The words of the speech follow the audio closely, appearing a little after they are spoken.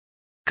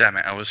Damn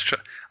it! I was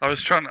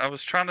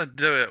trying to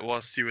do it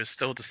whilst you were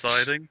still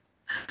deciding.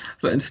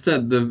 But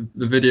instead, the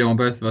video on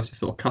both of us is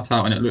sort of cut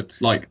out, and it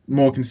looks like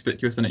more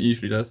conspicuous than it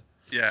usually does.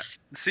 Yeah.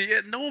 See,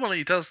 it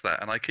normally does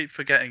that, and I keep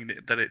forgetting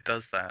that it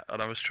does that.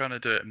 And I was trying to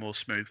do it more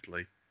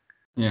smoothly.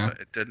 Yeah.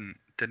 But it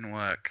didn't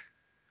work.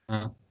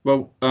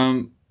 Well,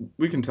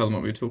 we can tell them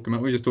what we were talking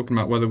about. We were just talking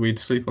about whether we'd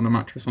sleep on a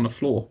mattress on the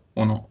floor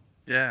or not.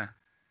 Yeah.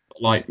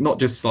 Like, not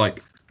just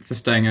like for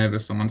staying over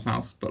someone's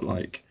house, but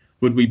like,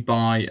 would we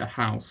buy a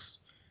house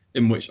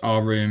in which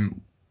our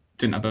room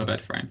didn't have a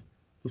bed frame?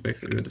 Was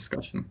basically the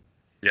discussion.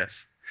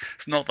 Yes.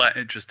 It's not that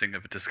interesting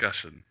of a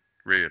discussion,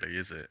 really,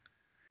 is it?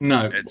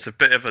 No. It's a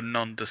bit of a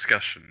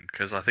non-discussion,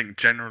 because I think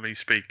generally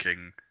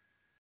speaking,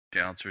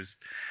 the answer is,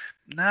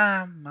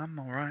 nah, I'm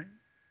all right.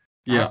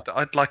 Yeah.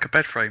 I'd like a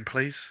bed frame,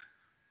 please.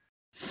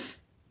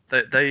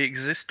 They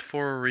exist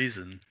for a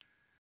reason.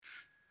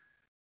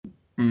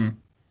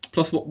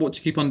 Plus, what do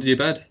you keep under your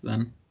bed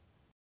then?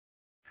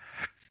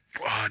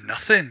 Oh,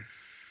 nothing.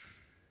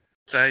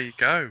 There you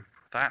go.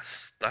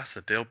 That's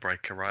a deal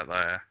breaker right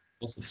there.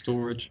 What's the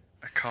storage?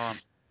 I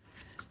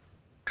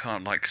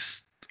can't like.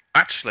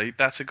 Actually,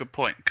 that's a good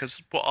point,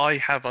 because what I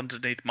have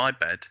underneath my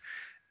bed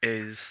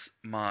is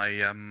my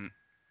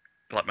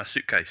like my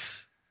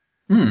suitcase.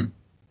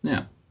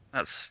 Yeah.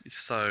 That's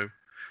so.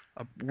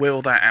 I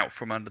wheel that out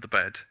from under the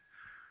bed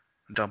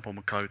and dump all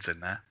my clothes in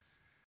there,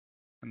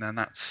 and then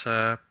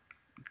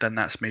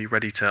that's me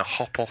ready to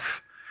hop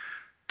off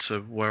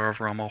to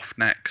wherever I'm off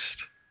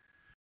next.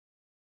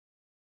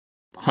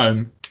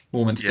 Home,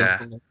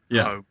 Warminster.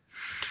 Yeah. Home.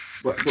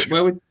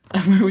 Where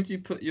would you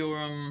put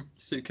your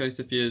suitcase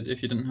if you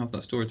didn't have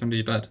that storage under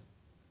your bed?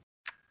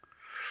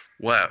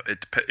 Well,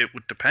 it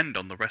would depend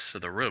on the rest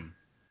of the room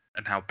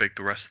and how big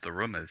the rest of the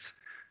room is.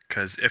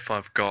 Because if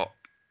I've got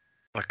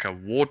like a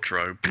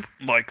wardrobe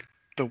like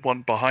the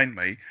one behind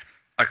me,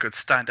 I could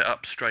stand it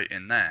up straight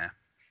in there,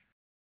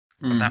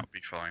 and that would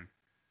be fine.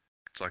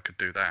 So I could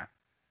do that.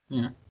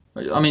 Yeah,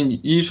 I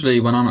mean, usually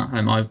when I'm at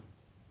home,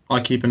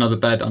 I keep another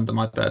bed under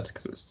my bed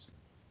because it's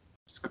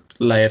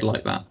layered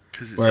like that.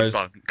 Because it's a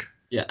bunk.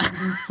 Yeah.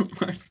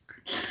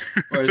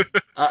 Whereas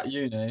at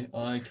uni,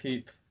 I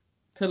keep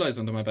pillows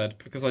under my bed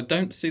because I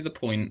don't see the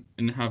point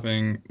in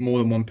having more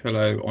than one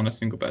pillow on a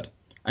single bed.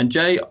 And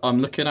Jay,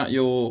 I'm looking at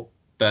your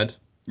bed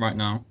right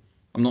now.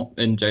 I'm not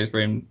in Jay's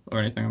room or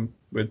anything.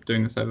 We're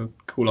doing this over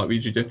call like we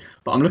usually do.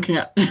 But I'm looking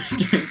at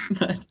Jay's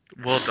bed.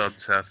 Well done,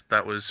 Seth.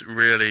 That was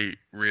really,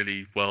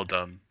 really well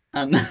done.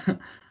 And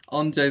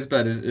on Jay's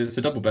bed is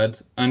a double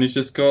bed, and he's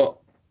just got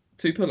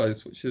 2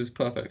 pillows, which is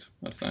perfect,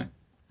 I'd say.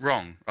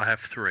 Wrong. I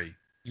have 3.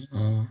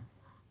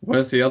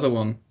 Where's the other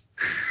one?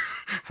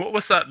 What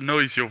was that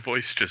noise your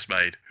voice just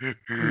made?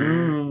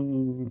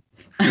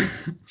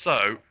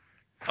 So,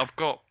 I've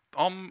got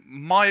on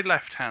my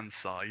left-hand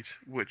side,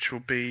 which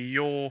will be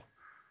your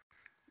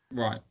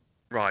right.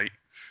 I'm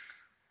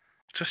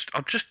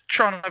just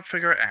trying to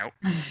figure it out.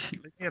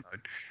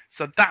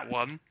 So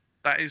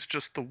that is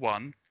just the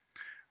one,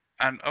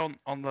 and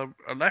on the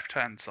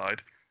left-hand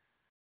side,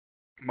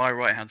 my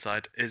right-hand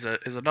side is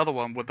another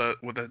one with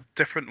a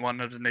different one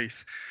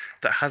underneath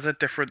that has a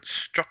different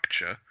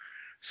structure.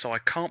 So I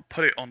can't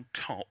put it on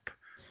top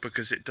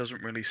because it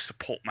doesn't really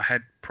support my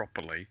head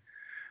properly.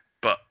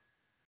 But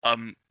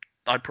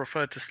I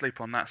prefer to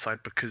sleep on that side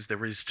because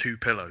there is 2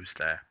 pillows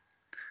there.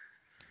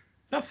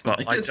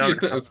 But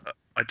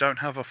I don't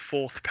have a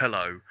 4th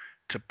pillow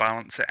to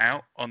balance it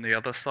out on the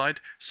other side,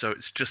 so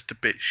it's just a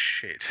bit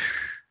shit.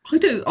 I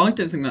don't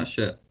think that's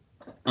shit.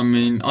 I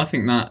mean, I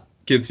think that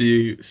gives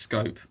you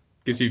scope,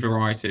 gives you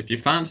variety. If you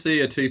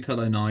fancy a 2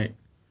 pillow night,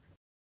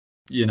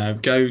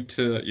 go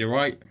to your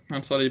right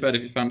hand side of your bed.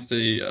 If you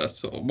fancy a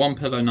sort of 1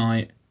 pillow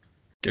night,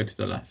 go to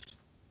the left.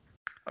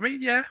 I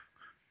mean, yeah,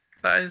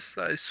 that is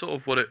sort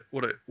of what it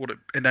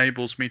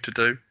enables me to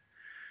do.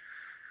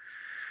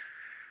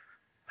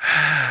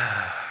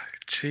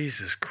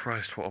 Jesus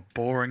Christ, what a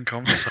boring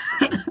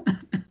conversation.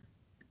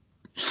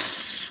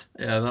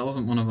 Yeah, that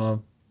wasn't one of our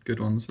good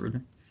ones, really.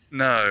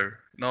 No,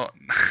 not.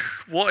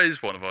 What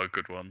is one of our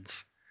good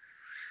ones?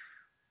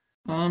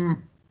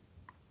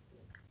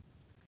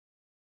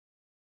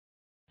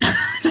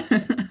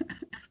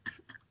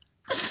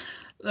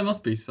 There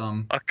must be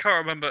some. I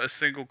can't remember a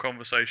single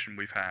conversation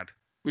we've had.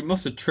 We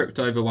must have tripped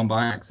over one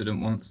by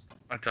accident once.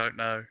 I don't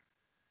know.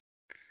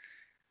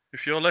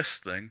 If you're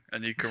listening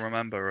and you can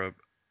remember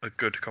a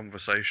good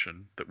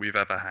conversation that we've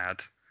ever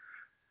had,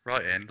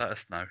 write in, let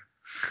us know.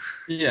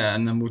 Yeah,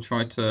 and then we'll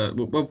try to.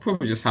 We'll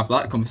probably just have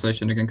that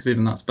conversation again because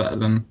even that's better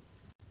than.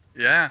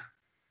 Yeah.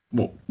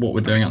 What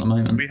we're doing at the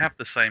moment. We have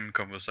the same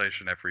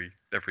conversation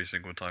every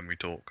single time we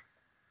talk.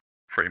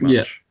 Pretty much.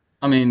 Yeah.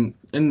 I mean,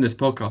 in this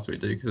podcast we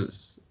do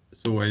because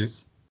it's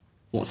always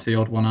what's the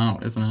odd one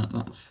out, isn't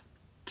it?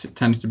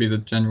 Tends to be the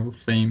general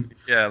theme.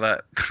 Yeah,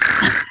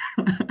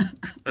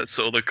 that's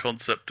sort of the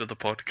concept of the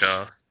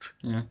podcast.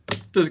 Yeah,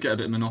 it does get a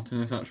bit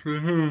monotonous actually.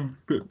 A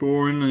bit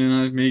boring,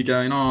 me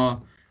going,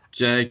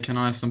 Jay, can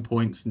I have some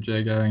points? And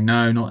Jay going,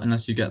 no, not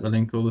unless you get the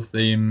link or the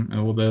theme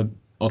or the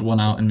odd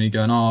one out, and me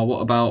going, what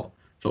about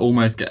for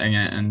almost getting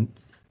it? And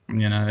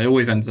You know, it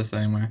always ends the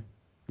same way.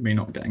 Me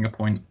not getting a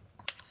point.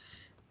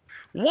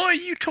 What are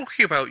you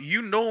talking about?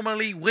 You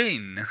normally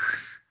win.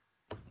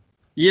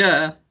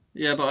 Yeah,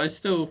 but I'd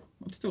still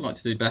like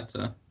to do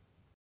better.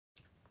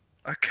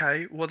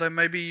 Okay, well then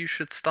maybe you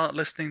should start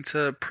listening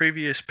to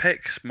previous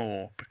picks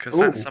more, because Ooh.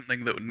 that's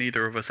something that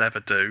neither of us ever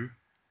do.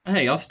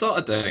 Hey, I've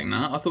started doing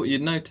that. I thought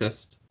you'd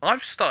noticed.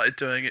 I've started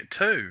doing it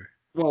too.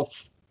 Well,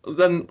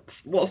 then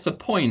what's the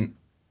point?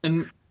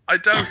 And I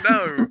don't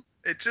know.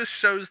 It just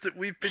shows that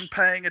we've been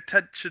paying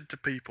attention to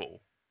people.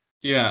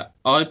 yeah,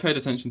 I paid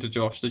attention to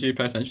Josh. Did you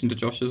pay attention to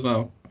Josh as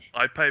well?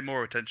 I pay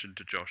more attention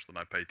to Josh than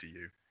I pay to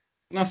you.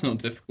 That's not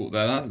difficult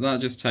there.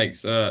 That just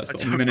takes sort I of don't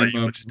pay you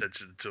minimum much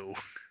attention at all.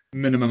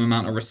 minimum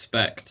amount of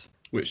respect,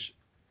 which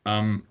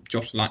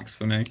Josh lacks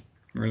for me,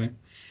 really.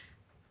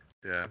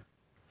 Yeah.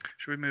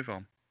 Should we move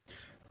on?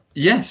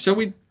 Yes. Shall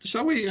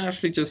we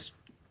actually just?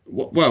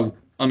 Well,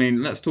 I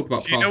mean, let's talk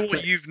about. Do you know past what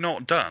picks. you've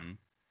not done?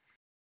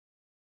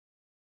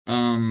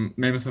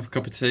 Made myself a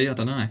cup of tea. I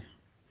don't know.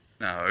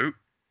 No.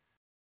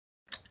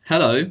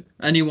 Hello,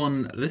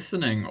 anyone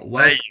listening?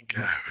 There you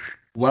go.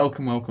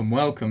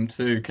 Welcome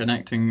to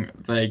Connecting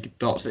Vague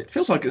Dots. It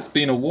feels like it's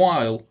been a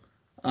while,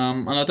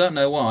 and I don't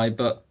know why,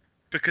 but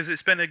Because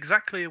it's been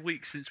exactly a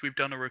week since we've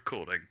done a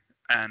recording,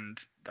 and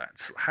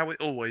that's how it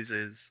always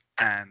is.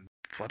 And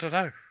I don't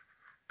know,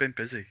 been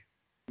busy.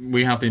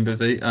 we have been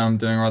busy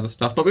doing our other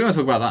stuff. But we won't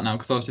talk about that now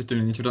because I was just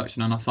doing an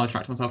introduction and I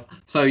sidetracked myself.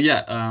 So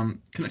yeah,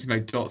 Connecting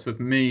Vague Dots with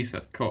me,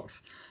 Seth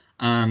Cox,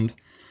 and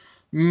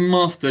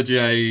Master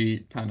J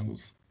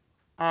Panels.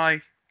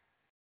 Hi.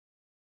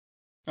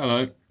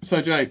 Hello.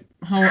 So Jay,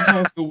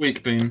 how's your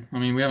week been? I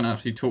mean, we haven't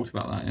actually talked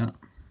about that yet.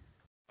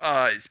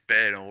 It's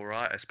been all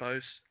right, I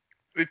suppose.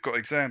 We've got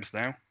exams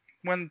now.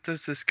 When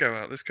does this go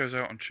out? This goes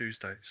out on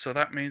Tuesday. So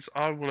that means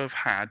I will have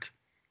had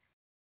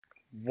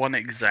one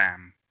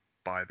exam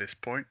by this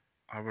point.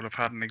 I will have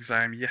had an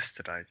exam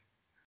yesterday.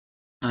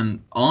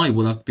 And I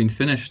will have been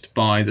finished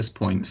by this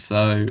point,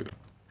 so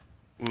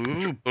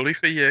Ooh, bully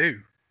for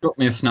you. drop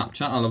me a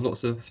Snapchat. I'll have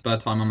lots of spare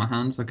time on my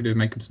hands. I could do with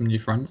making some new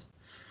friends.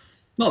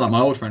 Not that my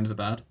old friends are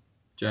bad,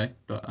 Jay,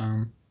 but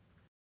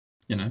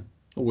you know,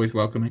 always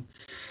welcoming.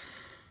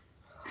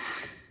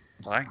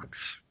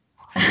 Thanks.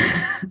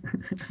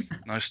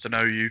 Nice to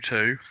know you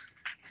too.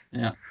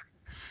 Yeah.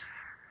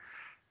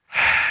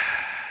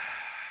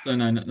 So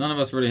no, none of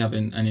us really have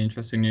any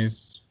interesting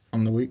news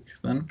from the week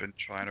then. Been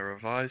trying to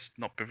revise,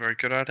 not been very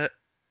good at it.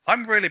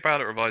 I'm really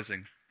bad at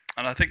revising,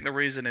 and I think the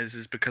reason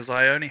is because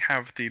I only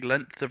have the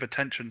length of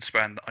attention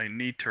span that I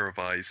need to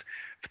revise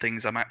for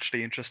things I'm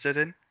actually interested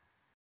in.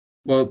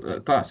 Well,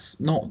 that's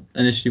not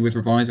an issue with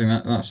revising.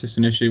 That's just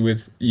an issue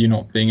with you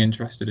not being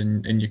interested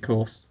in your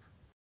course,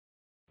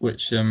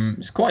 which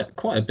is quite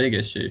a big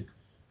issue.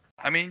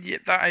 I mean, yeah,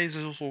 that is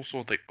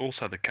also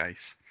the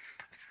case.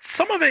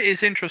 Some of it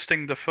is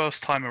interesting the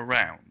first time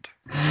around.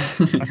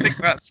 I think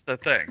that's the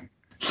thing.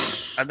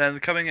 And then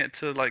coming it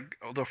to like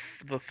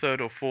the third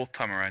or fourth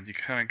time around, you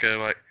kind of go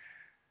like,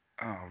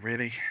 "Oh,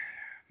 really?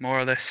 More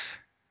of this?"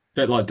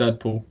 Bit like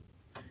Deadpool.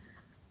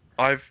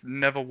 I've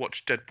never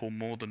watched Deadpool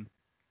more than.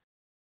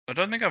 I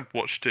don't think I've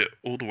watched it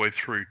all the way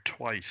through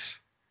twice.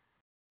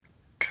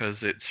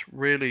 Because it's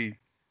really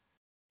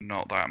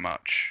not that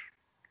much.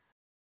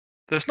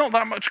 There's not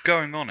that much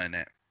going on in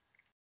it.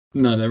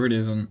 No, there really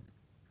isn't.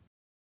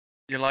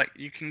 You're like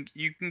you can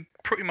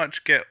pretty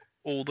much get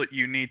all that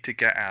you need to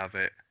get out of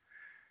it.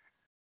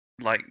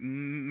 Like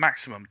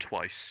maximum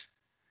twice.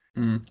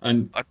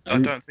 And I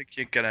don't think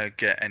you're gonna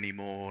get any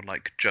more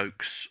like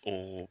jokes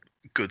or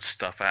good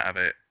stuff out of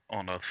it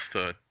on a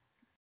third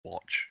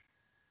watch.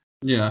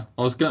 yeah,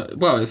 I was going.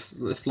 Well,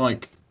 it's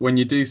like when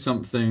you do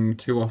something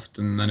too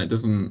often, then it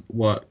doesn't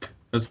work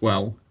as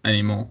well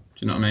anymore.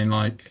 Do you know what I mean?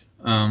 Like,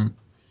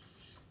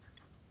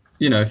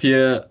 you know, if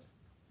you're,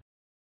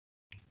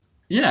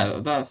 yeah,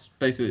 that's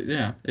basically,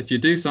 yeah. If you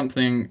do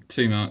something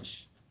too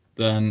much,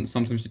 then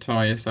sometimes you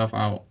tire yourself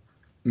out,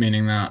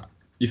 meaning that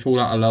you fall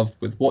out of love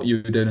with what you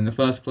were doing in the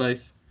first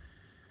place.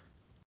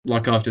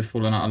 Like I've just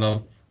fallen out of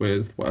love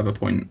with whatever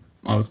point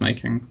I was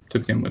making to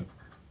begin with.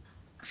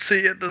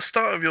 See, at the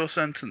start of your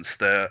sentence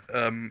there,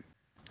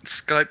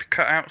 Skype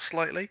cut out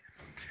slightly.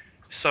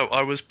 So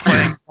I was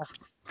playing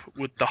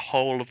with the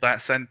whole of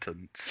that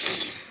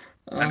sentence.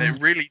 And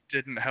it really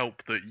didn't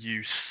help that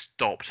you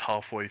stopped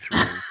halfway through.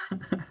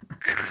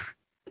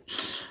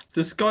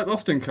 Does Skype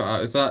often cut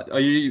out?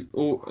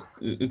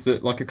 Is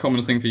it like a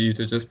common thing for you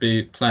to just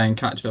be playing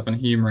catch up and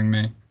humouring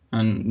me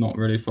and not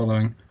really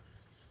following?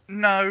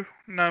 No,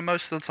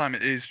 most of the time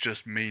it is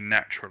just me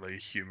naturally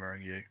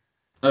humouring you.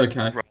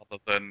 Okay.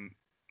 Rather than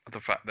the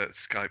fact that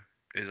Skype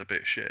is a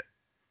bit shit.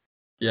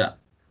 Yeah,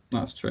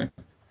 that's true.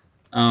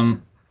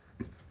 Do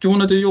you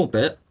want to do your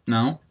bit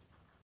now?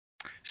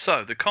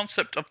 So, the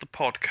concept of the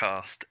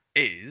podcast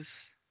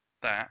is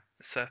that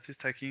Seth is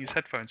taking his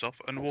headphones off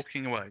and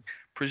walking away,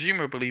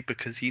 presumably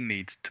because he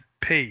needs to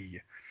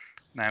pee.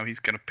 Now he's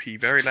going to pee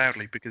very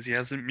loudly because he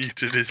hasn't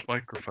muted his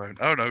microphone.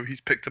 Oh no,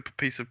 he's picked up a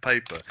piece of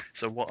paper.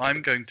 So what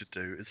I'm going to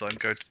do is I'm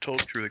going to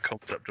talk through the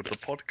concept of the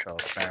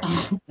podcast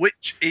now,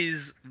 which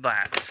is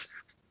that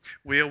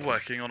we are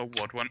working on a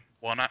odd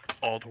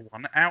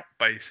one out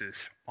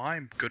basis.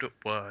 I'm good at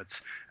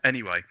words.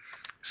 Anyway,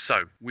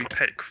 so we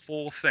pick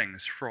 4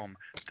 things from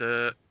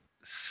the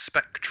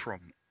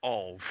spectrum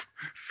of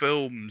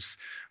films,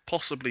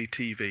 possibly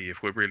TV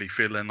if we're really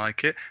feeling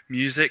like it,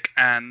 music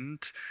and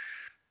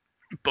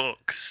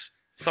books,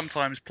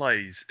 sometimes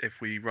plays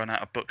if we run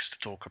out of books to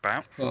talk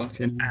about,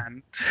 Fucking.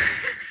 and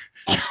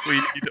we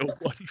need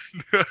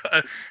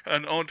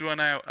an odd one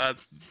out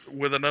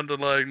with an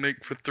underlying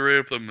link for 3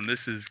 of them, and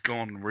this has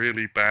gone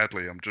really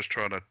badly. I'm just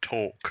trying to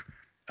talk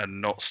and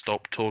not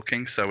stop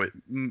talking, so it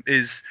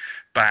is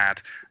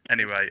bad.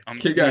 Anyway, I'm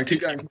keep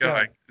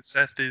going.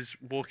 Seth is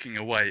walking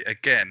away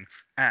again,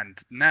 and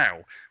now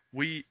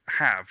we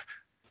have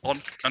on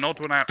an odd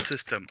one out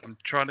system. I'm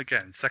trying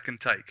again, second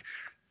take.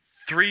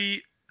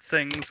 3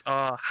 things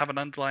have an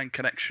underlying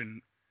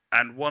connection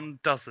and 1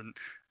 doesn't,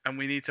 and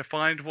we need to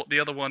find what the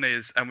other one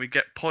is, and we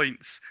get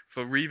points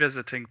for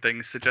revisiting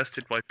things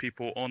suggested by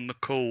people on the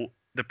call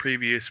the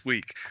previous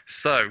week.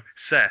 So,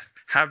 Seth,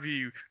 have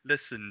you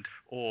listened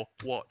or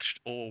watched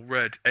or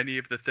read any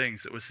of the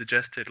things that were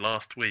suggested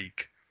last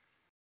week?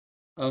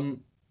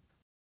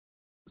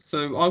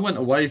 So I went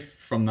away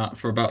from that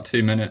for about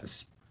 2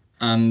 minutes,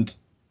 and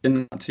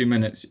in that 2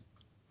 minutes,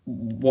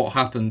 what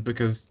happened?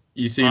 Because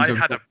you seem to have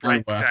had a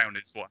breakdown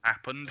is what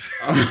happened.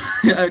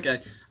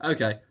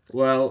 Okay.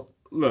 Well,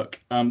 look,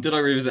 did I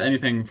revisit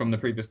anything from the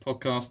previous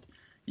podcast?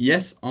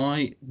 Yes,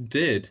 I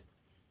did.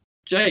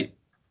 Jay.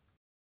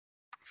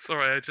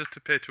 Sorry, I just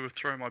appear to have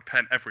thrown my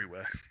pen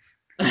everywhere.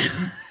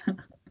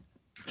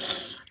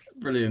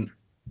 Brilliant.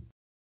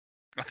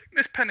 I think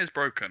this pen is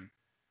broken.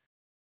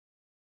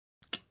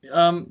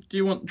 Do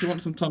you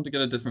want some time to get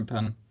a different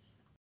pen?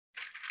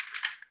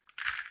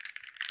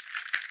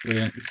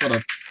 Brilliant. It's got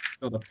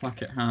a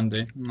packet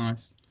handy.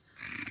 Nice.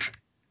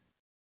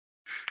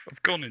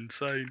 I've gone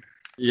insane.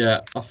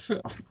 Yeah, I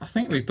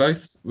think we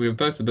were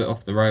both a bit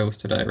off the rails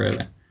today,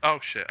 really. Oh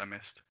shit, I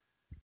missed.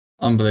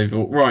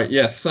 Unbelievable. Right,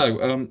 yes.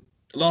 So,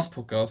 last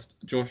podcast,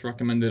 Josh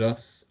recommended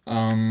us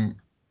an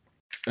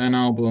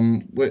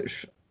album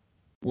which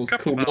was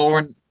called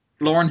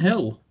Lauryn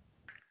Hill.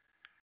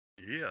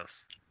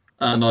 Yes.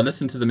 And I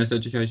listened to The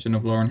Miseducation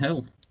of Lauryn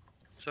Hill.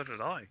 So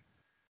did I.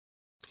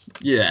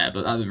 Yeah,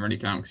 but that didn't really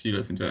count because you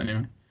listened to it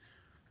anyway.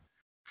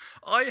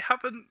 I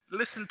haven't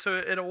listened to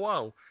it in a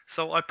while,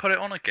 so I put it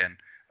on again,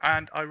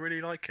 and I really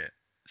like it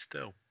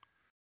still.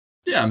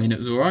 Yeah, I mean, it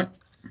was all right.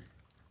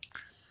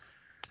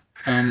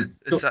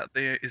 Is that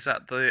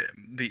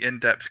the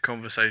in-depth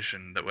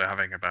conversation that we're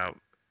having about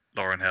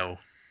Lauryn Hill?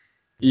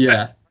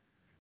 Yeah,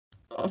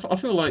 I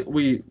feel like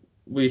we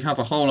have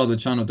a whole other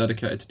channel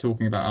dedicated to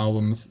talking about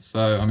albums.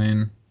 So I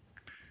mean,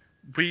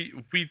 we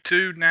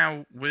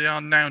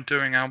are now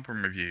doing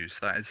album reviews.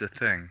 That is a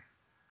thing.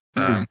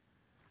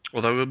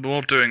 Although we're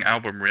more doing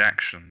album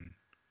reaction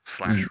 /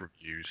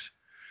 reviews.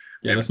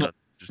 Yeah, that's not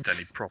just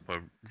any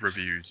proper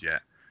reviews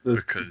yet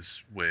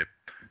because we're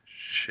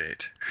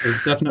shit.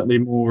 There's definitely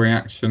more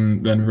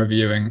reaction than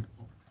reviewing,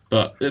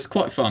 but it's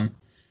quite fun.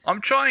 I'm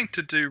trying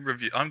to do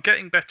review. I'm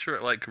getting better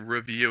at like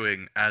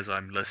reviewing as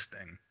I'm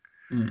listening.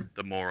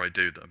 The more I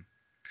do them.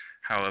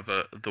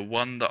 However, the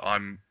one that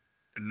I'm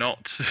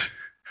not,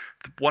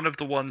 one of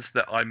the ones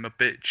that I'm a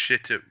bit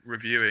shit at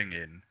reviewing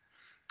in,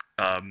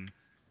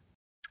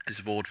 is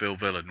Vaudeville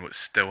Villain, which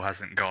still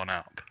hasn't gone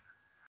up.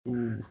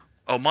 Ooh.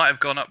 Oh, might have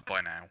gone up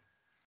by now.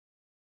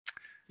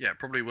 Yeah,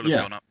 probably will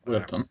have gone up by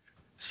now. Done.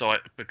 So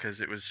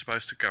because it was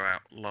supposed to go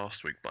out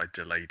last week, but I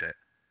delayed it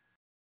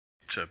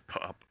to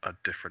put up a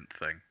different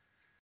thing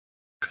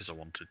because I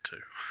wanted to.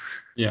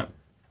 Yeah.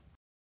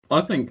 I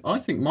think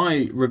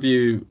my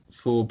review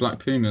for Black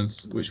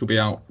Pumas, which will be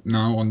out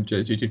now on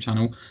Jay's YouTube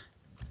channel,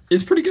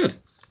 is pretty good.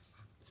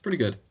 It's pretty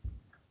good.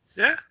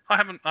 Yeah, I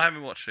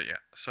haven't watched it yet,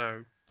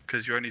 so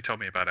because you only told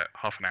me about it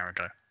half an hour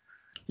ago.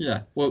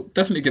 Yeah, well,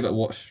 definitely give it a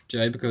watch,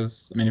 Jay,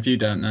 because I mean, if you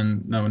don't,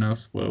 then no one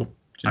else will. Do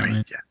you know what I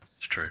mean? Yeah,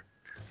 it's true.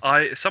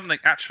 I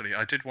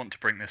did want to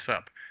bring this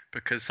up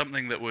because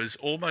something that was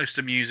almost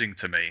amusing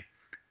to me,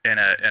 in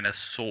a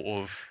sort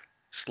of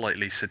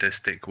slightly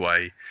sadistic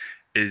way,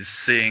 is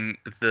seeing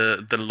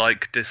the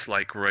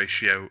like-dislike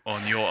ratio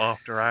on your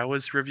After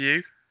Hours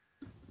review.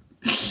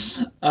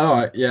 All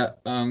right, yeah.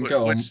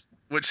 Go on.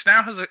 Which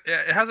now has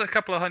a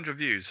couple of hundred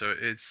views, so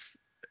it's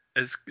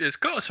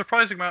got a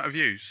surprising amount of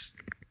views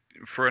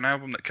for an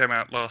album that came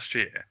out last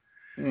year,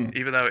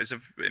 even though it's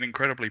an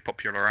incredibly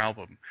popular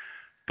album.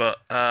 But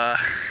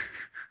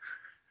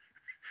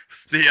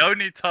it's the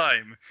only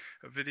time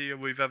a video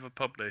we've ever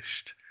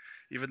published,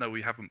 even though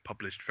we haven't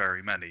published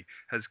very many,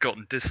 has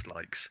gotten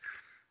dislikes.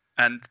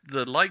 And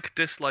the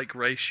like-dislike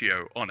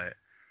ratio on it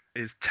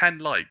is 10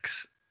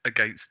 likes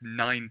against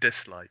 9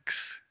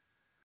 dislikes.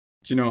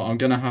 Do you know what? I'm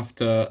going to have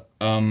to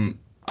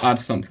add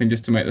something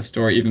just to make the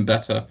story even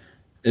better.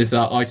 Is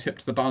that I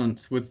tipped the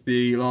balance with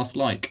the last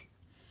like.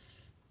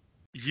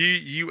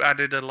 You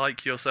added a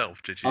like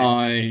yourself, did you?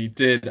 I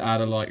did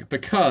add a like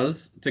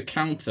because to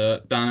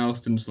counter Dan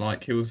Elston's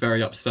like, he was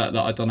very upset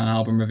that I'd done an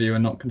album review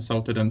and not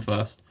consulted him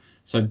first.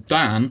 So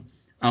Dan,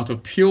 out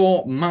of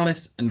pure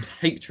malice and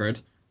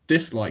hatred,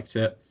 disliked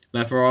it.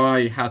 Therefore,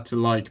 I had to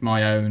like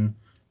my own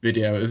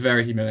video. It was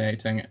very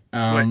humiliating.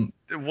 Wait,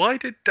 why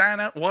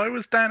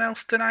was Dan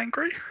Elston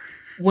angry?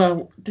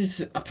 Well,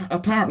 this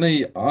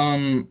apparently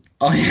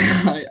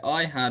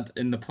I had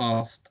in the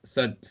past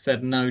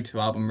said no to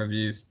album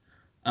reviews.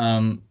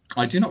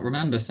 I do not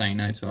remember saying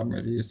no to album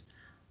reviews.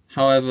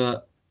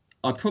 However,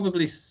 I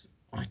probably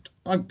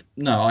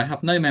no, I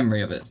have no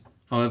memory of it.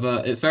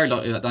 However, it's very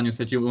likely that Daniel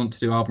said you want to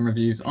do album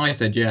reviews. I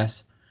said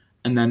yes,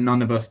 and then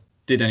none of us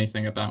did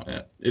anything about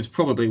it. It's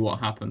probably what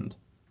happened.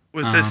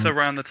 Was this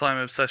around the time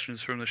of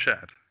Sessions from the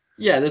Shed?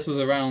 Yeah, this was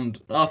around.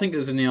 I think it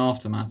was in the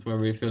aftermath where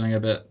we were feeling a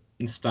bit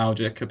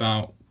nostalgic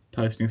about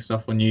posting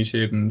stuff on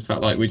YouTube and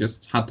felt like we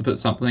just had to put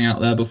something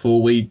out there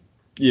before we,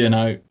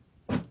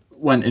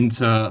 went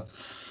into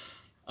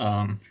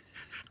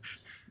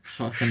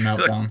fucking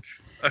meltdown.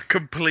 A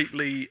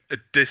completely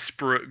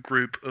disparate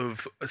group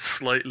of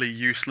slightly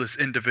useless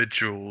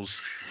individuals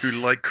who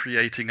like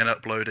creating and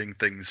uploading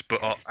things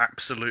but are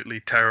absolutely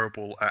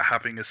terrible at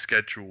having a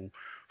schedule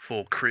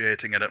for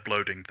creating and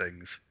uploading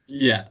things.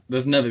 Yeah,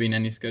 there's never been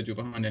any schedule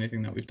behind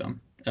anything that we've done,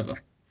 ever.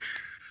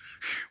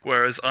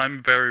 Whereas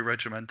I'm very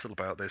regimental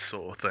about this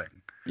sort of thing.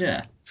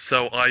 Yeah.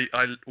 So I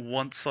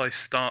once I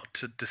start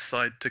to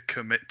decide to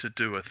commit to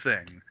do a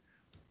thing,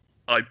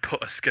 I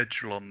put a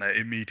schedule on there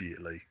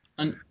immediately.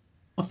 And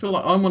I feel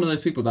like I'm one of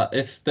those people that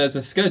if there's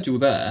a schedule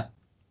there,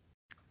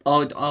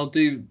 I'll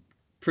do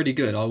pretty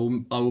good. I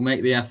will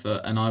make the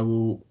effort, and I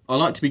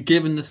like to be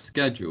given the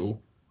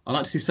schedule. I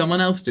like to see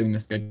someone else doing the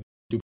schedule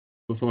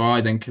before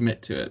I then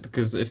commit to it,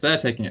 because if they're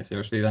taking it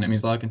seriously, then it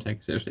means I can take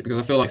it seriously, because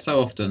I feel like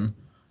so often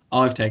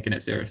I've taken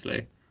it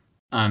seriously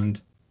and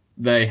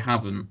they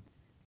haven't,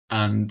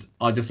 and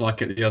I just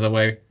like it the other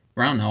way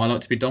around now. I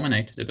like to be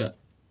dominated a bit.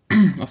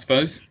 I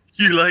suppose.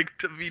 You like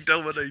to be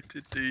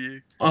dominated, do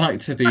you? I like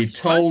to be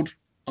told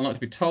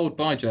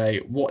by Jay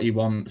what he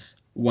wants,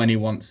 when he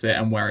wants it,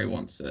 and where he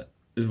wants it,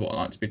 is what I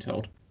like to be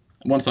told.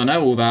 And once I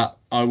know all that,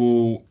 I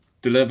will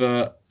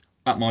deliver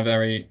at my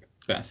very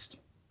best.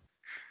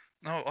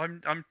 No,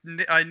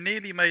 I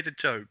nearly made a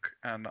joke,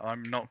 and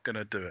I'm not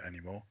gonna do it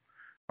anymore.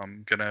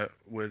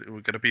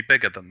 We're gonna be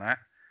bigger than that.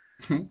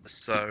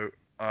 So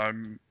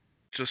I'm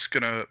just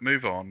gonna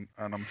move on,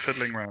 and I'm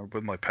fiddling around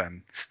with my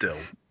pen still.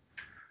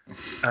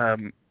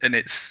 And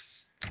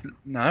it's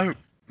no,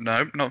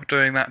 not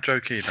doing that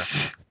joke either.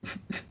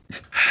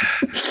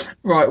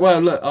 Right. Well,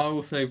 look, I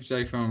will save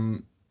Jay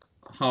from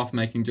half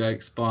making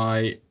jokes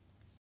by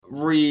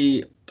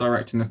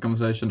redirecting this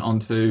conversation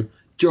onto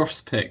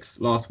Josh's picks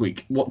last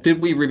week. What did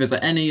we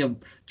revisit any of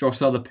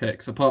Josh's other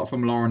picks apart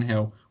from Lauryn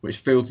Hill, which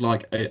feels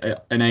like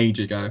an age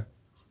ago?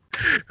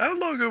 How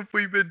long have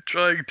we been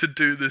trying to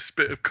do this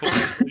bit of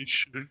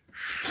conversation?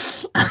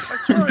 I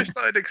swear I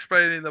started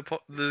explaining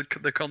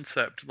the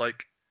concept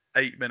like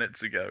 8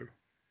 minutes ago.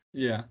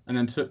 Yeah, and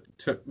then took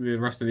the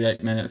rest of the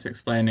 8 minutes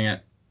explaining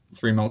it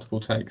through multiple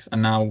takes,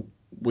 and now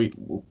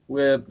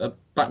we're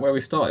back where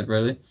we started,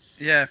 really.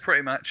 Yeah,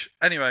 pretty much.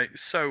 Anyway,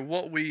 so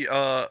what we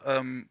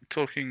are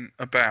talking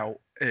about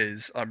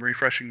is, I'm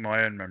refreshing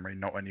my own memory,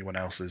 not anyone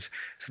else's.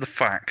 It's the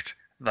fact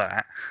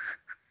that,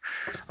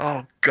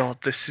 oh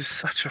god, this is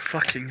such a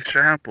fucking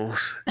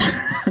shambles.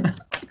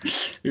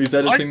 Who's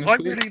editing this I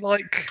week? really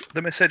like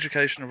The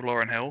Miseducation of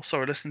Lauryn Hill, so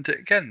I listened to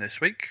it again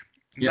this week.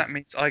 And Yeah. that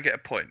means I get a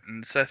point,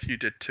 and Seth, you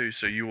did too,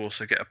 so you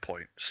also get a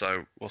point.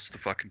 So what's the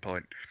fucking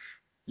point?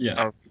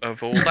 Yeah.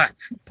 Of all that,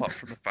 apart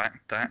from the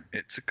fact that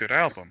it's a good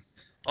album.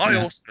 I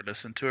Yeah. also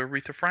listened to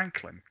Aretha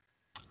Franklin.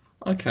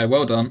 Okay,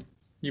 well done.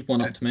 You've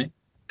won up to me.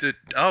 Did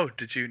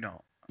you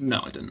not?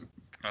 No, I didn't.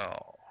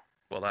 Oh,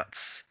 well,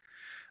 that's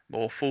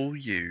lawful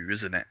you,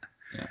 isn't it?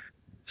 Yeah.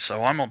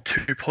 So I'm on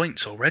 2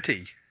 points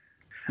already.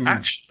 Hmm.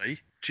 Actually,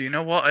 do you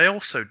know what I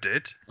also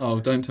did? Oh,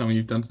 don't tell me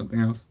you've done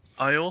something else.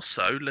 I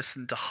also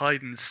listened to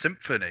Haydn's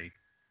Symphony.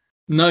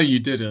 No, you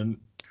didn't.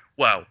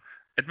 Well,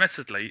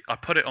 admittedly, I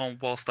put it on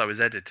whilst I was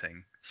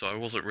editing, so I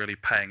wasn't really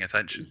paying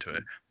attention to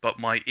it, but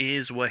my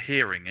ears were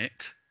hearing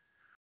it,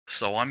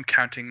 so I'm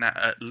counting that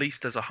at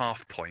least as a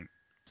half point.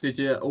 Did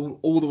you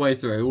all the way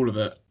through, all of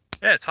it?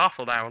 Yeah, it's half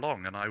an hour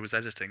long, and I was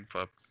editing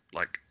for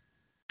like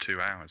 2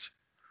 hours.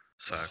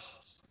 So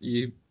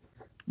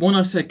when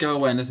I said go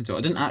away and listen to it,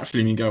 I didn't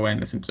actually mean go away and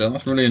listen to it.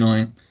 That's really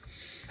annoying.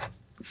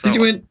 So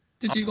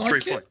Did you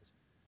like it?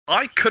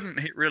 I couldn't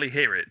really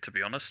hear it, to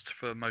be honest,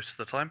 for most of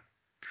the time.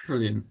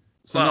 Brilliant.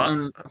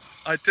 So But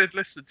I did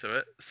listen to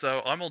it,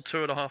 so I'm on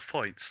 2.5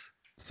 points.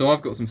 So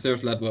I've got some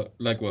serious leg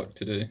work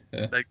to do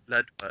here.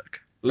 Lead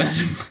work.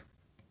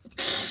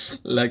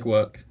 Leg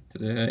work to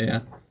do here,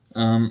 yeah.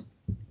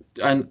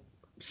 And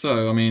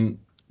so, I mean,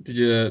 did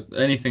you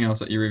anything else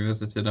that you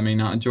revisited? I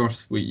mean,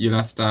 Josh, you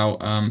left out,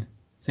 I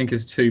think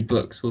it's 2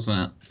 books, wasn't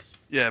it?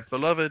 Yeah,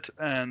 Beloved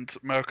and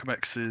Malcolm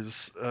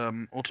X's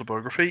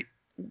autobiography,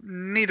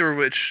 neither of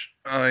which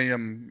I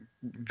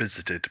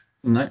visited.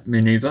 No,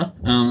 me neither.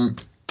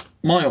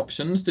 My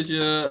options. Did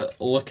you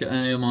look at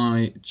any of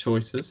my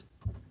choices?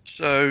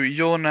 So,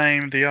 Your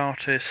Name, The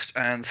Artist,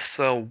 and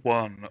Cell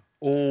 1,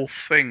 all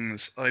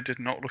things I did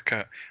not look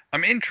at.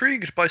 I'm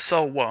intrigued by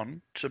Cell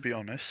 1, to be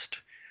honest.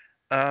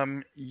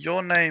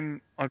 Your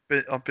Name,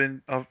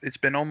 it's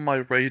been on my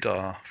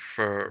radar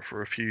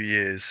for a few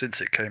years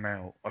since it came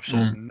out. I've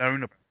sort of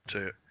known about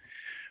it,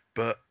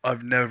 but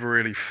I've never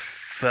really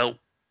felt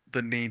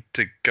the need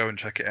to go and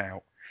check it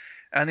out.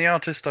 And The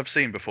Artist I've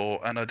seen before,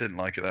 and I didn't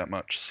like it that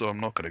much, so I'm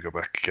not going to go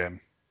back again.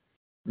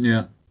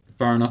 Yeah,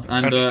 fair enough.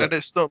 And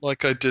it's not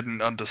like I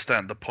didn't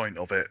understand the point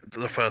of it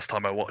the first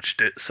time I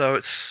watched it,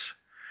 so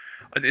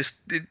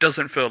it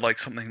doesn't feel like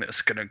something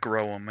that's going to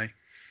grow on me.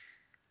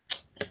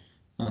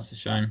 That's a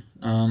shame.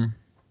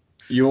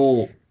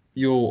 Your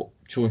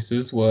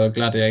choices were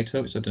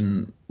Gladiator, which I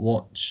didn't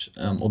watch,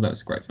 although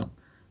it's a great film.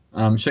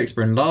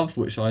 Shakespeare in Love,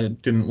 which I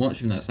didn't watch,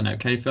 even though it's an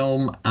okay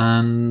film,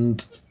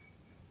 and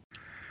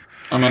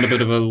I'm at a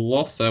bit of a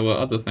loss. There were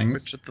other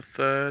things. Richard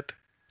III.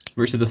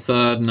 Richard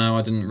III. No,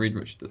 I didn't read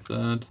Richard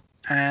III.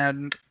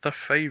 And The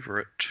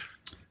Favourite.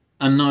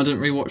 And no, I didn't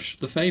rewatch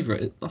The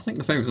Favourite. I think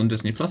The Favourite's on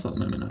Disney Plus at the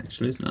moment,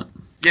 actually, isn't it?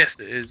 Yes,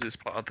 it is. It's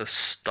part of the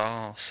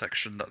Star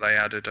section that they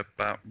added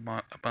about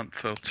a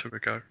month or two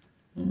ago.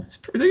 Yeah,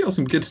 they got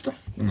some good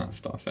stuff in that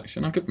Star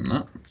section. I'll give them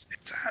that.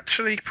 It's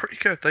actually pretty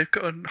good. They've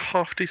got a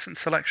half decent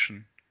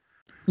selection.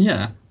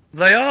 Yeah.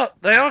 They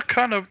are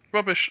kind of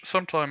rubbish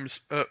sometimes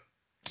at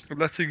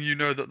letting you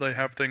know that they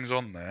have things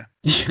on there.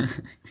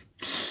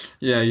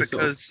 Yeah,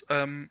 because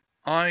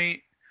I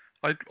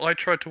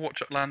tried to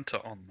watch Atlanta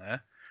on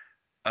there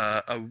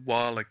a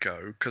while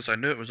ago because I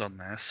knew it was on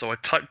there. So I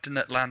typed in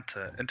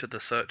Atlanta into the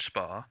search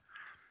bar,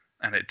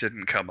 and it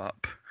didn't come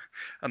up.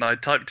 And I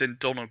typed in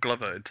Donald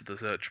Glover into the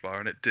search bar,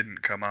 and it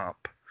didn't come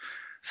up.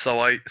 So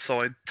I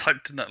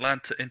typed in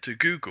Atlanta into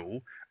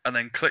Google, and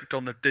then clicked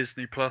on the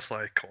Disney Plus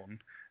icon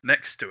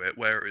next to it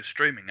where it was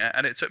streaming at,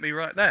 and it took me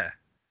right there.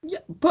 Yeah,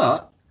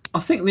 but I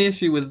think the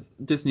issue with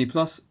Disney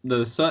Plus,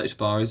 the search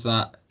bar, is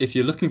that if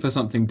you're looking for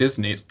something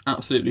Disney, it's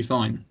absolutely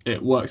fine.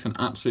 It works an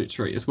absolute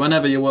treat. It's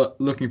whenever you're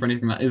looking for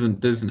anything that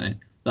isn't Disney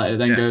that it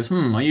then goes,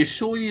 are you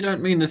sure you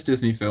don't mean this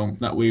Disney film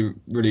that we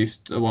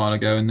released a while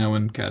ago and no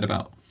one cared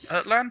about?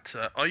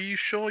 Atlanta, are you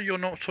sure you're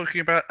not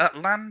talking about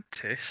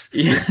Atlantis,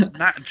 Yeah.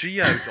 Nat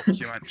Geo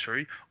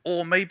documentary,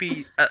 or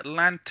maybe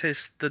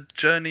Atlantis, the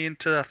journey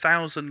into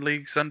 1,000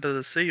 Leagues Under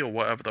the Sea, or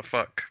whatever the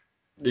fuck?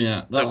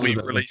 Yeah, that we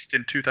released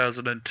in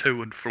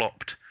 2002 and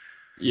flopped.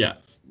 Yeah,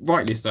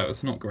 rightly so.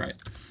 It's not great.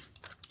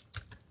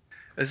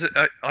 Is it?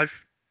 I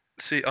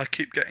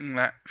keep getting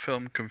that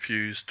film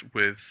confused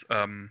with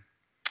the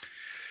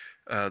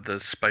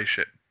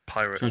spaceship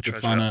pirate Treasure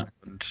Planet.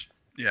 And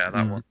that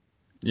one.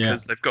 Yeah,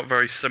 because they've got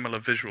very similar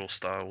visual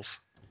styles.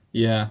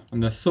 Yeah,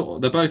 and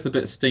they're both a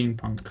bit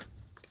steampunk.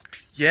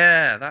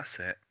 Yeah, that's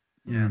it.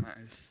 Yeah, that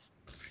is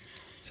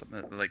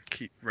something that they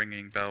keep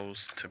ringing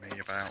bells to me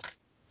about.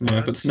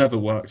 Yeah, but it's never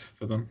worked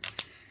for them.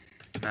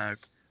 No.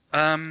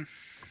 Are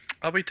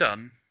we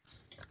done?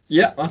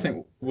 Yeah, I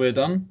think we're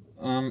done.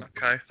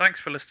 Okay, thanks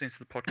for listening to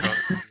the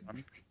podcast,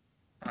 everyone.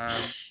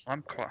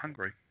 I'm quite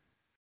hungry.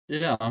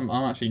 Yeah, I'm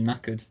actually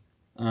knackered.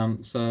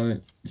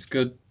 So it's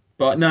good.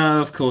 But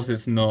no, of course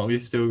it's not.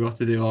 We've still got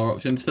to do our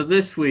options for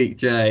this week,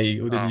 Jay.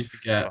 Or did you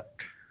forget?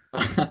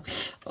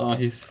 Oh,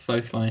 he's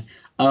so funny.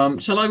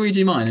 Shall I read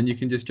you mine and you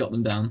can just jot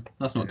them down?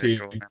 That's not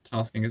too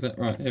tasking, is it?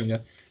 Right, here we go.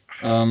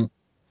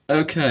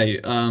 Okay.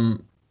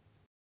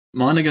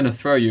 Mine are going to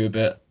throw you a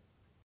bit,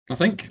 I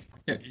think.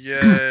 Yeah.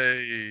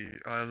 Yay!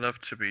 I love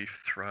to be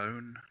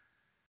thrown.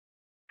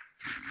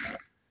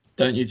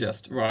 Don't you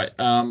just? Right.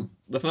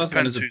 The first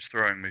one is who's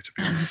throwing me, to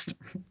be honest.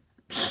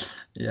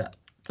 Yeah.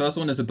 First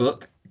one is a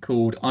book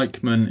called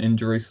Eichmann in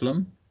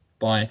Jerusalem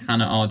by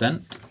Hannah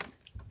Arendt.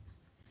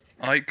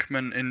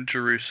 Eichmann in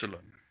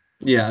Jerusalem.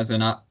 Yeah, as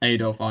in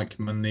Adolf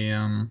Eichmann,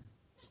 the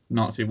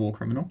Nazi war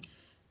criminal.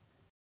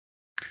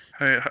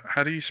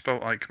 How do you spell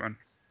Eichmann?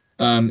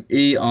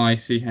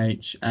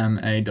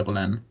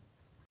 Eichmann.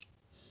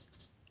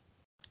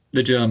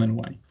 The German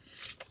way.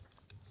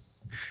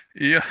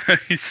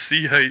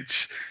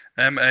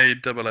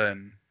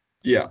 Eichmann.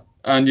 Yeah,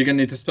 and you're going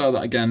to need to spell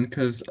that again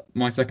because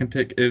my second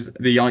pick is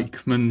The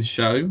Eichmann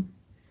Show.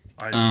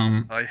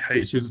 I hate...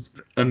 Which is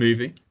a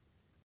movie.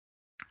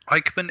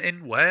 Eichmann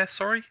in where,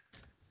 sorry?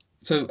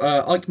 So,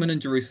 Eichmann in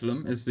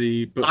Jerusalem is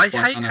the book. I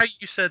hate how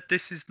you said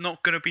this is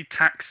not going to be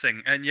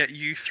taxing, and yet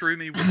you threw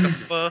me with the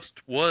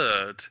first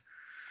word.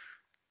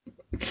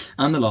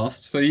 And the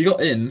last. So you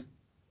got in.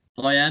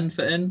 IN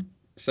for in.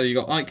 So you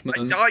got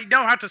Eichmann. I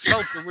know how to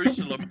spell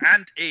Jerusalem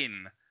and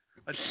in.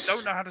 I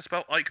don't know how to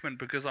spell Eichmann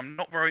because I'm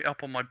not very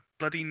up on my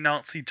bloody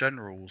Nazi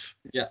generals.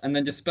 Yeah, and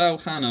then just spell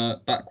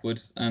Hannah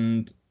backwards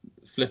and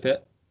flip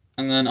it,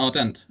 and then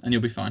Ardent, and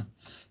you'll be fine.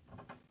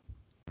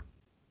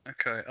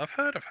 Okay, I've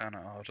heard of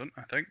Hannah Arendt,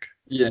 I think.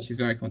 Yeah, she's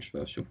very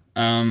controversial.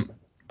 Oh,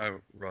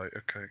 right,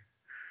 okay.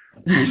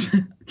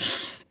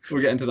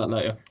 We'll get into that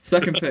later.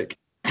 Second pick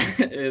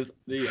is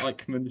The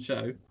Eichmann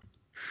Show.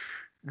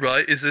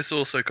 Right, is this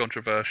also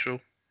controversial?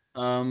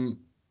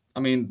 I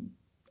mean,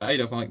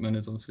 Adolf Eichmann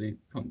is obviously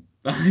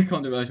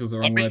controversial is the I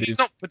wrong mean, word. he's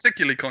not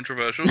particularly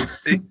controversial.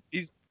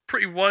 He's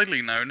pretty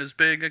widely known as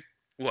being a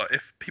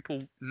if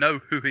people know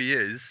who he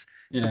is,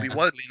 he'll be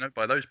widely known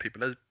by those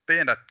people as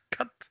being a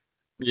cunt.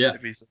 Yeah.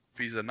 If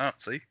he's a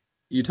Nazi.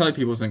 You'd hope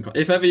he wasn't.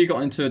 If ever you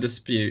got into a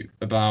dispute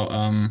about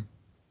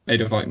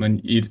Adolf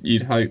Eichmann,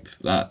 you'd hope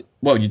that.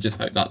 Well, you just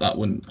hope that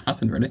wouldn't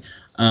happen, really.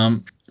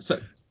 So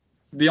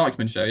the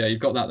Eichmann Show, yeah, you've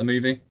got that, the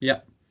movie, yeah.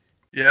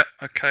 Yeah.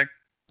 Okay.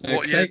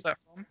 What year is that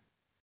from?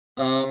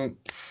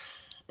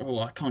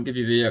 I can't give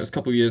you the year. It was a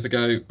couple of years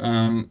ago.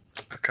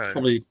 Okay.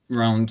 Probably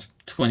around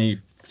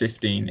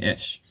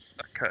 2015-ish.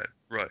 Okay.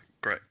 Right.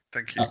 Great.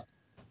 Thank you.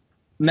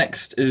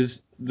 Next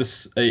is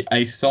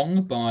a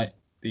song by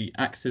the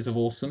Axis of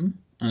Awesome,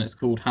 and it's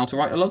called "How to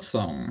Write a Love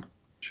Song."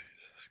 Jesus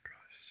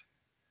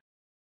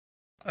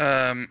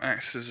Christ.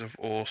 Axis of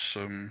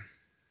Awesome.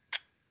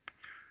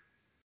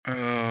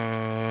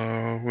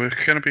 We're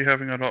going to be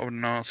having a lot of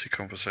Nazi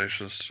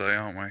conversations today,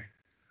 aren't we?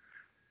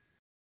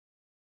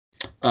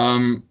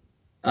 And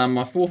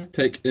my fourth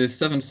pick is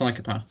Seven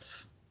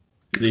Psychopaths,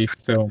 the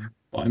film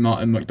by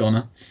Martin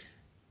McDonagh.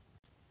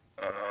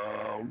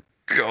 Oh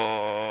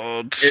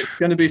God! It's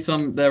going to be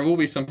there will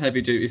be some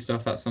heavy duty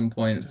stuff at some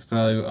point.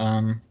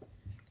 So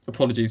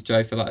apologies,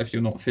 Joe, for that if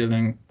you're not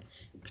feeling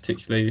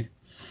particularly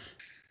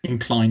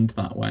inclined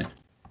that way.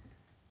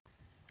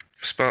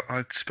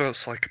 I'd spell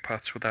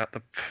psychopaths without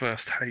the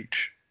first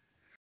H.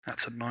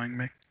 That's annoying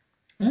me.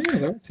 Oh yeah,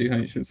 there are two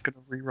H's. I'm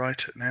gonna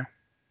rewrite it now.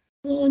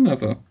 Oh,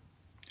 never.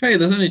 Hey,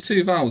 there's only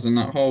two vowels in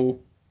that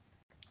whole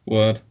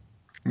word.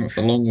 That's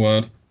a long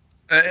word.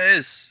 It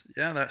is.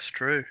 Yeah, that's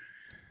true.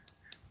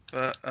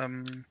 But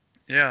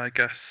yeah, I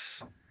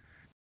guess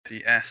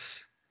the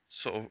S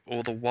sort of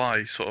or the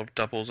Y sort of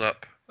doubles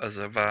up as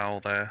a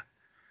vowel there,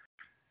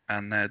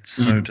 and then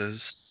so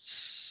does.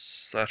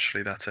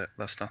 Actually, that's it.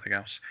 That's nothing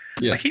else.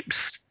 Yeah. I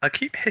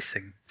keep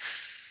hissing.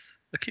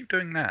 I keep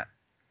doing that.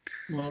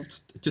 Well,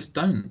 just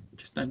don't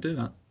do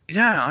that.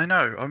 Yeah, I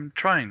know. I'm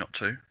trying not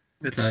to.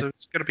 It's Okay.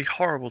 It's going to be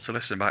horrible to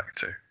listen back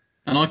to.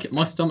 And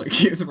my stomach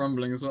keeps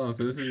rumbling as well,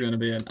 so this is going to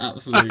be an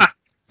absolute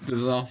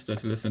disaster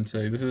to listen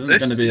to. This isn't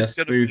going to be a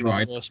smooth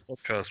ride. This is the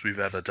worst podcast we've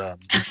ever done.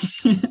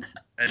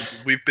 And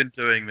we've been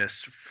doing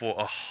this for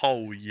a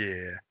whole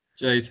year.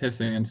 Jay's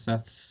hissing and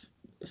Seth's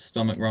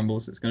stomach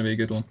rumbles. It's going to be a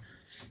good one.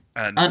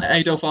 And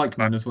Adolf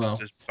Eichmann as well.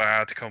 Just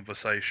bad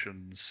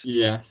conversations.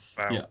 Yes.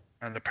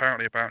 And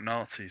apparently about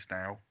Nazis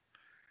now.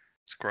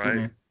 It's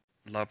great.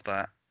 Love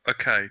that.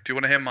 Okay, do you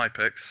want to hear my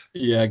picks?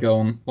 Yeah, go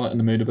on. Lighten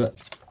the mood a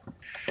bit.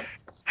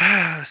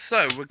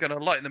 So, we're going to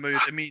lighten the mood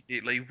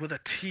immediately with a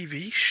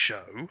TV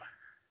show.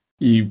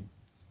 You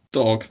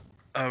dog.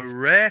 A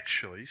rare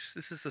choice.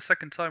 This is the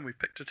second time we've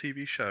picked a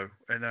TV show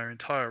in our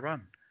entire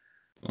run.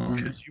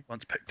 Because you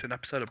once picked an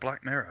episode of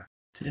Black Mirror.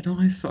 Did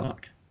I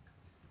fuck?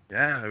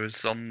 Yeah, it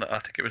was on. I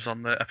think it was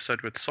on the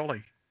episode with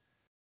Solly.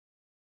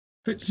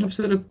 Picked an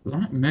episode of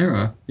Black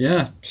Mirror.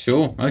 Yeah,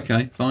 sure.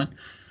 Okay, fine.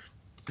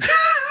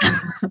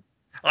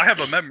 I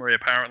have a memory,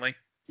 apparently.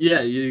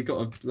 Yeah, you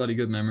got a bloody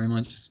good memory.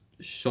 Mine's just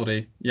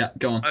shoddy. Yeah,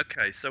 go on.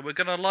 Okay, so we're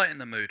going to lighten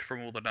the mood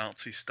from all the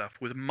Nazi stuff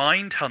with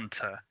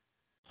Mindhunter.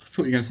 I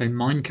thought you were going to say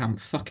Mein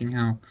Kampf. Fucking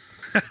hell.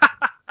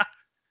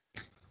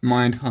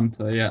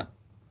 Mindhunter, yeah.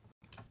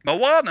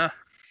 Moana.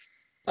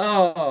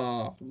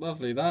 Oh,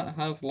 lovely. That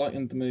has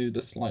lightened the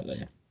mood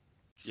slightly.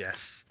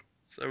 Yes.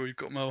 So we've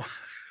got Moana.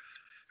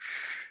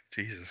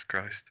 Jesus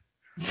Christ.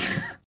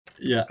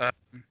 Yeah.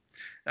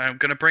 I'm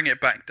going to bring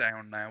it back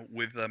down now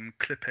with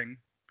clipping.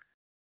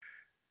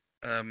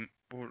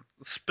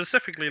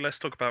 Specifically, let's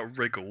talk about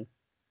Wriggle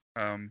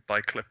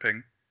by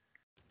clipping.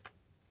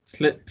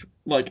 Clip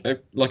like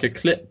a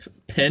clip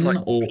pin like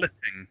or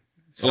clipping.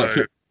 So, or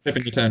like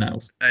clipping your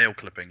toenails. Nail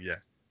clipping, yeah.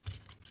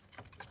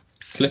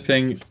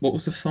 Clipping. What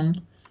was the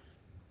song?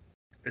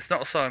 It's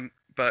not a song,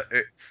 but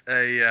it's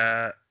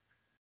an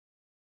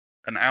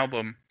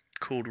album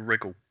called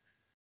Wriggle.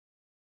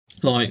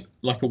 Like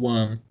a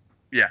worm.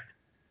 Yeah.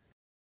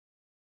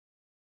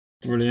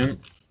 Brilliant.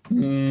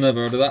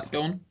 Never heard of that.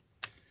 Go on.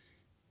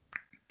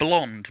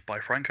 Blonde by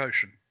Frank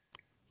Ocean.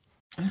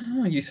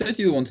 Ah, you said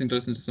you were wanting to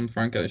listen to some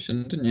Frank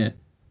Ocean, didn't you?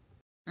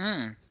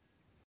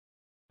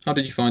 How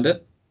did you find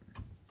it?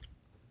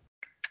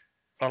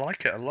 I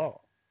like it a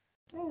lot.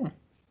 Oh,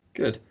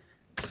 good.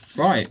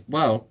 Right,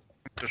 well.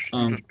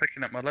 I'm just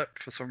picking up my lip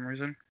for some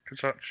reason.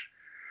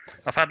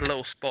 I've had a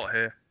little spot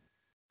here,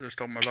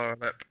 just on my lower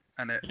lip,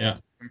 and I've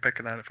been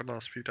picking at it for the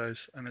last few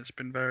days, and it's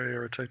been very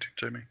irritating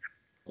to me.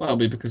 Well, that'll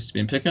be because you've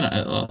been picking at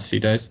it the last few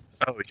days.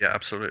 Oh, yeah,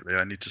 absolutely.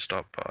 I need to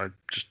stop, but I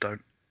just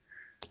don't.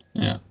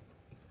 Yeah.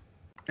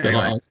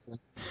 Anyway.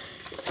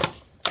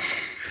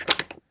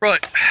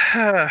 Right.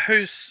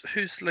 Whose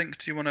link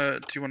do you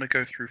wanna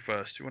go through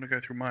first? Do you want to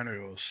go through mine or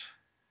yours?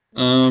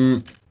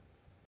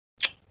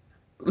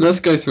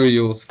 Let's go through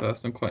yours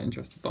first. I'm quite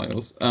interested by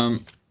yours.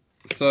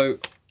 So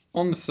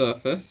on the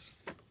surface,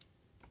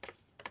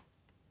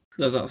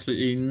 there's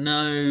absolutely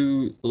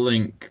no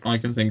link I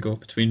can think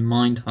of between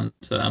Mindhunter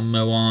and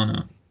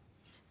Moana.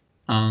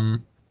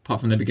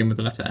 Apart from they begin with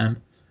the letter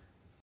M.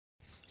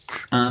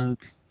 And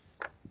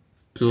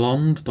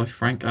Blonde by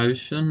Frank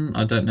Ocean.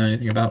 I don't know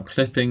anything about.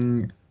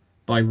 Clipping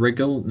by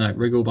Wriggle. No,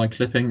 Wriggle by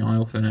Clipping. I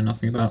also know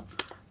nothing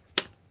about.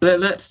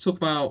 Let's talk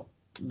about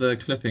the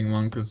Clipping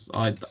one because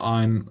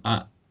I'm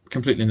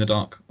completely in the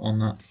dark on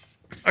that.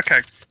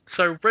 Okay,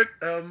 so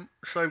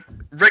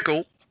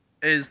Wriggle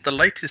is the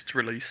latest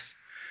release.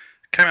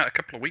 Came out a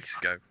couple of weeks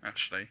ago,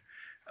 actually,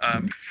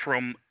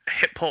 from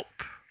hip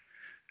hop,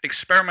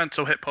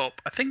 experimental hip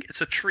hop. I think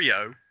it's a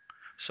trio,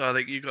 so I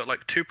think you got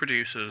like two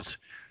producers,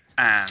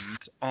 and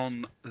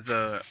on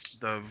the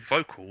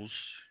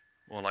vocals,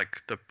 or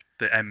like the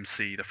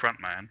MC, the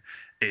frontman,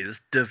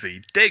 is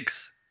Daveed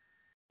Diggs.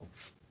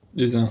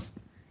 Who's that?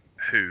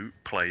 Who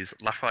plays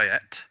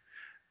Lafayette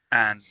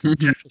and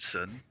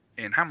Jefferson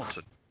in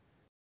Hamilton.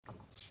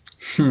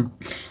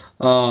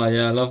 Oh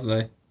yeah,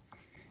 lovely.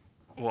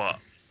 What?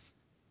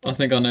 I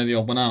think I know the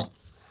odd one out.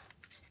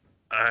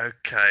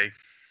 Okay.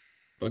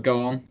 But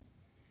go on.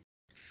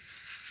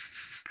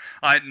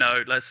 I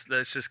know. Let's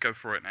just go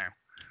for it now.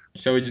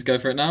 Shall we just go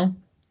for it now?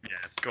 Yeah,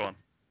 go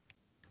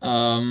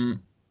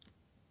on.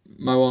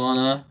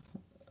 Moana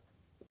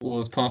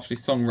was partially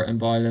songwritten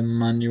by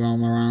Lin-Manuel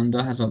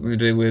Miranda. Has something to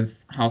do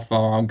with How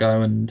Far I'll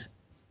Go and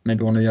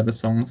maybe one of the other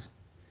songs.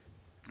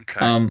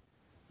 Okay.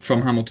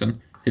 From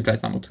Hamilton. Who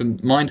plays Hamilton?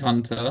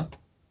 Mindhunter.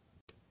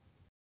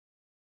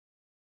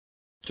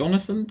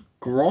 Jonathan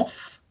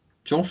Groff?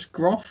 Josh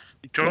Groff?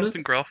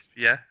 Jonathan Groff,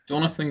 yeah.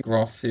 Jonathan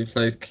Groff, who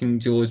plays King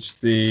George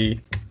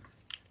he's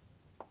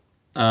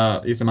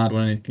a mad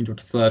one, and King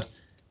George III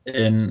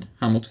in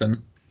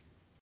Hamilton.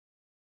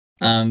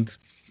 And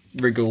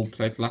Wriggle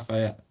plays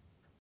Lafayette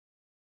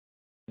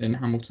in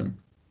Hamilton.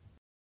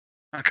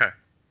 Okay.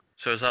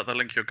 So is that the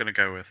link you're going to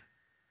go with?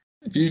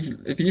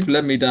 If you've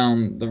led me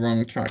down the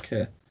wrong track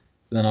here,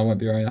 then I won't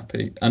be very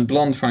happy. And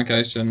Blonde Frank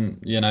Ocean,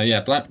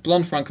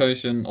 Blonde Frank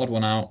Ocean, odd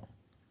one out.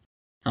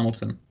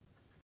 Hamilton.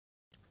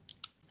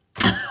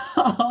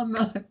 Oh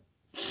no!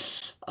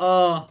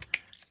 Oh,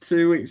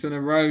 2 weeks in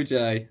a row,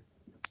 Jay.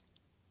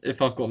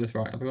 If I've got this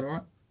right, have I got it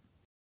right?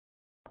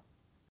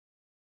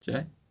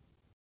 Jay?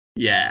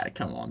 Yeah,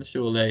 come on,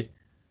 surely.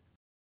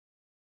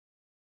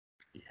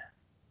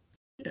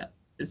 Yeah.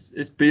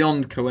 It's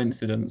beyond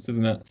coincidence,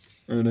 isn't it?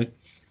 Really.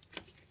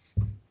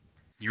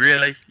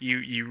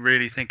 You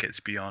really think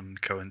it's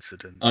beyond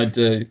coincidence? I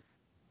do.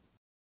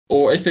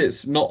 Or if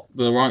it's not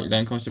the right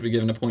link, I should be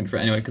given a point for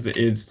it anyway because it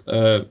is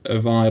a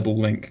viable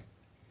link.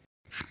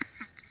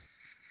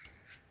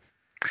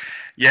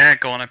 Yeah,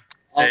 go on.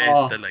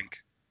 There's the link.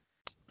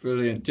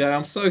 Brilliant, Jay.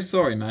 I'm so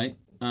sorry, mate.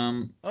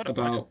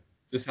 About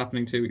this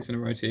happening 2 weeks in a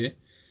row to you.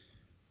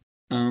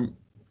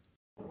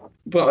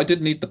 But I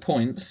did need the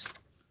points.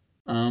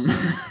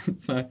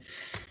 So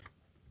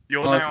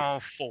you're now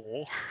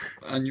 4,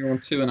 and you're on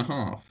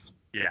 2.5.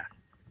 Yeah.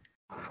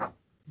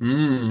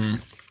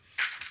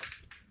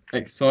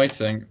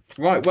 Exciting.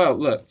 Right. Well,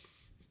 look.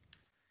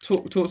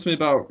 Talk to me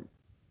about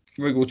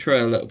Wriggle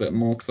Trail a little bit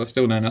more because I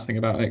still know nothing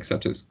about it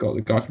except it's got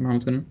the guy from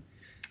Hamilton.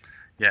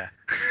 Yeah.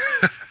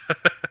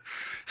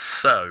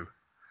 So,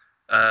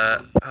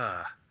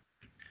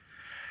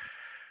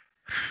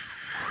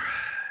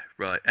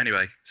 right.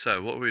 Anyway,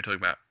 so what were we talking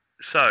about?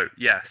 So,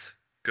 yes,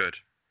 good.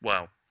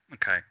 Well,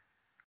 okay.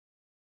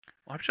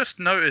 I've just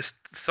noticed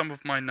some of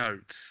my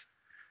notes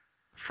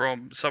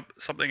from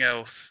something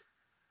else.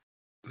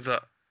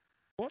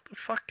 What the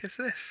fuck is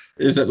this?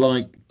 Is it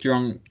like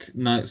drunk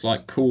notes,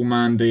 like call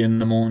Mandy in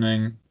the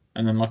morning,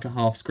 and then like a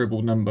half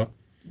scribbled number?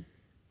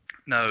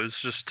 No,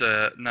 it's just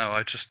no.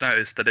 I just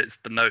noticed that it's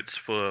the notes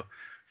for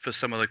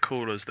some of the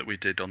callers that we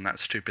did on that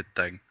stupid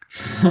thing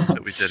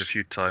that we did a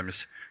few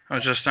times. I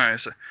just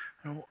noticed.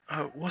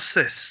 What's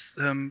this?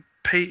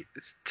 Pete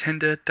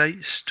Tinder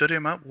date stood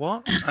him up.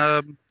 What?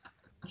 And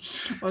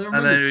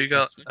then we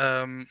got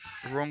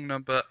wrong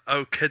number.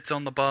 Oh, kids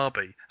on the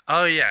Barbie.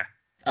 Oh yeah.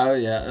 Oh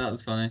yeah, that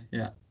was funny.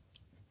 Yeah.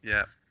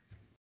 Yeah.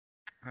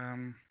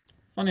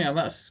 Funny how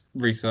that's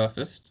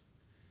resurfaced.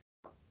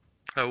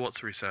 Oh,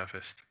 what's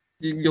resurfaced?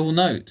 Your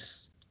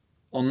notes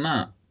on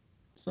that.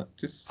 So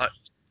just.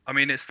 I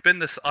mean, it's been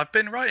this. I've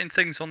been writing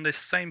things on this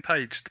same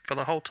page for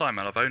the whole time,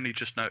 and I've only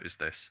just noticed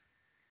this.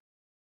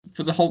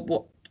 For the whole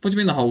what? What do you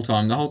mean the whole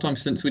time? The whole time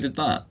since we did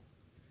that?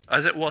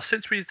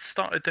 Since we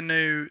started the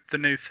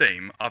new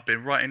theme, I've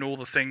been writing all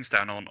the things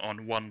down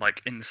on one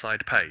like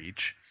inside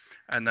page,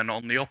 and then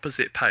on the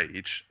opposite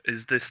page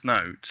is this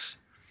notes,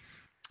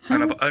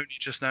 and I've only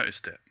just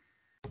noticed it.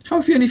 How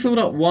have you only filled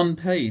out one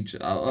page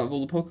out of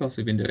all the podcasts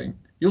we've been doing?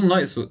 Your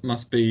notes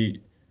must be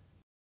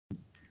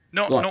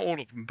not all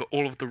of them, but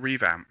all of the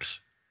revamps.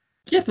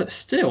 Yeah, but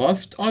still,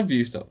 I've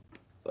used up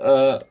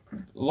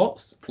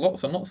lots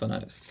and lots of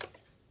notes.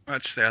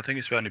 Actually, I think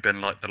it's only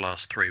been like the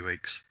last 3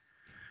 weeks.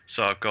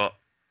 So I've got.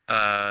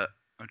 I'm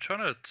trying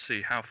to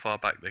see how far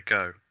back they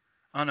go.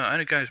 Oh no, it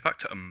only goes back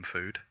to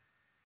food.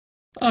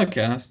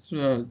 Okay, that's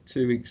 2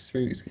 weeks,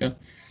 3 weeks ago.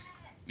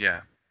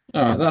 Yeah.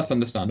 All right, that's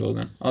understandable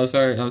then. I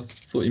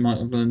thought you might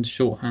have learned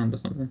shorthand or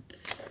something.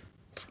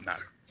 No.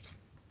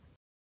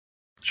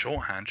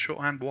 Shorthand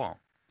what?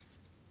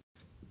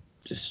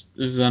 Just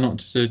is that not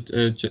just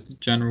a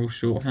general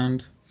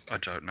shorthand? I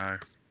don't know.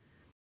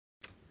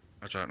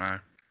 I don't know.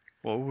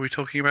 What were we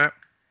talking about?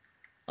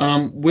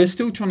 We're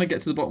still trying to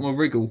get to the bottom of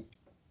Wriggle.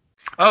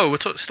 Oh,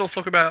 we're still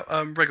talking about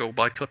Wriggle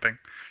by Clipping.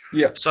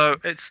 Yeah. So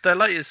it's their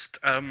latest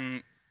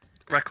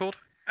record,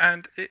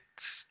 and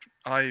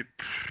I've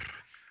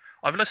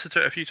listened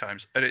to it a few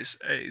times, and it's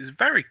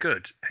very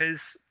good.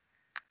 His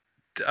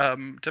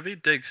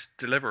David Diggs'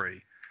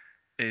 delivery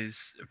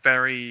is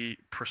very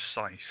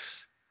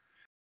precise.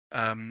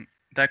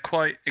 They're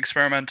quite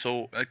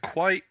experimental,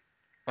 quite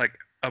like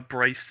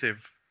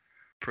abrasive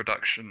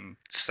production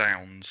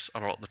sounds a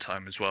lot of the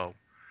time as well,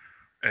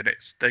 and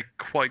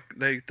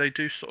they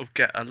do sort of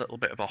get a little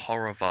bit of a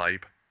horror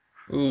vibe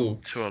Ooh.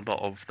 to a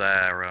lot of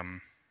their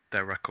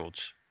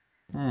records.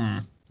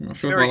 Not It's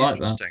sure if I very like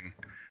that. interesting.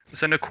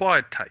 It's an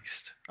acquired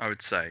taste, I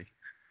would say.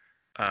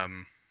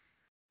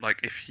 Like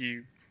if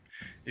you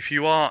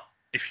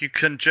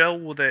can gel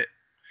with it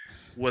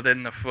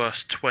within the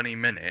first 20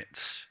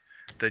 minutes,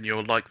 then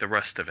you'll like the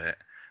rest of it.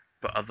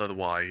 But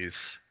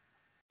otherwise,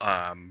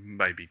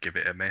 maybe give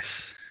it a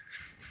miss.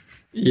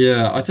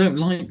 Yeah, I don't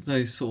like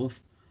those sort of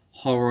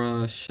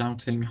horror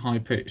shouting, high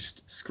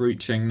pitched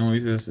screeching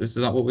noises. Is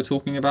that what we're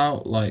talking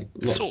about? Like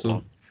lots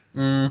Sort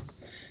of. of.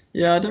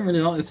 Yeah, I don't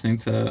really like listening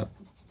to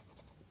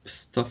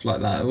stuff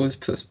like that. It always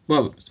puts.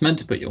 Well, it's meant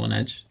to put you on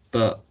edge,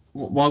 but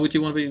why would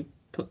you want to be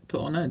put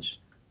on edge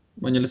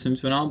when you're listening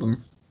to an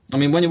album? I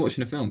mean, when you're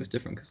watching a film, it's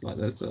different because like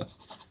there's a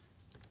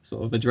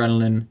sort of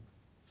adrenaline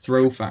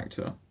thrill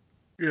factor,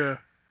 Yeah.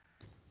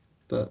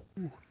 but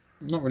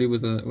not really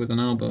with an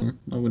album,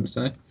 I wouldn't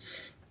say.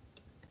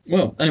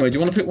 Well, anyway, do you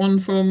want to pick one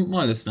from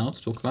my list now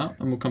to talk about,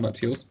 and we'll come back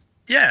to yours?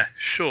 Yeah,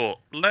 sure.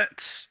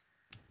 Let's.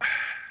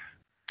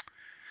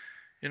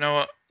 You know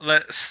what?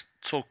 Let's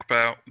talk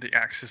about the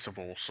Axis of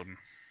Awesome.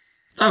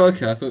 Oh,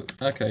 okay. I thought.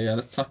 Okay, yeah.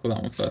 Let's tackle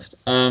that one first.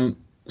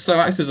 So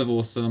Axis of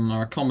Awesome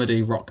are a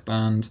comedy rock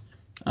band.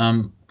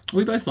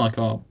 We both like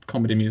our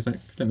comedy music,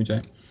 don't we,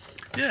 Jay?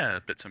 Yeah,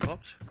 bits and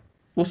bobs.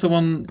 What's the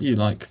one you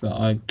like that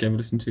I gave a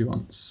listen to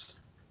once?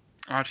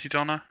 Archie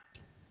Donna.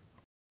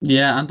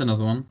 Yeah, and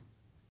another one.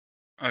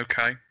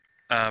 Okay.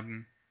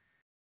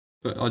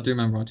 But I do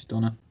remember Archie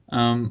Donna.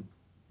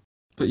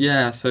 But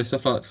yeah, so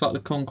stuff like Flight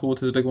of the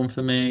Conchords is a big one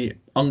for me.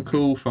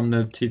 Uncle from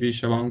the TV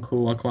show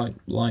Uncle, I quite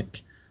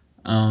like.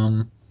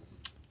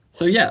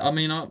 So yeah, I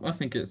mean, I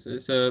think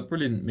it's a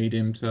brilliant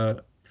medium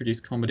to produce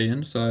comedy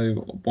in. So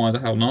why the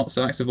hell not?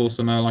 So Axis of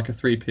Awesome are like a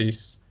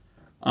three-piece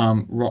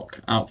rock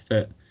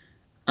outfit,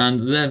 and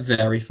they're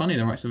very funny.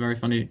 They write some very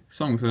funny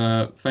songs.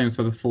 Famous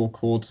for the four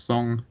chord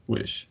song,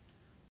 which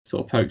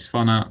sort of pokes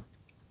fun at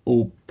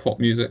all pop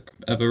music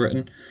ever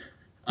written.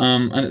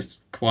 And it's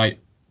quite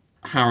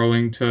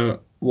harrowing to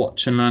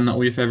watch and learn that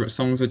all your favourite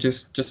songs are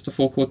just a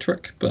four chord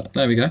trick. But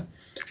there we go.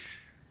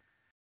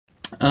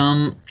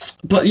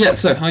 But yeah,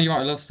 so How You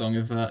Write a Love Song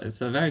is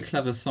it's a very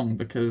clever song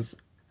because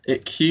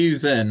it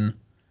cues in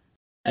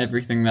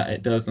everything that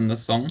it does in the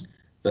song.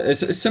 But it's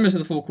similar to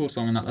the four chord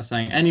song in that they're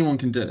saying anyone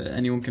can do it,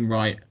 anyone can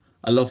write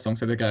a love song.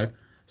 So they go.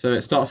 So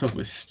it starts off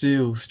with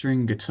steel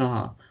string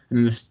guitar, and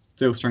then the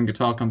steel string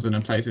guitar comes in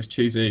and plays this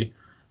cheesy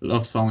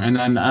love song, and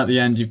then at the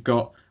end you've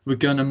got we're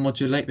gonna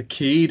modulate the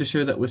key to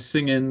show that we're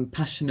singing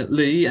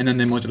passionately, and then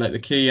they modulate the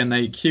key and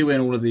they cue in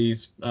all of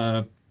these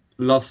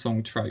love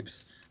song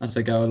tropes as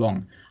they go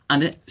along,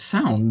 and it's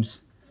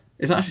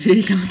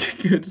actually like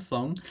a good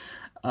song,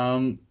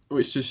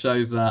 which just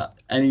shows that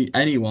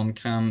anyone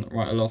can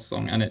write a love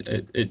song, and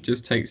it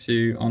just takes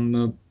you on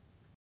the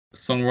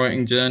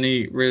songwriting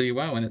journey really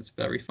well, and it's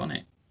very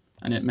funny,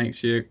 and it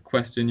makes you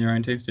question your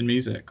own taste in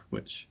music,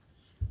 which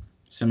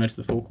is similar to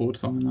the four chord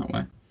song in that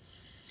way.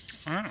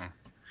 Oh.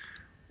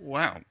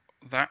 Wow,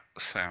 that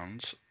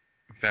sounds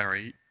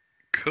very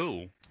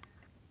cool.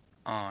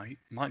 I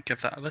might give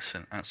that a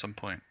listen at some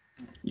point.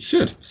 You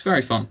should. It's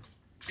very fun.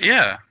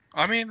 Yeah,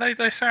 I mean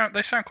they sound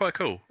quite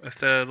cool. If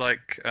they're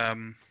like,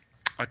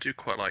 I do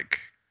quite like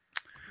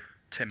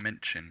Tim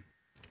Minchin.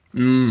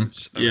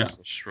 Yeah.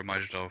 Just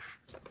reminded of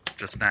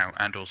just now,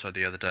 and also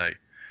the other day.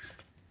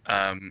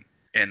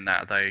 In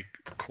that they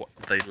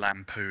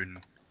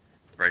lampoon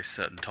very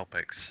certain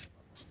topics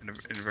in a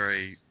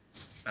very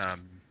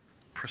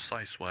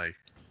precise way.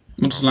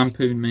 What does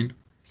lampoon mean?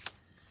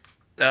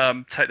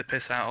 Take the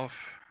piss out of,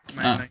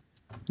 mainly.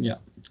 Yeah,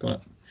 got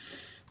it.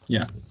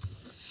 Yeah.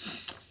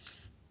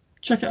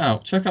 Check it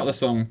out. Check out the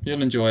song.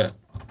 You'll enjoy it.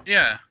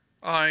 Yeah,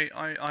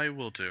 I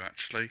will do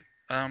actually.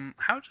 Why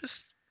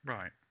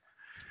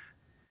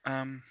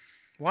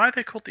are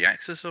they called the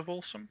Axis of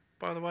Awesome,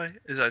 by the way?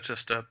 Is that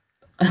just a...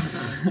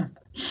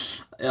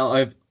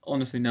 I've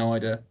honestly no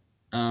idea.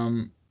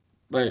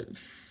 They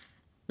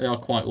are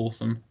quite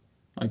awesome,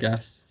 I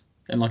guess,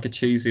 in like a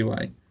cheesy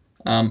way.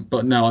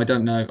 But no, I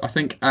don't know. I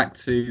think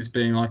axes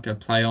being like a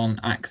play on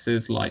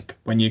axes, like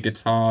when you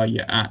guitar,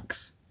 your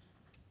axe,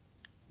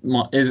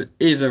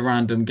 is a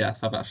random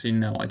guess. I've actually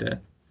no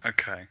idea.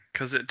 Okay,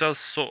 because it does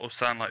sort of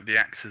sound like the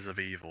Axes of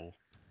Evil.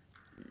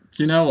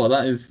 Do you know what?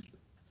 That is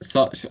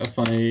such a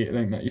funny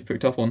thing that you've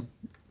picked up on.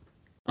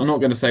 I'm not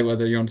going to say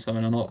whether you're on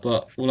something or not,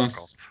 but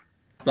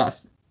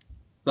that's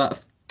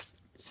that's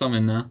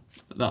something there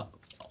that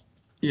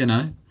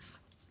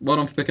well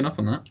done for picking up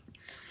on that.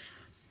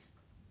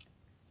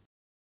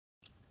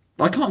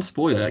 I can't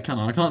spoil it, can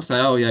I? I can't say,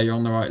 oh yeah, you're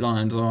on the right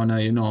lines, or oh no,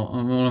 you're not. All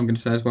I'm going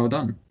to say is well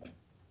done.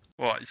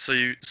 What? So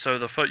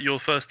your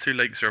first two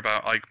links are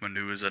about Eichmann,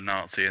 who was a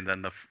Nazi, and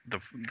then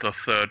the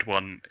third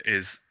one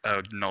is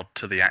a nod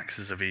to the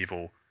Axis of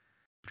Evil,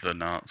 the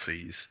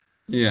Nazis.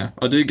 Yeah,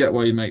 I do get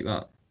why you make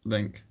that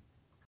link.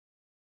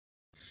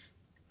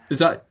 Is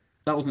that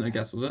wasn't a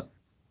guess, was it?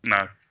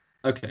 No.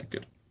 Okay,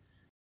 good.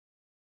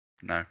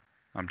 No,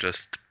 I'm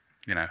just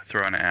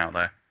throwing it out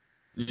there.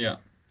 Yeah.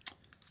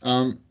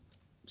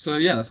 So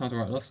yeah, that's how to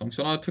write a love song.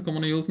 Shall I pick on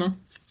one of yours now?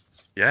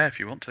 Yeah, if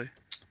you want to.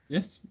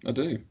 Yes, I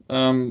do.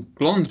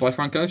 Blonde by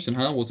Frank Ocean.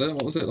 How was it?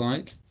 What was it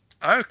like?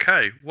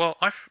 Okay, well,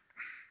 over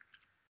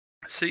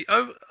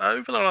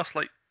the last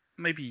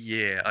maybe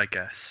year, I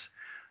guess,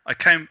 I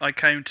came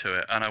to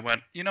it and I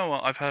went, you know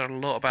what? I've heard a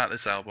lot about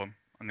this album.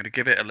 I'm going to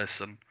give it a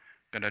listen.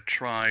 I'm going to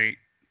try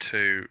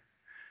to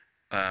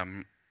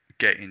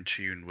get in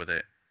tune with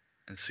it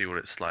and see what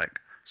it's like.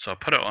 So I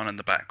put it on in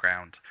the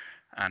background,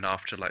 and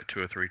after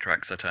 2 or 3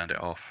 tracks, I turned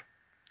it off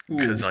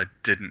because it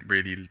didn't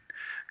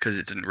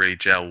really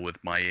gel with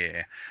my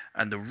ear.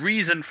 And the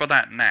reason for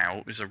that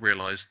now is I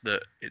realised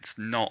that it's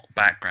not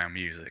background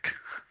music.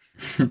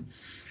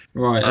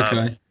 Right.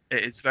 Okay.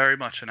 It's very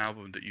much an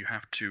album that you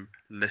have to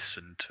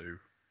listen to.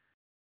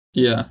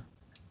 Yeah.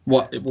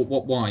 What?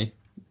 Why?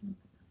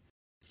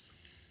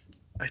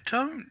 I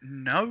don't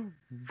know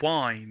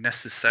why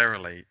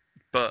necessarily,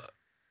 but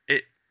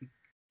it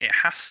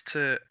has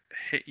to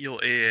hit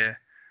your ear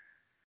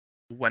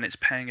when it's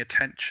paying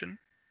attention,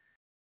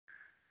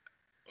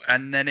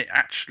 and then it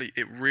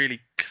really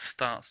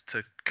starts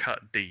to cut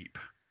deep.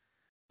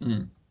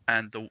 And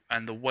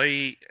the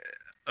way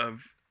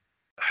of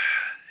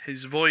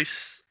his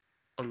voice,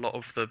 a lot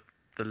of the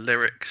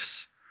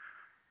lyrics,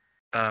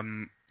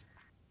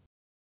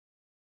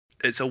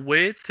 it's a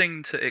weird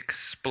thing to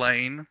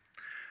explain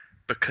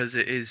because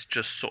it is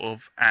just sort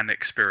of an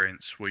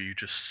experience where you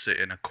just sit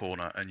in a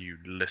corner and you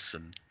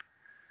listen,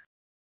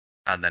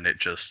 and then it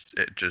just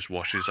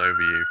washes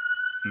over you.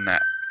 And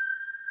that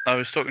I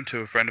was talking to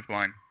a friend of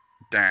mine,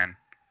 Dan,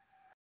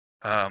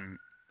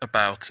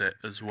 about it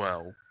as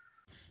well,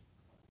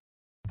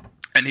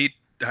 and he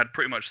had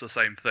pretty much the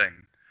same thing,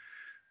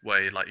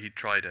 where he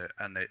tried it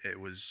and it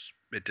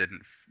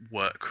didn't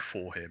work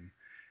for him,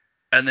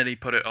 and then he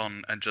put it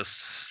on and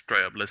just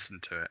straight up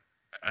listened to it.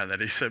 And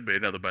then he sent me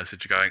another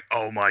message going,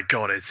 "Oh my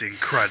god, it's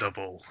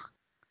incredible."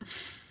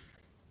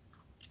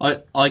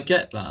 I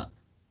get that.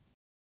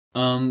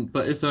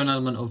 But is there an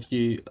element of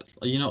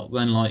are you not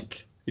then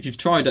if you've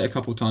tried it a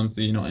couple of times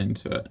and you're not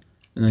into it,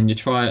 and then you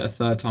try it a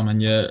third time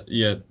and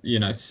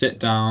you sit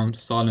down,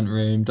 silent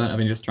room, don't have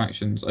any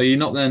distractions, are you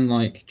not then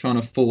trying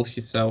to force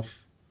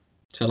yourself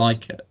to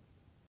like it?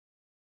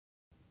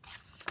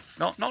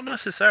 Not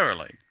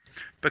necessarily,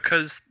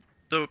 because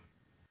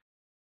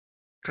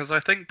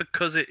I think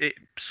because it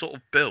sort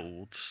of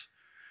builds,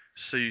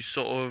 so you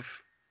sort of,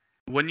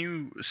 when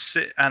you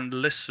sit and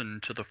listen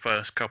to the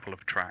first couple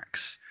of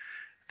tracks,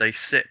 they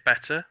sit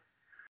better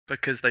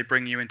because they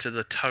bring you into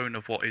the tone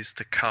of what is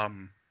to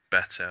come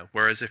better.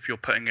 Whereas if you're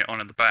putting it on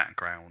in the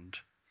background,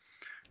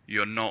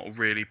 you're not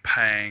really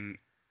paying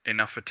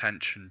enough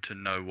attention to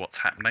know what's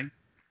happening.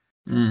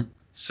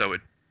 So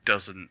it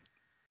doesn't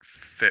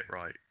fit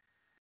right.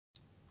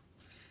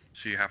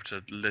 So you have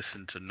to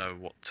listen to know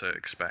what to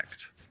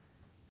expect.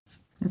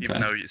 Okay.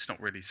 Even though it's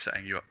not really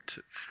setting you up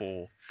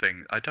for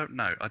things. I don't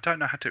know how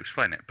to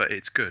explain it, but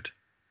it's good.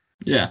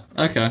 Yeah,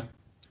 okay.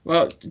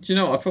 Well, do you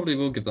know what? I probably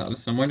will give that a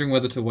listen. I'm wondering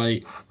whether to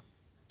wait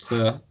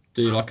to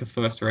do a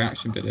first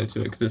reaction video to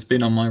it, because it's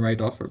been on my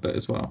radar for a bit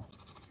as well.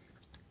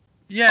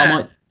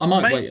 Yeah, I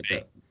might wait a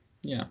bit.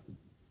 Yeah.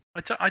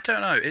 I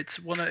don't know.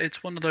 It's one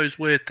of those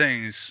weird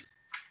things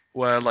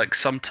where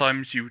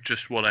sometimes you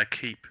just want to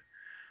keep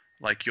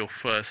your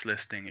first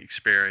listening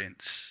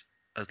experience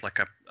as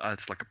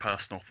a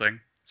personal thing.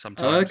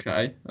 Sometimes.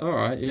 Okay. All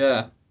right.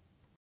 Yeah.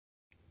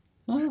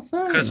 Oh,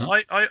 because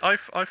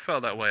I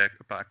felt that way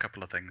about a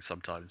couple of things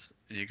sometimes,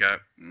 and you go,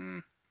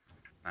 no,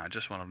 I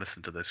just want to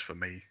listen to this for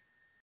me.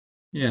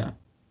 Yeah,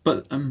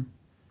 but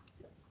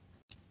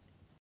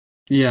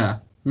yeah,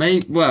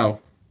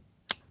 well,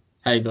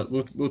 hey,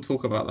 look, we'll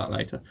talk about that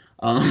later.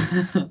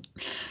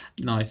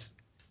 Nice.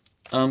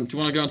 Do you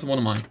want to go into one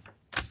of mine?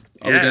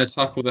 Are we going to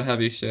tackle the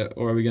heavy shit,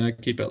 or are we going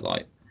to keep it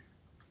light?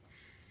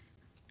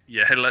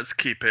 Yeah, let's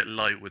keep it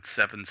light with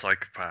 7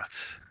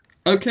 Psychopaths.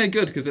 Okay,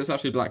 good, because it's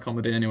actually black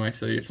comedy anyway,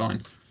 so you're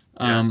fine.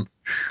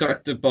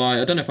 Directed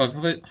by, I don't know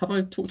if have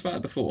I talked about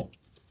it before?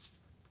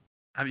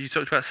 Have you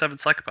talked about 7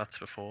 Psychopaths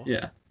before?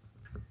 Yeah.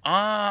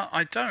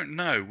 I don't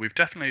know. We've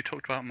definitely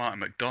talked about Martin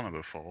McDonagh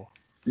before.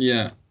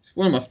 Yeah, it's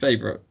one of my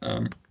favourite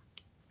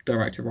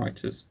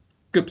director-writers.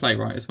 Good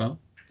playwright as well.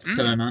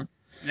 Pillow Man.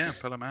 Yeah,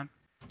 Pillow Man.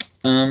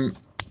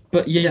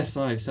 But yes,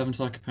 Seven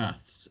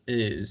Psychopaths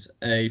is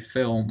a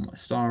film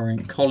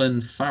starring Colin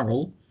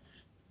Farrell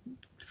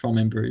from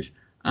In Bruges,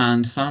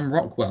 and Sam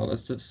Rockwell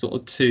as the sort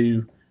of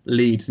two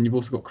leads, and you've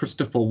also got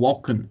Christopher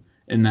Walken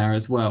in there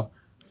as well.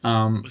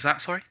 Was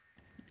that sorry?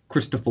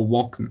 Christopher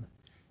Walken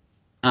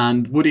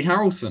and Woody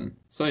Harrelson.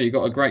 So you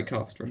got a great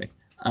cast, really.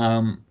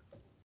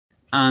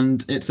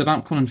 And it's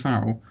about Colin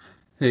Farrell,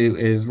 who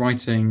is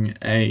writing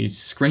a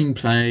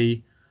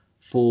screenplay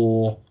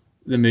for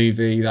the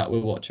movie that we're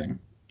watching,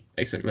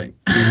 basically.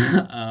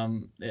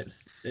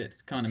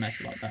 It's kind of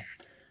messy like that.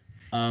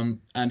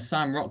 And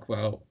Sam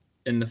Rockwell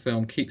in the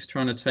film keeps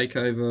trying to take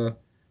over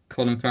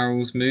Colin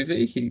Farrell's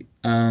movie.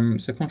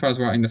 So Colin Farrell's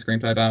writing the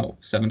screenplay about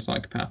 7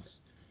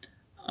 psychopaths.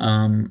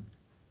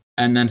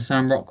 And then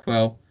Sam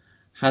Rockwell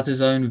has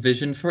his own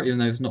vision for it, even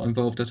though he's not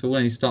involved at all.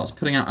 And he starts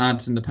putting out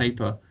ads in the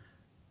paper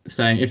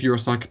saying, if you're a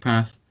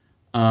psychopath,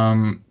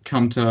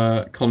 come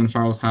to Colin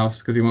Farrell's house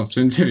because he wants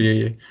to interview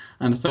you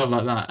and stuff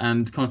like that.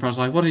 And Colin Farrell's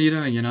like, what are you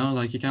doing? You know,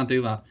 like, you can't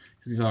do that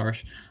because he's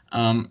Irish.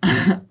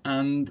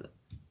 And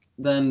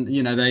then,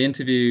 you know, they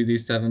interview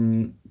these more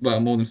than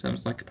 7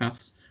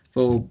 psychopaths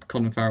for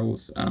Colin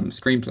Farrell's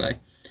screenplay.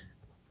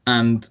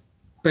 And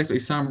basically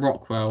Sam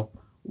Rockwell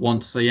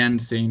wants the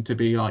end scene to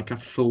be like a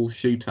full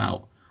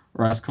shootout,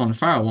 whereas Colin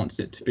Farrell wants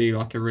it to be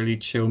like a really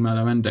chill,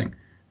 mellow ending.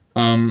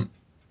 And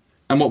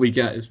what we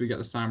get is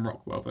the Sam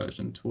Rockwell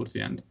version towards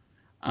the end.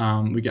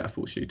 We get a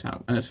full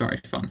shootout, and it's very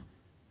fun.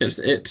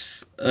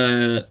 It's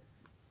a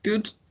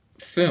good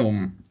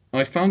film.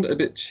 I found it a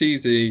bit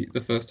cheesy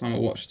the first time I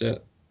watched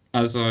it,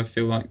 as I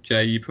feel like,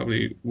 Jay, you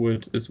probably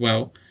would as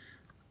well.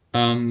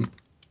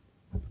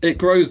 It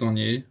grows on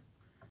you,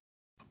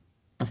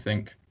 I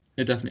think.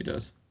 It definitely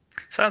does.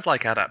 Sounds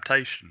like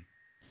adaptation.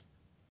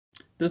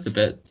 Does a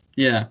bit,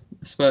 yeah.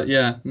 But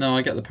yeah, no,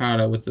 I get the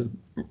parallel with the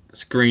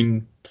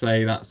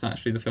screenplay that's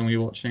actually the film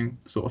you're watching,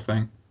 sort of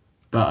thing.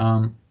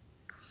 But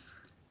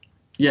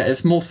yeah,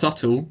 it's more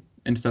subtle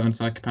in 7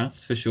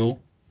 Psychopaths for sure.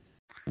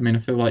 I mean, I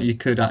feel like you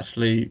could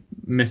actually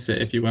miss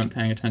it if you weren't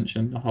paying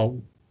attention. The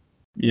whole,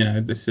 you know,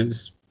 this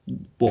is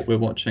what we're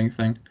watching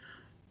thing.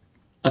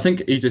 I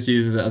think he just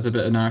uses it as a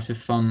bit of narrative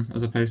fun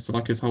as opposed to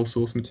like his whole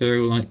source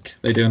material like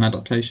they do in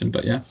adaptation.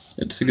 But yeah,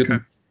 it's a good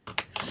one.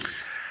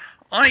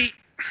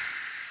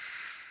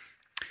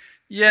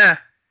 Yeah,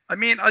 I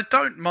mean, I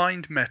don't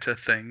mind meta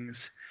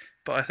things,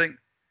 but I think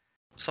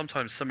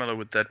sometimes similar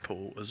with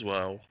Deadpool as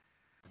well,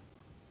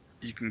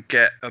 you can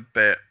get a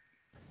bit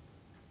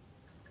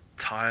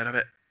tired of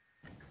it.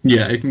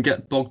 Yeah, it can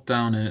get bogged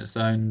down in its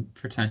own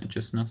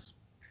pretentiousness.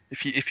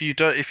 If you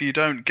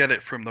don't get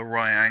it from the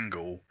right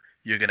angle,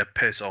 you're gonna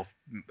piss off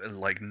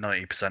like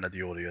 90% of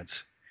the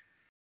audience.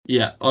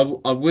 Yeah,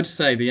 I would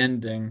say the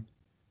ending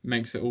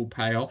makes it all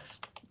pay off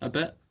a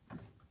bit.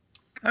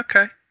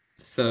 Okay.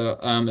 So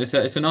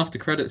it's an after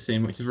credit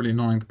scene, which is really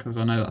annoying because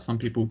I know that some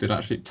people did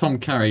actually. Tom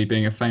Kerry,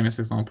 being a famous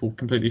example,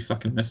 completely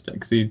fucking missed it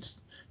because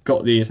he's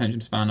got the attention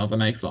span of a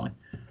mayfly.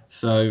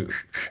 So,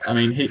 I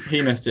mean,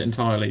 he missed it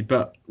entirely.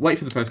 But wait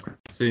for the post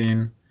credit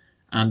scene,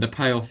 and the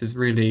payoff is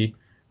really,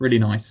 really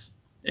nice,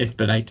 if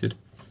belated.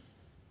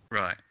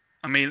 Right.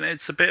 I mean,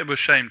 it's a bit of a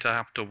shame to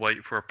have to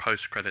wait for a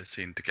post credit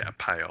scene to get a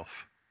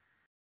payoff.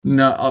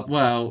 No,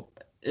 well,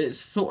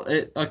 it's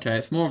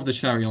it's more of the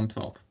cherry on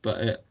top,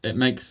 but it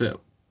makes it.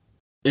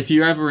 If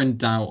you're ever in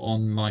doubt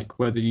on like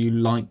whether you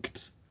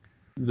liked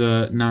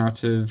the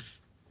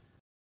narrative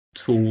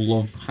tool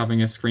of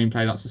having a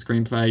screenplay that's a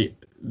screenplay,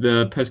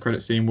 the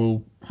post-credit scene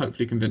will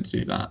hopefully convince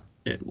you that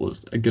it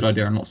was a good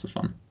idea and lots of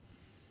fun.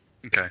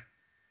 Okay.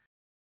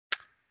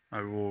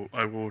 I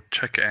will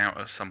check it out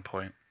at some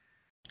point.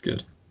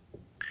 Good.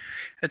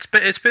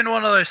 It's been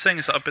one of those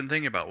things that I've been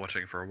thinking about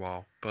watching for a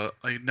while, but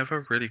I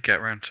never really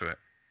get around to it.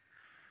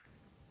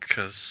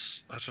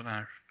 Because I don't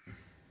know.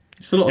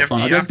 It's a lot of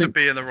fun. You have to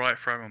be in the right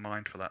frame of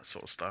mind for that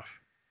sort of stuff.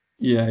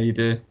 Yeah, you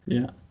do.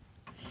 Yeah.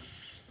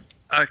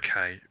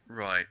 Okay,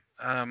 right.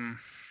 Are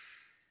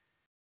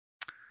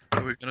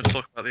we going to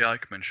talk about the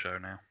Eichmann show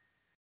now?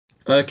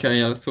 Okay,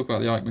 yeah, let's talk about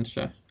the Eichmann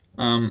show.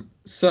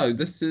 So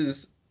this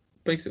is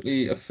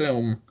basically a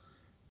film,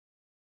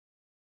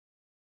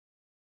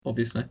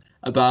 obviously,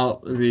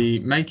 about the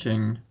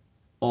making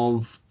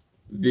of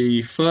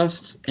the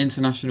first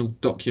international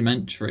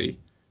documentary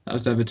that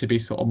was ever to be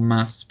sort of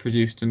mass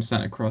produced and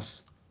sent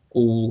across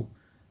all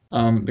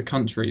the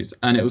countries.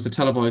 And it was a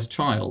televised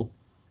trial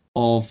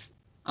of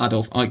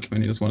Adolf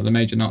Eichmann. He was one of the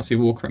major Nazi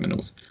war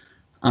criminals.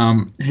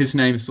 His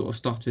name sort of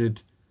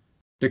started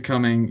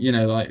becoming, you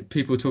know, like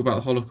people talk about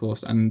the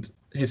Holocaust, and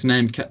his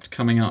name kept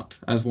coming up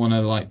as one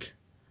of like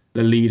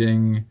the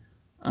leading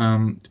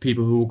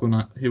people who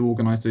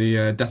organized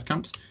the death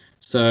camps.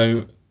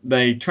 So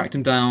they tracked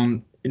him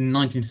down in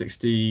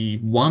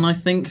 1961, I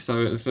think.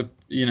 So it was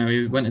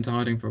he went into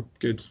hiding for a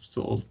good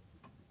sort of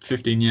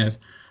 15 years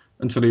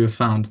until he was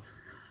found.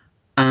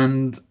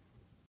 And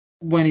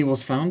when he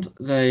was found,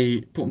 they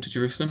brought him to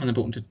Jerusalem and they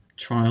brought him to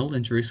trial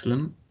in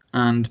Jerusalem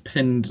and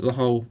pinned the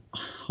whole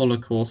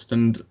Holocaust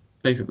and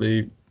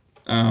basically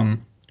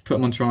put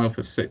him on trial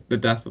for the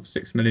death of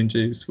 6 million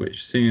Jews,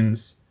 which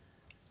seems,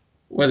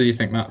 whether you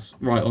think that's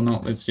right or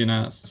not, it's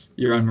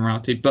your own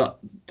morality, but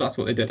that's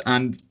what they did.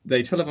 And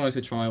they televised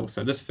the trial.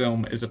 So this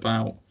film is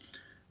about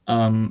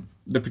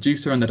The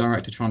producer and the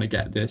director trying to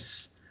get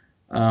this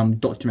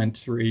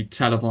documentary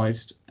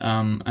televised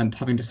and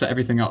having to set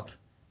everything up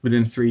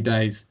within 3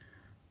 days.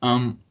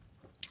 And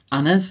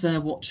as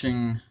they're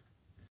watching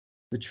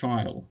the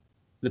trial,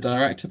 the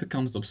director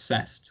becomes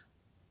obsessed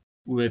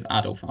with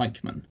Adolf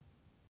Eichmann.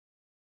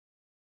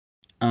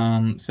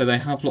 So they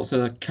have lots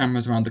of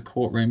cameras around the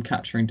courtroom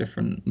capturing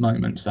different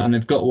moments, and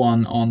they've got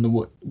one on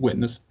the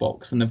witness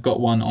box, and they've got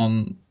one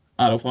on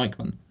Adolf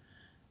Eichmann.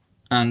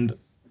 And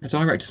the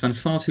director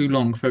spends far too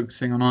long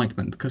focusing on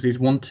Eichmann because he's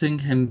wanting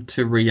him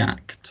to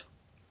react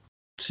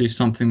to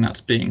something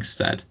that's being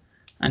said,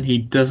 and he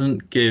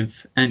doesn't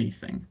give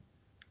anything.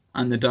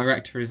 And the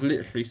director is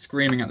literally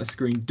screaming at the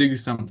screen, "Do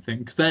something!"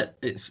 Because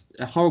it's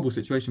a horrible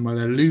situation where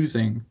they're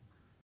losing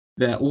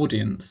their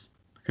audience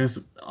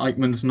because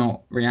Eichmann's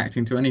not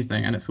reacting to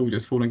anything, and it's all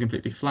just falling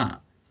completely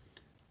flat.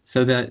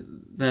 So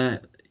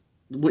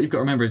what you've got to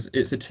remember is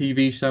it's a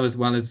TV show as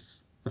well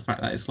as the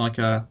fact that it's like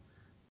a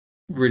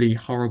really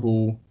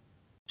horrible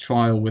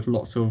trial with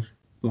lots of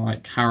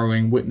like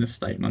harrowing witness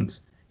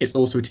statements. It's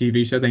also a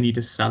TV show. They need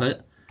to sell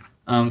it.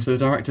 So the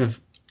director,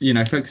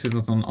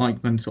 focuses on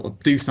Eichmann, sort of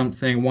do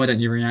something. Why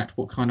don't you react?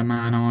 What kind of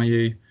man are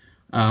you?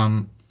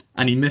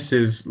 And he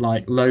misses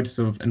like loads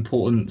of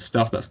important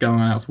stuff that's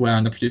going on elsewhere,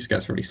 and the producer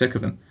gets really sick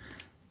of him.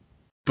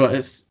 But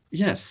it's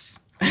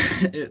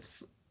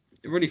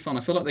really fun.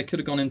 I feel like they could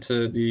have gone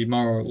into the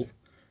moral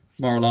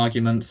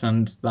arguments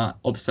and that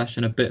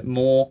obsession a bit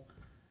more,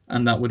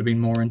 and that would have been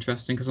more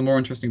interesting, because the more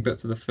interesting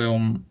bits of the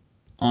film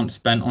aren't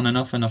spent on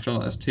enough, and I feel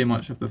like there's too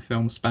much of the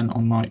film spent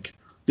on like,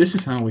 this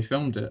is how we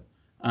filmed it,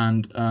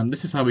 and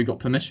this is how we got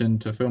permission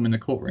to film in the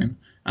courtroom,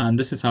 and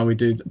this is how we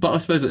do. But I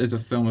suppose it is a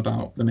film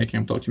about the making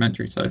of a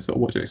documentary, so sort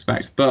of what to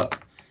expect. But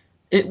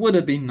it would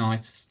have been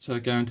nice to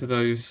go into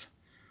those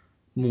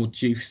more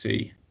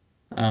juicy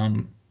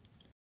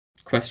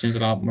questions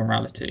about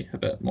morality a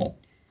bit more.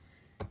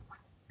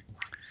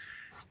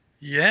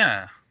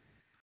 Yeah.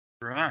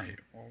 Right.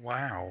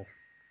 Wow.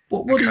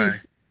 What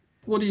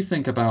do you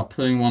think about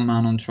putting one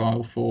man on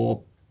trial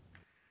for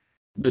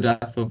the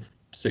death of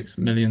 6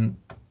 million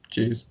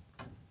Jews,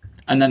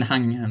 and then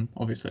hanging him,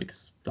 obviously,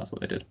 because that's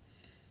what they did?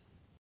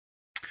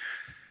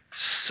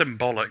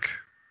 Symbolic,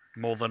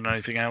 more than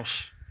anything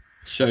else.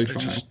 Show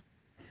trial.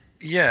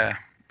 Yeah.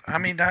 I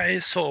mean, that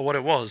is sort of what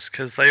it was,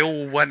 because they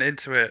all went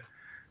into it.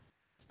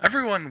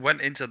 Everyone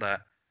went into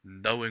that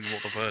knowing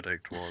what the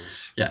verdict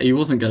was. Yeah, he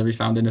wasn't going to be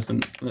found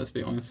innocent, let's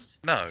be honest.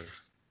 No.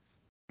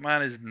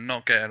 Man is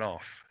not getting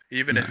off.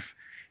 Even if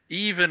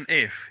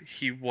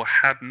he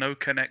had no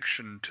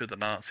connection to the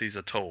Nazis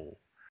at all.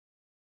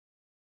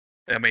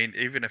 I mean,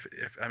 even if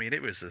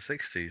it was the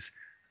 60s,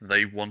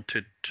 they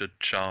wanted to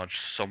charge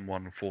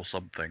someone for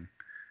something.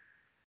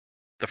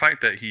 The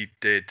fact that he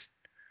did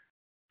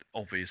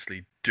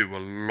obviously do a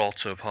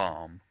lot of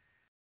harm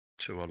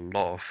to a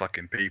lot of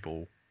fucking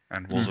people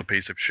and was a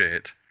piece of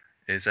shit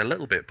is a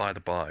little bit by the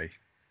by.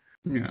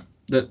 Yeah,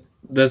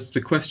 there's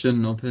the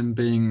question of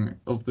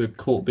the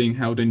court being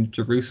held in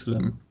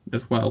Jerusalem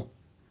as well.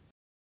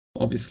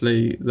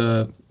 Obviously,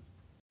 the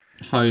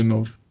home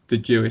of the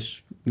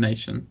Jewish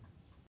nation,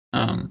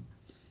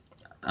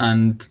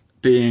 and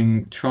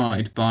being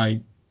tried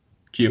by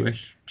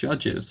Jewish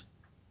judges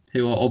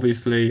who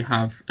obviously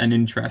have an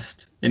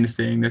interest in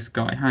seeing this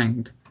guy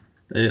hanged.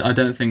 I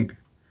don't think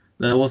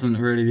there wasn't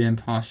really the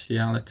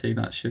impartiality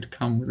that should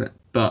come with it.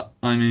 But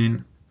I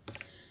mean,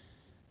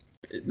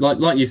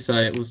 like you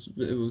say, it was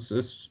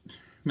just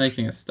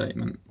making a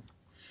statement.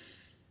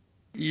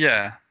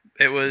 Yeah,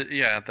 it was.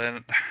 Yeah,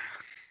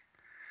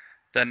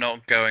 they're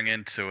not going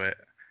into it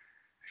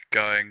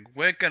going,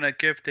 we're gonna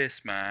give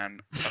this man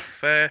a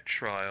fair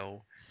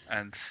trial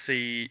and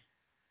see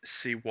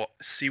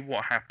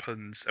what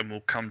happens, and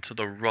we'll come to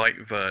the right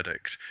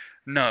verdict.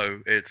 No,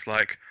 it's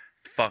like,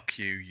 fuck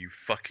you, you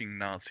fucking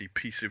Nazi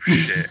piece of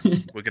shit.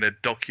 We're going to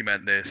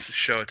document this,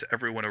 show it to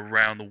everyone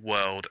around the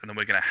world, and then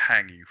we're going to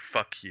hang you.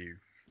 Fuck you.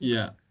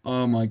 Yeah.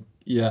 Oh my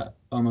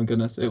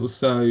goodness. It was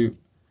so...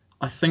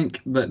 I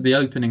think that the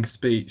opening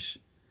speech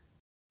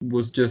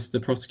was just the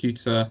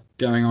prosecutor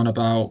going on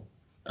about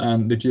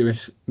the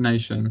Jewish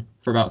nation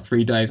for about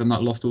 3 days, and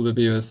that lost all the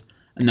viewers.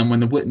 And then when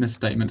the witness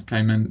statements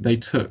came in, they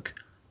took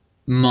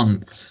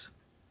months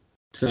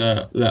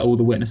to let all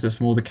the witnesses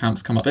from all the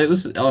camps come up. It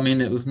was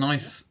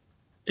nice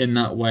in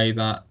that way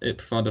that it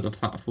provided a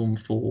platform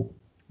for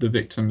the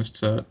victims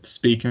to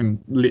speak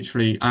and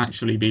literally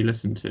actually be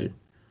listened to.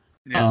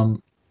 Yeah.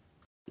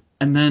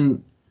 And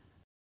then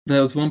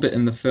there was one bit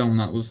in the film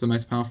that was the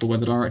most powerful, where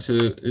the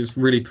director is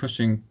really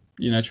pushing,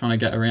 trying to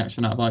get a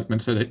reaction out of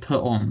Eichmann. So they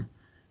put on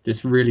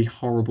this really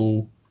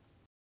horrible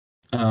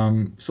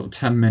sort of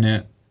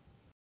 10-minute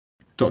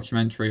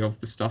documentary of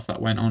the stuff that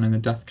went on in the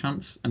death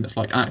camps, and it's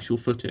like actual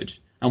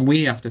footage, and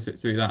we have to sit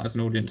through that as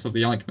an audience of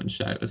the Eichmann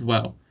show as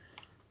well.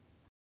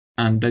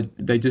 And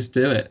they just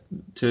do it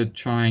to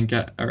try and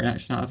get a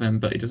reaction out of him,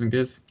 but he doesn't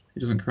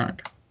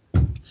crack.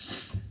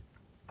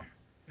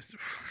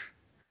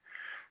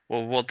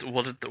 Well,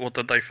 what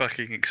did they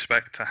fucking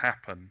expect to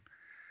happen?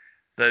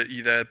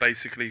 They're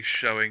basically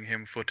showing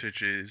him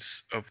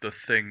footages of the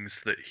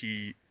things that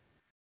he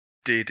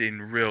did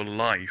in real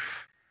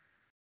life.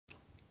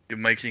 You're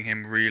making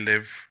him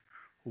relive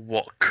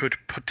what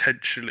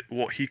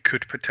he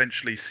could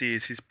potentially see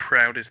as his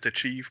proudest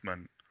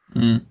achievement.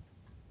 Mm.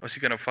 What's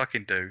he gonna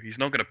fucking do? He's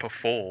not gonna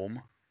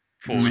perform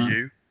for No.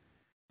 you.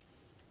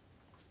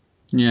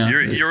 Yeah.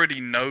 He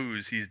already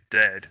knows he's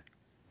dead.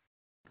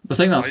 I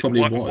think that's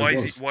probably what it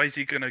was. Why is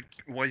he gonna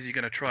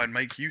try and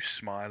make you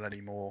smile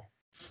anymore?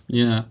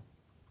 Yeah.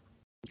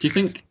 Do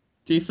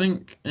you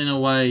think in a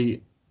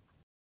way,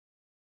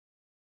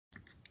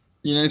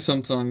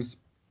 sometimes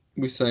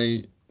we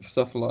say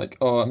stuff like,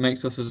 "Oh, it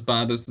makes us as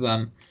bad as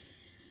them."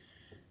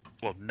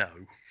 Well, no.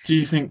 Do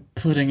you think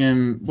putting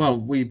him? Well,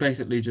 we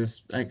basically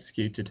just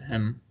executed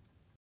him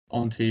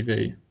on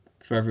TV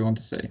for everyone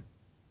to see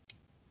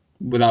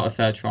without a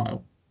fair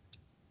trial.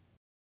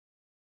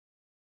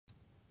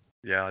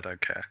 Yeah, I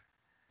don't care.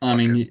 I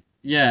mean,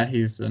 yeah,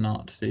 he's a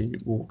Nazi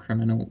war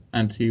criminal,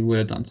 and he would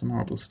have done some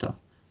horrible stuff.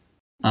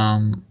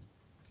 I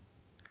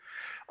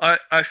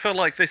feel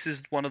like this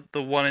is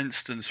one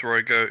instance where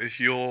I go, if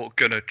you're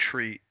gonna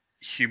treat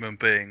human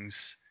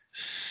beings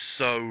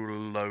so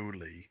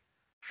lowly,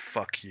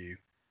 fuck you.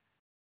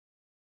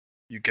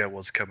 You get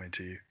what's coming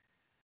to you.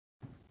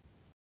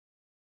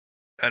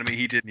 And I mean,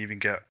 he didn't even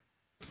get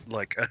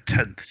like a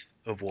tenth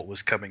of what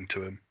was coming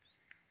to him.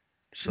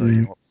 So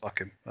you know what, fuck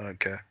him. I don't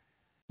care.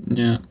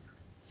 Yeah.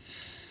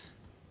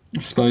 I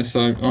suppose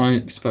so.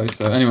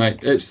 Anyway,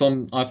 it's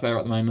on iPlayer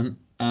at the moment,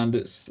 and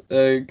it's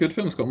a good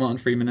film. It's got Martin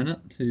Freeman in it,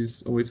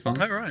 who's always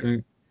fun. Oh,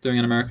 right. Doing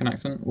an American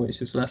accent,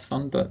 which is less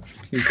fun, but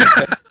he's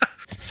okay.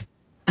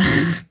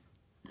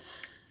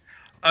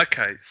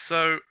 Okay,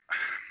 so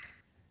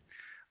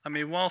I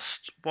mean,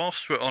 whilst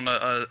we're on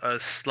a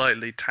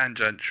slightly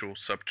tangential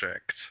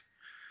subject,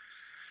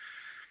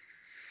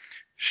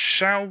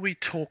 shall we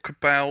talk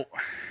about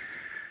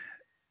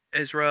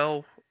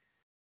Israel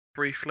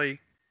briefly?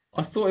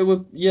 I thought it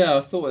would. Yeah,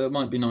 I thought it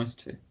might be nice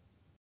to.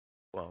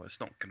 Well, it's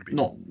not going to be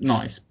not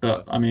nice,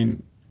 but I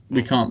mean,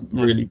 we can't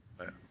really.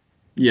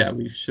 Yeah,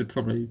 we should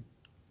probably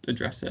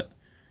address it.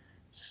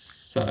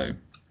 So,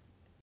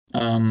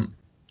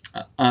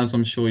 as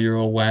I'm sure you're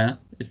aware,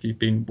 if you've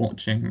been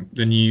watching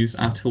the news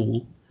at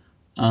all,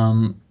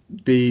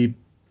 the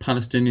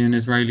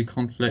Palestinian-Israeli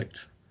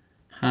conflict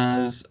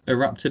has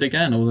erupted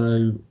again,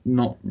 although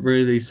not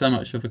really so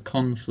much of a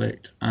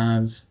conflict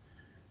as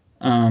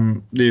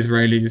the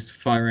Israelis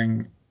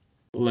firing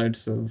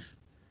loads of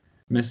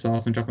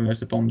missiles and dropping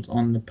loads of bombs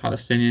on the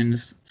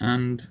Palestinians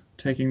and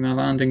taking their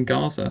land in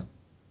Gaza.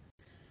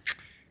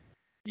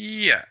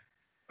 Yeah,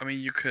 I mean,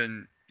 you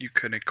can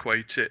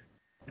equate it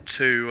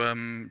to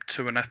an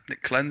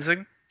ethnic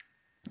cleansing.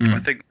 I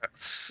think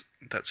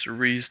that's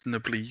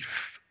reasonably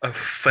a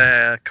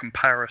fair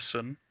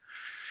comparison,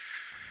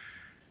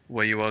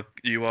 where you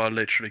are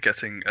literally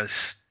getting a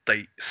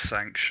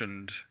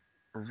state-sanctioned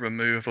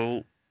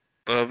removal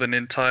of an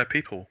entire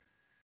people.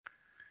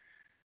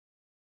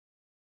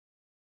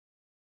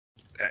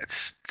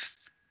 It's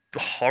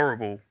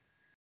horrible.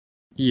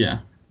 Yeah,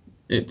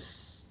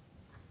 it's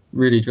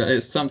really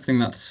it's something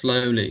that's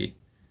slowly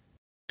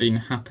been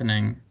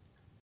happening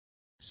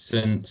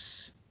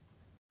since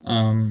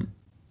the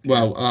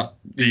UK.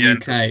 End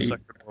of the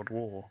Second World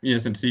War. Yeah,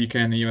 since the UK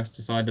and the US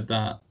decided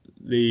that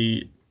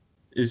the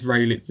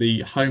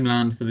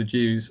homeland for the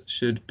Jews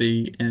should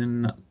be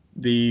in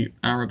the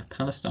Arab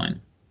Palestine,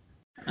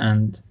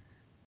 and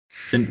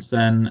since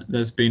then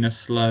there's been a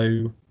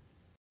slowly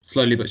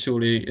but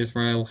surely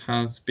Israel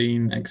has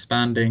been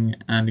expanding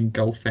and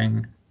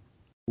engulfing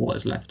what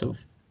is left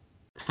of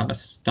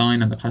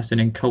Palestine and the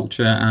Palestinian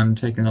culture and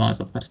taking the lives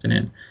of the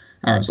Palestinian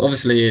Arabs.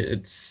 Obviously,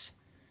 there's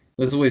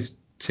always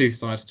two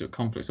sides to a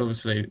conflict.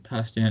 Obviously,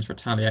 Palestinians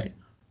retaliate,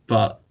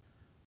 but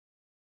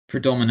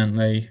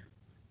predominantly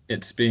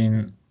it's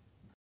been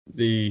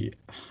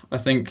I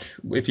think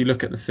if you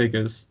look at the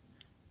figures,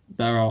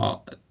 there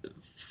are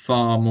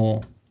far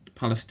more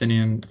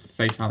Palestinian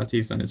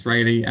fatalities than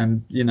Israeli,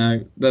 and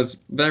there's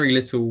very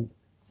little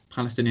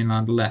Palestinian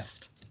land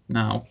left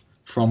now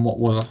from what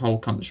was a whole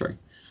country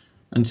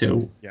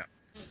until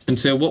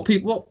what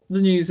the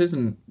news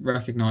isn't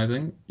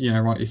recognizing,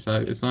 rightly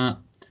so, is that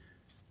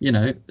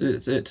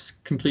it's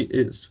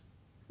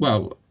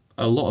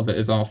a lot of it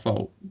is our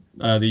fault,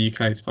 the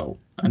UK's fault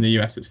and the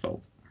US's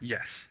fault.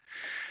 Yes,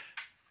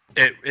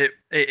 it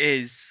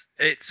is.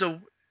 It's a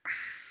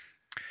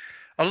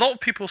lot of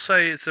people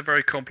say it's a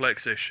very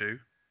complex issue,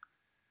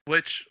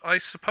 which I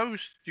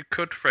suppose you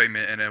could frame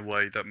it in a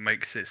way that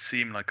makes it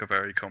seem like a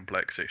very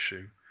complex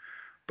issue.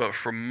 But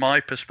from my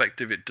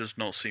perspective, it does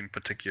not seem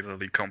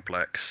particularly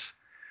complex,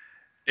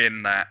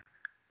 in that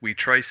we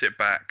trace it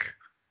back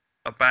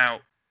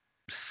about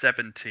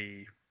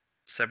 70,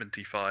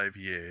 75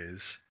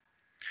 years,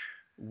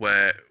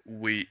 where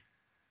we,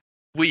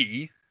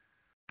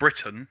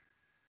 Britain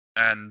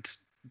and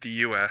the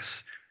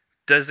US,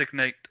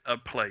 designate a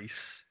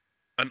place,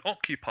 an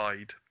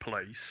occupied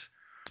place,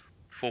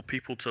 for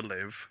people to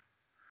live,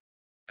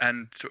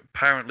 and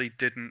apparently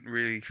didn't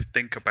really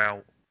think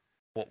about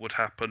what would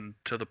happen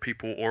to the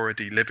people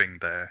already living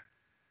there.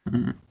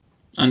 Mm.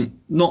 And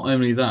not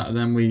only that,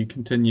 then we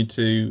continue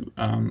to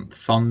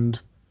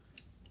fund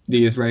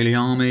the Israeli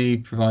army,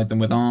 provide them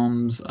with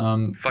arms.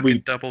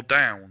 Fucking double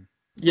down.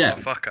 Yeah,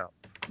 Fuck up.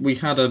 we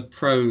had a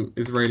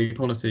pro-Israeli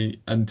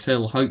policy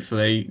until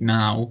hopefully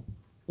now,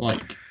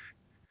 like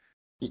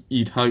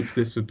you'd hope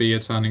this would be a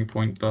turning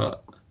point,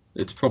 but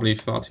it's probably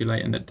far too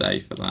late in the day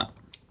for that.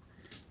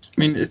 I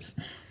mean, it's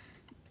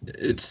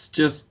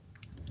just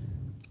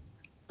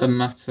a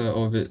matter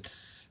of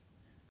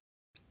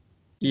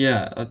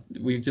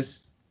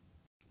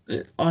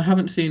I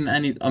haven't seen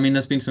any. I mean,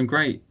 there's been some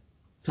great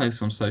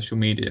posts on social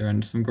media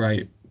and some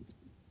great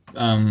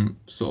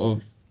sort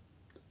of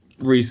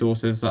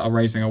resources that are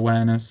raising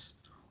awareness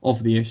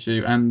of the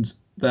issue, and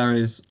there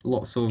is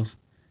lots of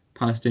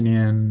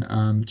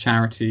Palestinian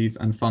charities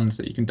and funds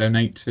that you can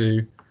donate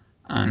to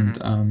and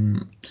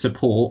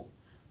support.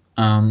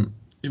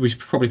 We should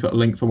probably put a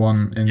link for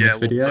one in this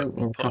video,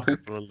 we'll or a couple. A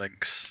couple of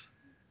links.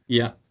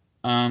 Yeah.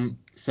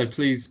 So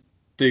please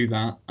do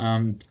that.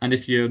 And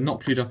if you're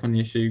not clued up on the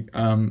issue,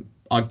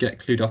 I'd get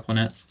clued up on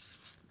it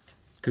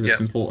because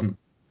it's important.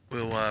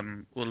 We'll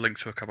link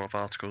to a couple of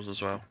articles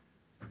as well.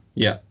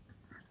 Yeah.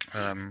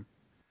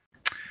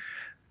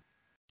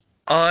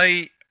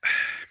 I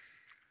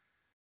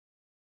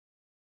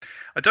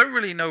don't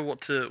really know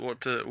what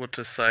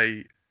to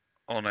say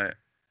on it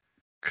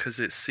because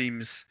it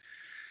seems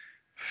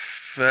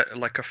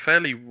like a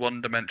fairly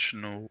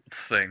one-dimensional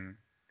thing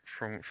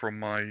from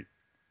my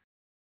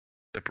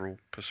liberal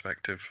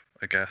perspective,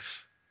 I guess.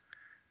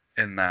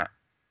 In that,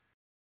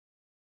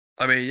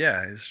 I mean,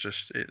 yeah, it's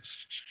just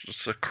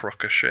a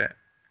crock of shit.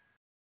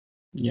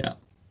 Yeah,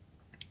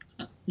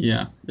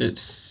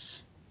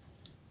 it's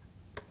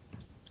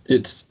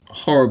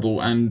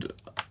horrible, and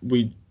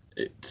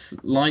it's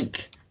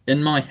like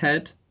in my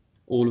head,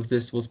 all of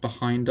this was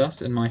behind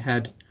us. In my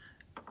head,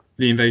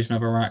 the invasion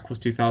of Iraq was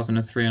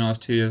 2003, and I was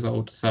 2 years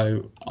old,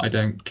 so I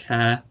don't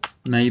care,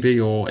 maybe,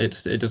 or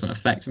it doesn't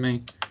affect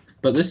me.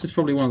 But this is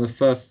probably one of the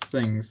first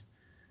things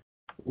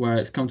where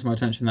it's come to my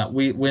attention that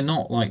we're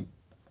not like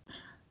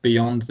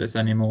beyond this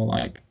anymore.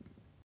 Like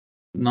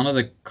none of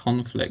the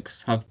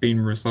conflicts have been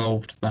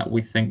resolved that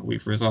we think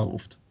we've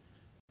resolved.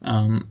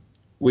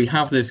 We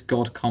have this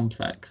God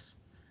complex,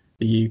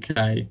 the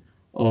UK,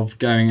 of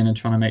going in and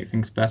trying to make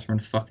things better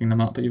and fucking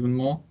them up even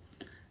more.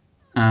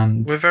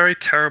 And we're very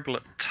terrible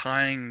at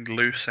tying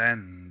loose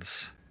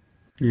ends.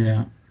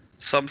 Yeah.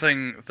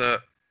 Something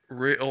that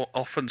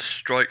often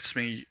strikes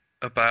me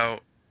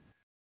about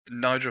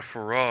Nigel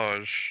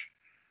Farage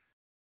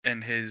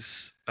in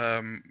his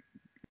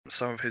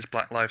some of his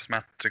Black Lives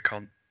Matter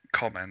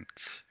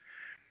comments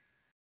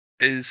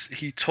is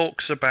he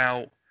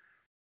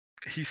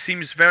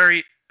seems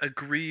very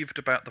aggrieved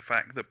about the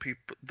fact that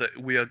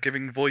we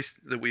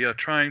are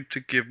trying to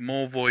give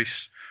more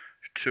voice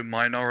to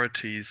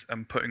minorities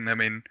and putting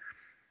them in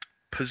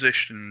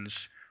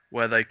positions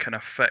where they can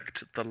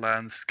affect the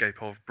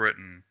landscape of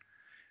Britain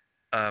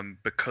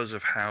because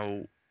of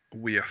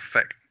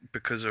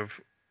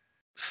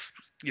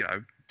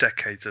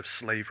decades of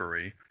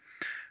slavery.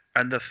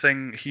 And the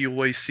thing he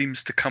always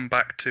seems to come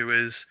back to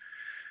is,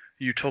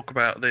 you talk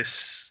about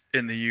this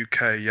in the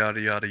UK, yada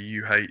yada,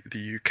 you hate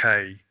the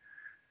UK.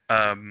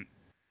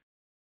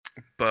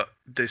 But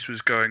this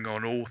was going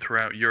on all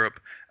throughout Europe,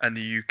 and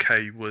the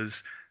UK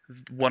was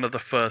one of the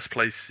first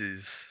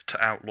places to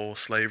outlaw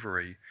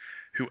slavery,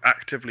 who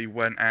actively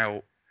went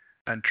out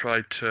and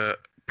tried to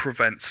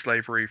prevent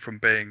slavery from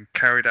being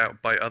carried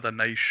out by other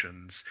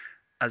nations,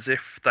 as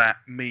if that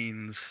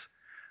means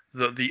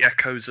that the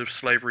echoes of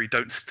slavery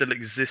don't still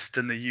exist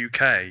in the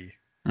UK.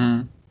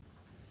 Mm.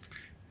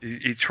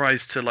 He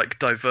tries to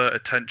divert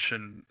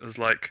attention as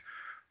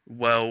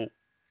well,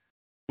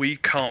 we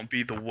can't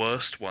be the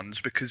worst ones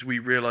because we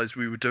realized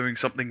we were doing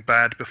something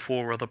bad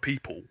before other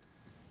people.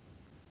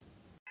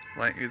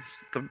 It's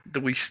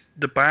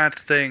the bad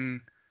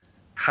thing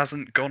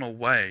hasn't gone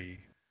away.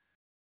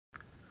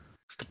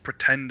 Stop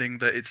pretending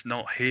that it's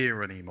not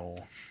here anymore.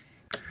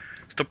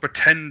 Stop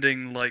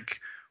pretending like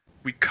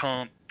we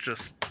can't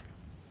just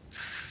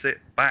sit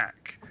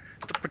back.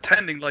 Stop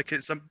pretending like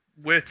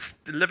we're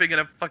living in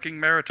a fucking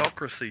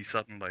meritocracy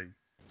suddenly.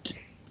 Do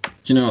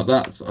you know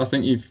what? I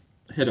think you've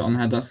hit it on the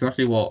head. That's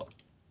exactly what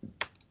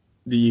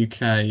the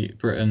UK,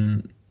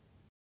 Britain,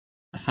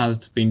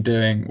 has been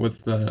doing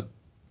with the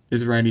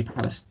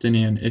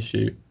Israeli-Palestinian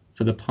issue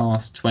for the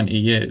past 20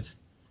 years.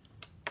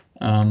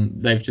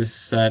 They've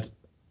just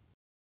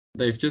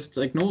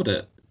ignored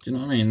it. Do you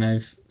know what I mean?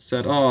 They've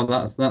said, "Oh,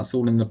 that's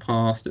all in the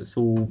past. It's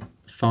all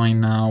fine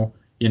now.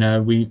 You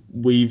know,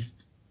 we've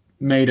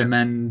made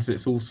amends.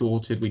 It's all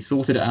sorted. We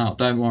sorted it out.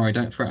 Don't worry.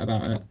 Don't fret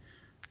about it."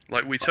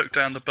 We took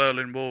down the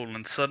Berlin Wall,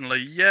 and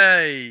suddenly,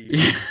 yay!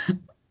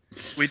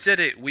 We did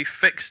it. We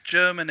fixed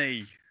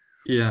Germany.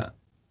 Yeah.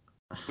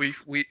 We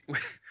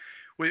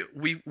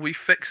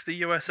fixed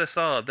the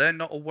USSR. They're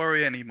not a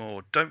worry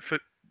anymore.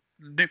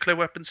 Nuclear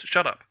weapons.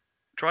 Shut up.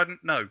 Trident.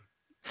 No.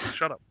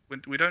 Shut up.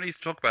 We don't need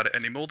to talk about it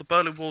anymore. The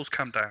Berlin Wall's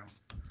come down.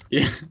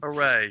 Yeah.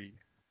 Hooray.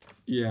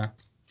 Yeah.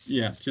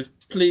 Yeah, just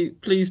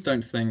please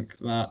don't think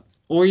that,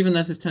 or even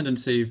there's this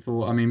tendency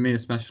for, I mean, me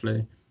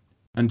especially,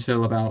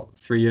 until about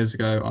 3 years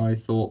ago, I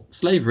thought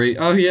slavery.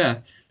 Oh yeah,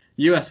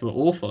 US were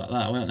awful at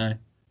that, weren't they?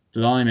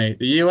 Blimey,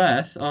 the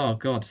US. Oh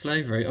God,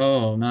 slavery.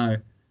 Oh no,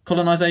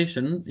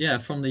 colonization. Yeah,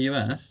 from the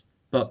US.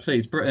 But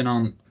please, Britain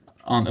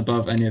aren't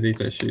above any of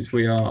these issues.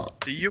 We are.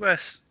 The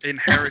US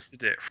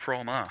inherited it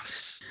from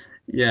us,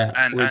 Yeah,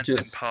 and we're in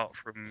just part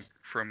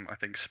from I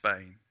think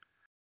Spain.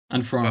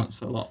 and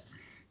France a lot.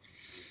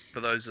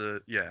 But those are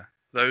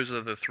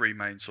the three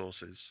main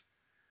sources.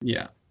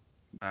 Yeah.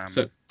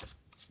 So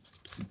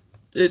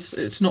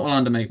it's not a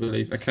land of make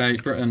believe. Okay,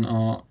 Britain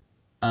are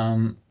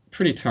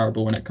pretty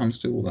terrible when it comes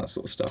to all that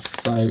sort of stuff.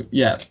 So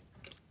yeah,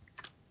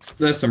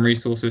 there's some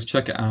resources.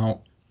 Check it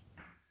out.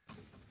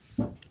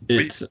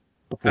 It's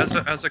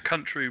as a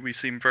country, we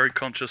seem very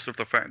conscious of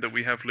the fact that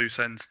we have loose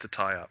ends to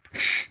tie up,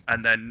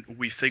 and then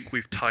we think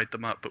we've tied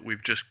them up, but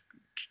we've just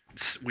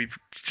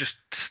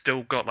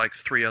still got like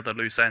 3 other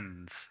loose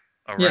ends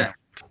around. Yeah,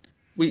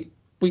 we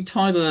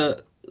tie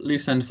the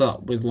loose ends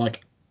up with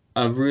like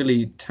a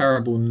really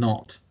terrible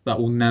knot that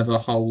will never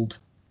hold.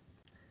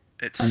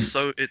 It's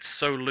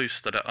so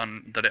loose that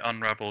it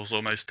unravels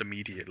almost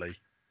immediately.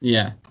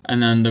 Yeah,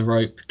 and then the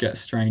rope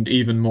gets strained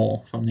even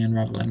more from the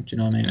unraveling. Do you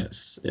know what I mean?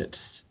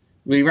 It's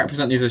we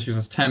represent these issues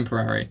as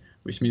temporary,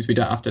 which means we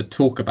don't have to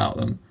talk about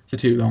them for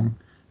too long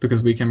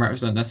because we can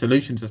represent their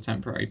solutions as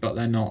temporary, but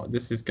they're not.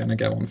 This is going to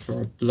go on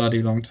for a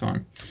bloody long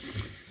time.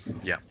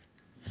 Yeah,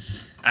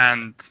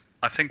 and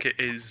I think it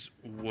is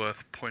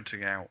worth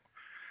pointing out,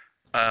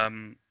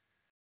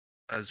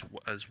 as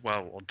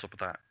well, on top of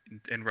that,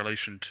 in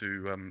relation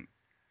to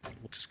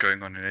what is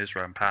going on in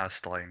Israel and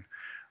Palestine,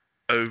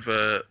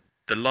 over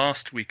the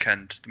last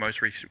weekend, the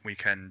most recent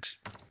weekend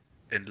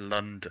in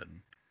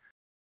London,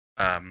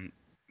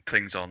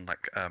 things on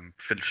like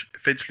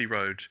Finchley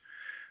Road,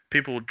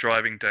 people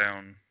driving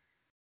down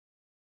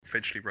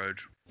Finchley Road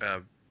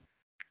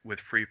with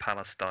Free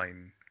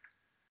Palestine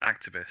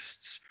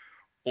activists,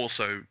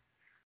 also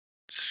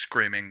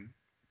screaming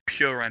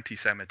pure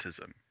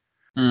anti-Semitism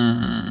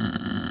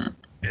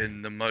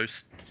in the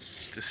most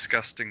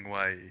disgusting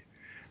way.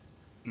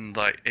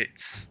 Like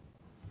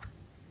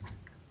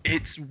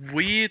it's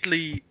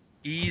weirdly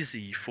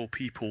easy for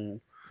people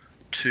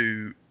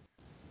to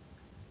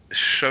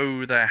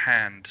show their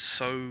hand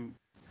so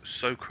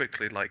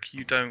quickly. Like,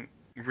 you don't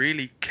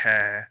really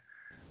care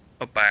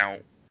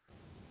about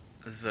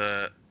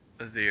the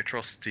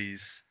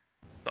atrocities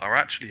that are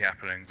actually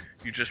happening.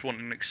 You just want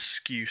an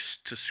excuse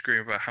to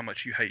scream about how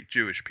much you hate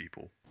Jewish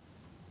people.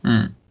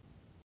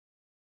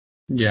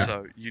 Yeah.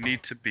 So you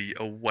need to be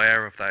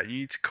aware of that. You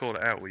need to call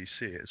it out where you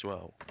see it as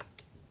well.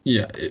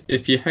 Yeah,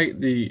 if you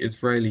hate the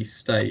Israeli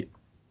state,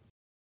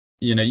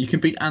 you know, you can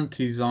be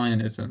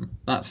anti-Zionism.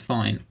 That's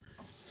fine.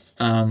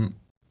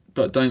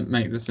 But don't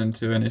make this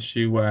into an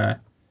issue where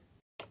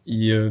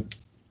you're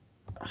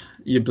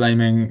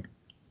blaming,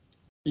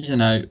 you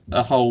know,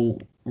 a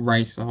whole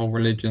race, a whole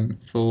religion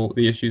for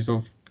the issues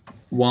of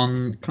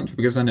one country,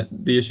 because then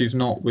the issue's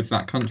not with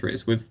that country,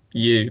 it's with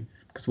you.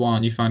 Because why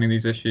aren't you finding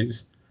these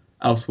issues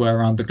elsewhere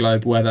around the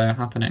globe where they are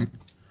happening?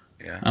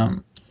 Yeah.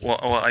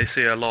 What I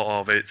see a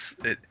lot of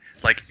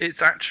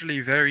it's actually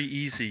very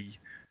easy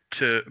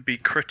to be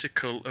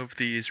critical of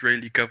the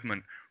Israeli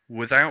government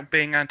without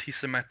being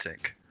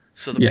anti-Semitic.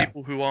 So the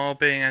people who are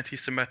being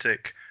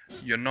anti-Semitic,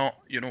 you're not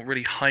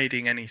really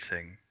hiding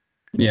anything.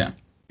 Yeah.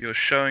 You're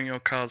showing your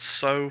cards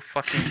so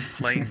fucking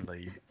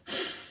plainly.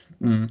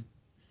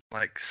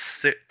 Like,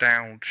 sit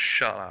down,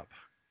 shut up.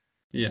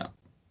 Yeah.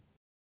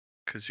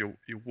 Because you're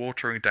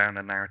watering down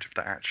a narrative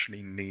that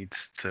actually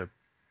needs to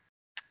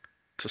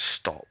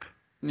stop.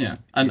 Yeah,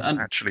 and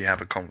actually have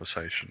a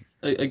conversation.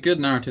 A good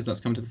narrative that's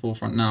come to the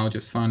forefront now,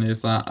 just finally,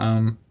 is that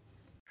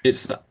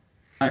it's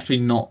actually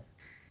not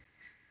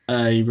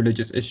a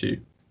religious issue.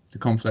 The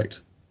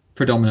conflict,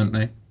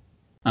 predominantly,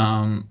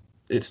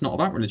 it's not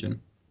about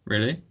religion,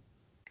 really.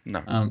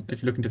 No.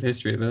 If you look into the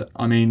history of it,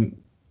 I mean,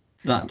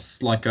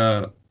 that's like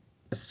a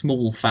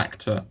small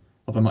factor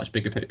of a much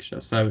bigger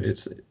picture. So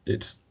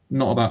it's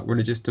not about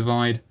religious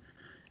divide,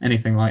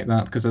 anything like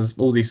that, because as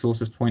all these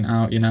sources point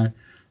out, you know,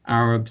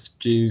 Arabs,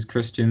 Jews,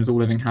 Christians, all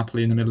living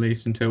happily in the Middle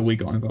East until we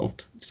got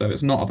involved. So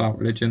it's not about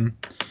religion.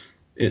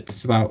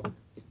 It's about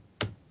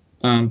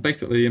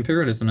basically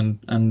imperialism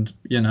and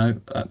you know,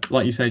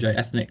 like you say, Jay,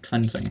 ethnic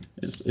cleansing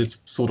is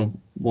sort of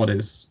what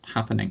is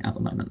happening at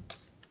the moment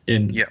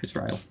in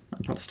Israel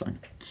and Palestine.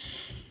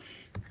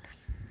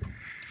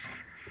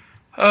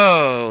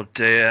 Oh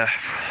dear.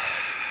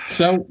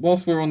 So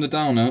whilst we're on the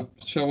downer,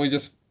 shall we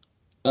just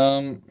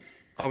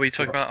are we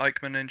talking about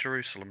Eichmann in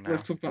Jerusalem now?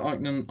 Let's talk about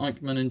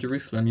Eichmann in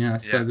Jerusalem, yeah.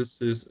 So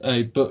this is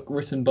a book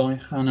written by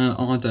Hannah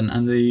Arden,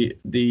 and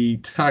the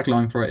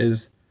tagline for it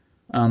is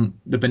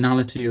The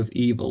Banality of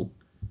Evil.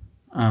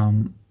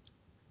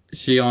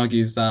 She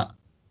argues that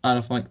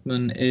Adolf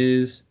Eichmann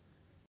is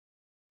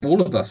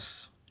all of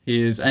us.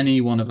 He is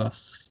any one of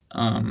us.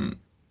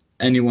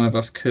 Any one of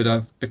us could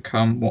have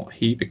become what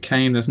he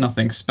became. There's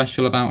nothing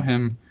special about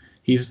him.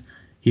 He's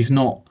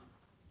not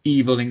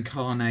evil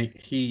incarnate.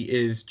 He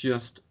is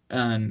just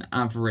an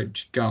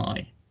average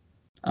guy,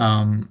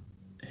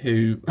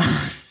 who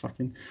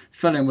fucking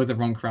fell in with the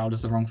wrong crowd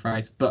is the wrong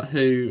phrase, but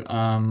who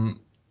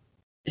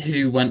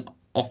went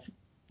off,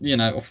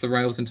 off the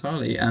rails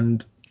entirely.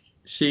 And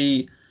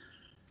she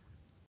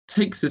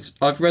takes this.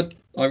 I read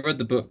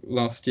the book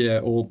last year,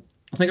 or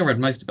I think I read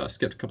most of it. I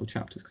skipped a couple of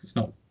chapters because it's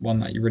not one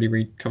that you really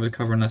read cover to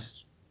cover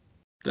unless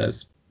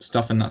there's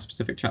stuff in that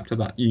specific chapter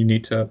that you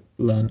need to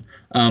learn.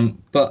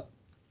 But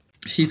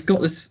she's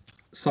got this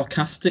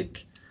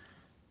sarcastic,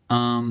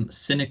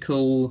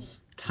 cynical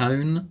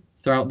tone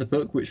throughout the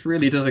book, which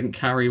really doesn't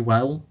carry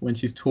well when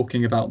she's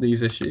talking about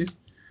these issues.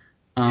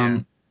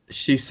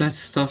 She says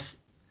stuff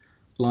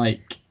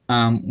like,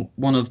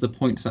 one of the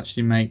points that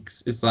she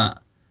makes is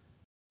that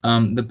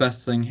the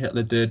best thing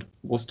Hitler did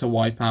was to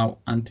wipe out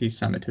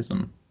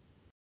anti-Semitism.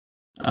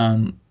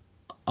 I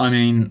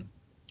mean,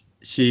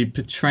 she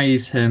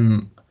portrays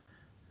him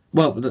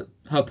well.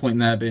 Her point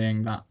there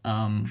being that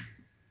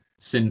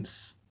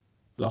since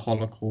the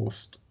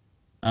Holocaust,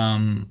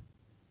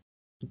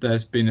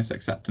 there's been this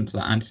acceptance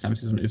that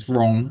anti-Semitism is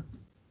wrong,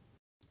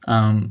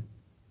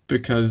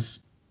 because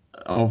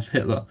of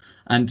Hitler,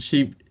 and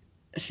she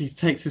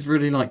takes this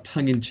really like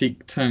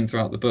tongue-in-cheek tone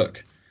throughout the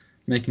book,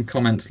 making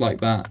comments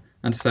like that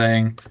and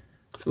saying,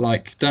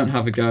 like, don't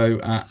have a go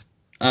at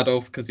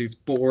Adolf because he's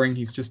boring.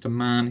 He's just a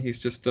man. He's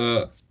just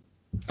a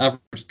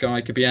average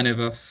guy. Could be any of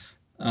us.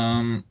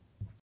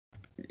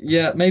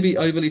 Maybe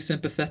overly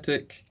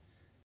sympathetic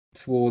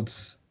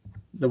towards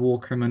the war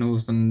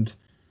criminals and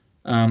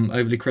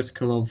overly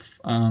critical of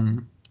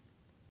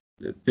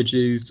the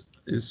Jews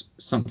is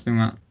something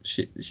that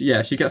she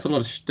gets a lot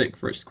of shtick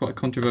for. It's quite a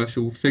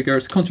controversial figure.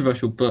 It's a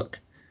controversial book,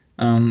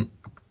 but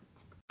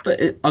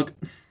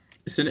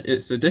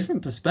it's a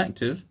different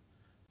perspective,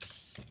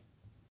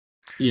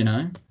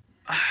 I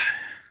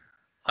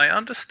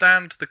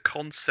understand the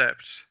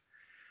concept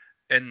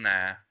in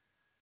there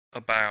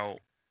about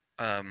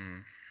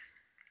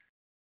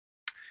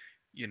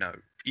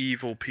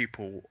evil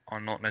people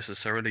are not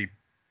necessarily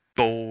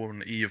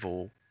born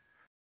evil.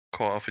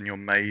 Quite often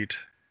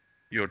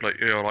you're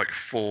like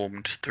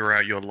formed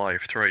throughout your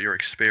life, throughout your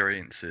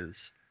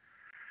experiences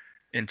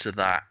into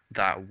that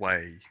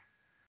way.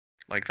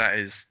 Like that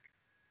is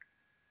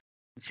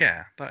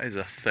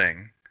a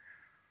thing.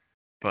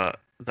 But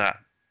that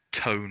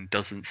tone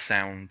doesn't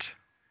sound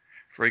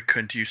very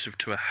conducive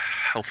to a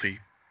healthy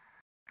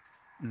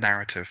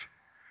narrative.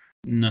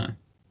 No.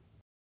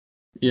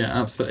 Yeah,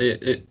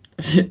 absolutely.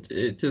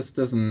 It just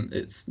doesn't.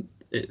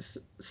 It's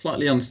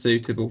slightly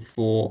unsuitable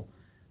for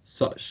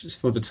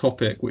the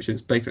topic, which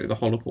is basically the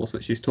Holocaust,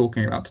 which she's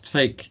talking about. To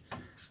take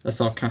a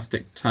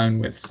sarcastic tone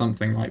with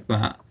something like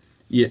that,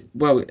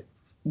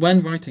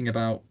 when writing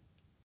about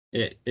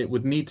it, it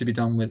would need to be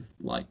done with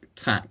like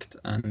tact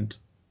and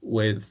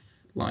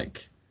with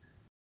like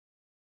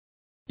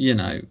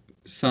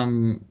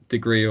some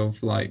degree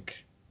of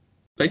like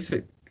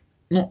basic,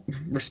 not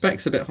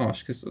respect's a bit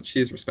harsh because she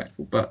is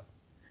respectful, but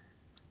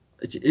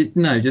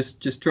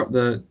just drop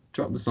the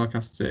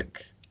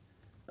sarcastic.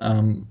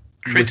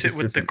 Treat it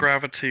with the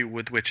gravity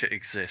with which it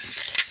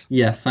exists.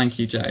 Yes, thank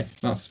you, Jay.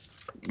 That's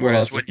what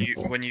Whereas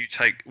when you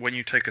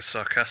take a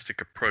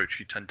sarcastic approach,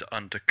 you tend to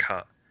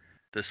undercut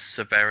the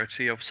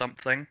severity of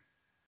something.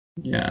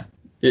 Yeah,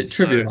 it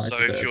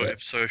trivializes it.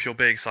 So if you're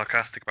being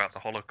sarcastic about the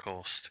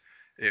Holocaust,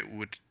 it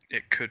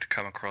could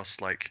come across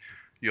like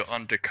you're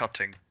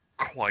undercutting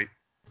quite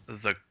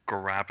the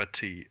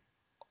gravity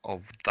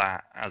of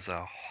that as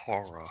a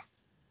horror.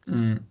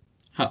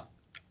 However,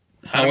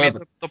 I mean,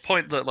 the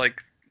point that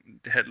like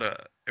Hitler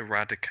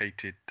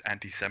eradicated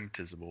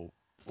anti-Semitism or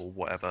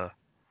whatever.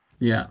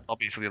 Yeah.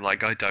 Obviously,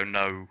 like I don't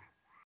know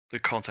the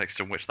context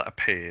in which that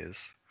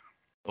appears,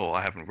 or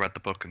I haven't read the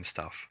book and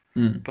stuff.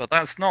 But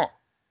that's not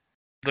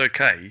the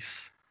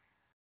case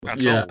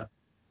at all.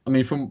 I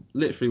mean, from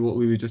literally what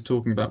we were just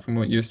talking about, from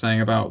what you were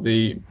saying about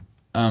the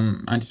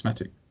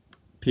anti-Semitic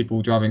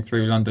people driving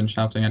through London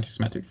shouting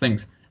anti-Semitic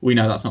things, we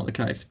know that's not the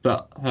case.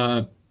 But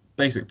her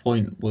basic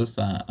point was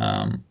that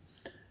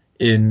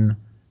in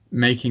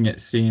making it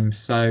seem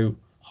so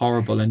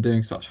horrible and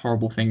doing such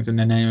horrible things in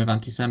the name of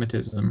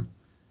anti-Semitism,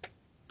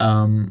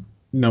 no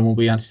one will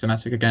be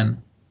anti-Semitic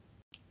again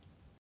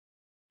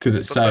because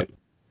it's so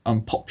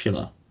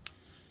unpopular.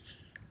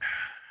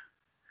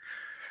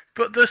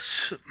 But there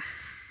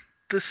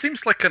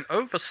seems like an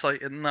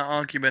oversight in that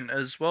argument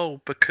as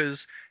well,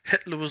 because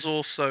Hitler was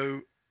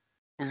also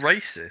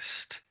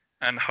racist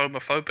and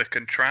homophobic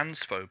and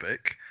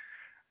transphobic,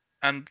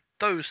 and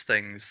those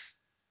things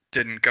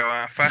didn't go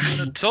out of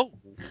fashion at all.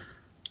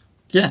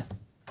 Yeah.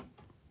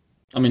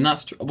 I mean,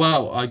 that's true.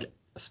 Well, I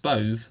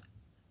suppose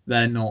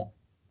they're not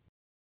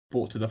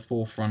brought to the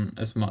forefront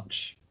as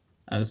much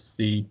as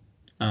the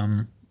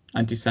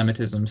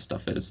anti-Semitism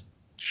stuff is.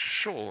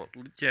 Sure,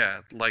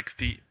 yeah, like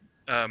the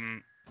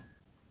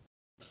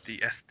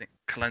ethnic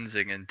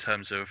cleansing in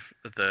terms of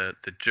the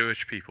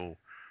Jewish people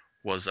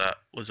was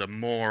a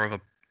more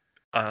of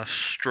a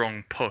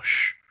strong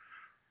push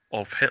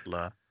of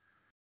Hitler,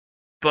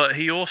 but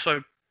he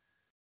also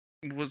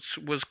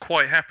was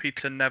quite happy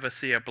to never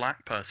see a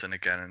black person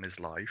again in his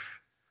life.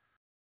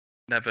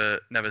 Never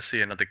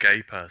see another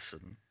gay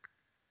person.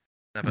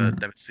 Never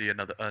see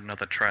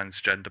another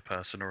transgender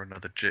person or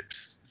another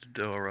gyps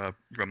or a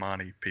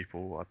Romani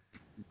people.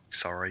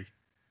 Sorry.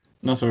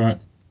 That's all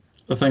right.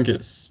 I think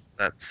it's.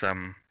 That's I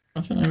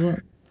don't know what.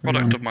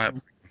 product of my.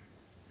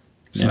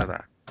 Yeah. So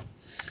that.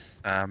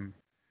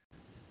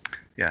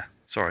 Yeah.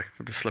 Sorry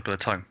for the slip of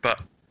the tongue,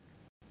 but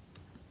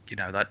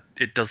that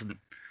it doesn't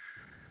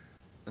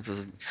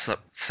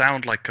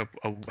sound like a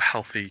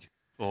healthy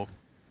or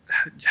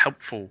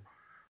helpful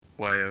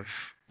way of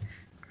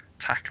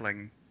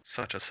tackling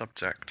such a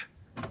subject.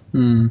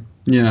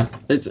 Yeah,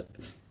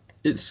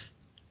 it's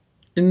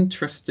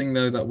interesting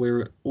though that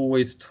we're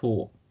always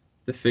taught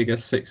the figure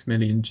 6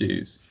 million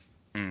Jews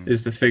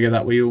is the figure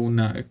that we all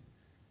know,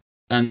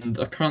 and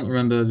I can't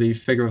remember the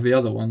figure of the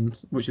other one,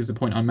 which is the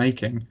point I'm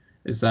making,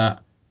 is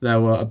that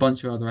there were a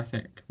bunch of other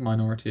ethnic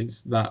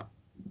minorities that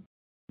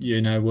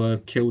were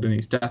killed in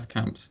these death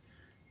camps.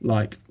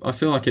 Like, I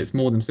feel like it's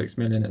more than 6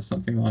 million. It's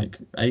something like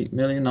 8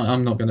 million.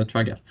 I'm not going to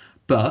try guess,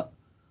 but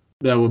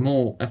there were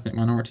more ethnic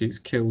minorities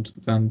killed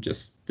than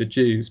just the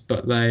Jews,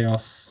 but they are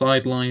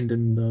sidelined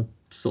in the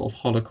sort of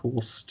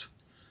Holocaust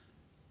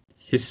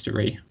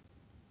history,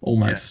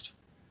 almost.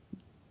 Yeah.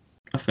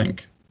 I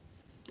think.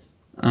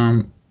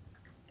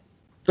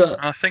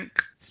 But I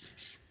think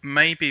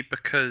maybe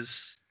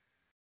because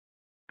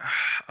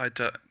I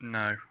don't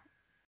know.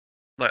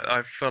 Like,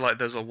 I feel like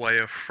there's a way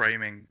of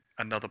framing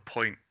another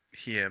point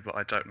here, but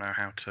I don't know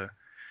how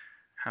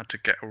to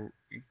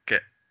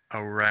get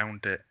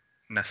around it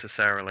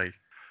necessarily.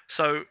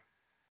 So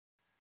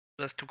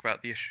let's talk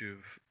about the issue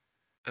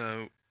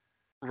of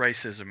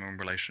racism in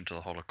relation to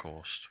the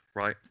Holocaust,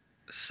 right?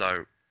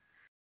 So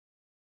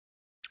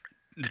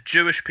the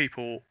Jewish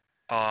people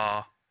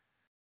are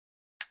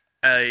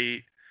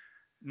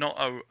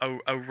not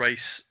a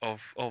race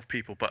of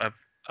people, but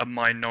a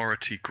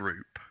minority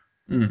group,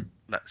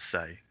 let's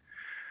say.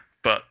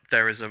 But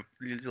there is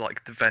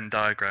like the Venn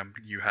diagram,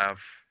 you have,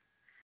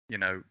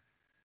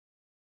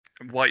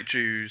 white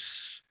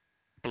Jews,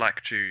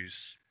 black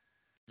Jews,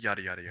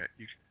 yada yada yada,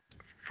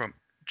 from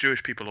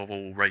Jewish people of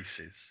all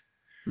races,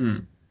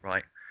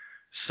 right?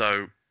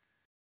 So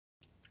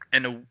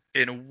in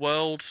a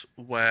world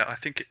where I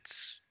think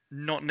it's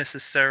not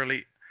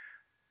necessarily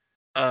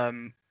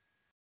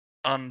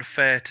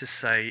unfair to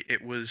say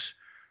it was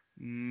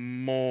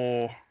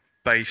more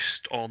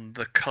based on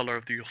the color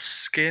of your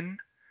skin,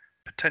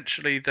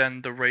 potentially,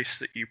 than the race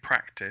that you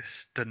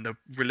practiced, than the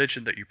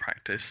religion that you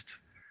practiced,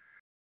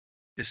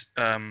 is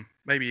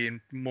maybe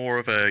in more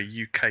of a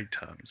UK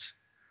terms,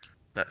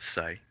 let's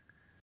say.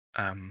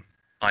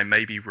 I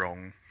may be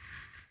wrong.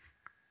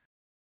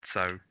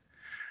 So,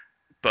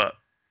 but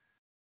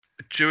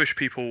Jewish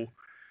people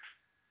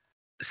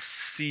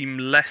seem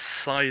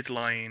less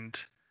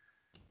sidelined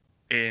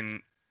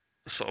in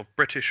sort of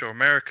British or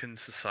American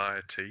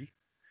society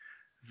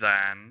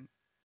than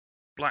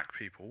black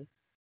people,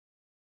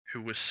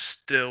 who were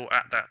still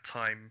at that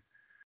time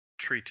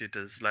treated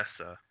as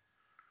lesser.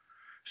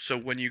 So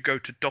when you go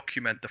to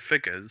document the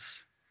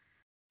figures,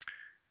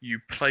 you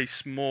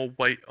place more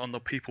weight on the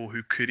people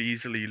who could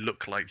easily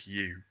look like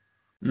you.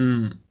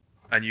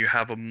 And you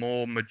have a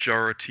more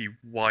majority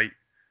white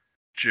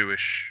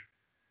Jewish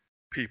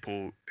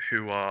people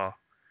who are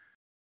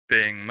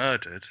being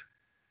murdered.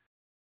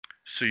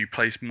 So you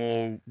place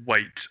more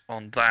weight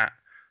on that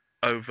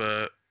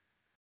over,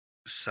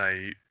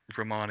 say,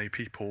 Romani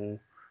people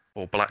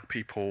or black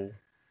people,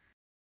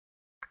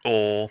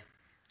 or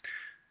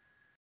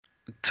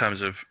in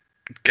terms of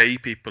gay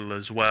people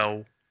as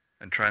well,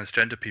 and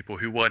transgender people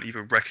who weren't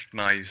even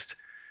recognized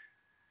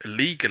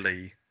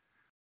legally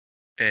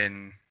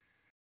in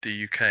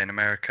the UK and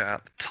America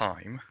at the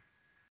time.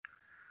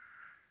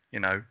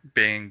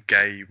 Being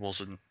gay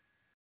wasn't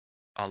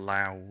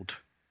allowed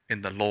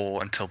in the law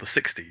until the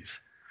 60s.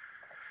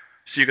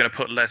 So you're going to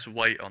put less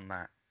weight on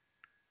that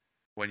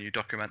when you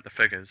document the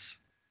figures.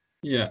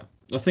 Yeah,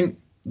 I think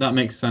that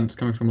makes sense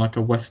coming from like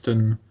a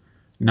Western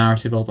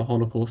narrative of the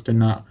Holocaust, in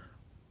that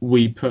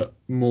we put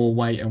more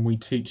weight and we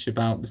teach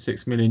about the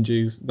 6 million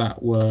Jews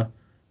that were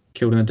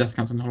killed in the death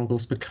camps in the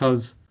Holocaust,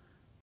 because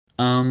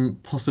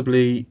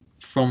possibly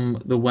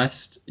from the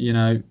West,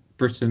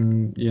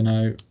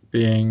 Britain,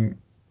 being,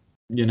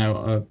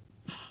 a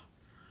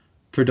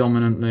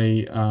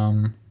predominantly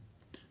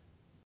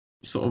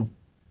sort of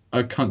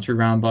a country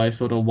run by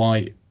sort of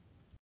white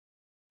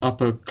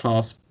upper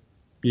class,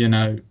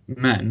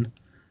 men,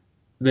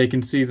 they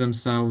can see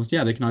themselves,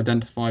 they can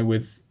identify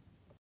with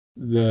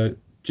the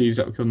Jews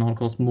that were killed in the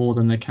Holocaust more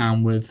than they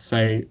can with,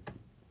 say,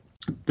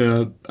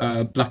 the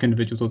black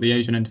individuals or the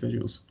Asian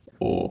individuals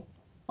or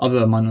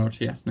other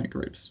minority ethnic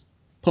groups,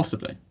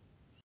 possibly.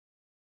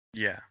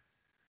 Yeah,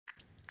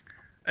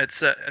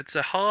 it's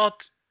a hard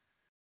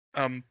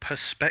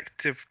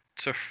perspective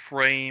to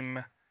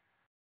frame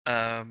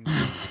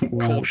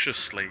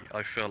cautiously,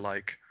 I feel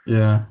like.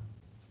 Yeah.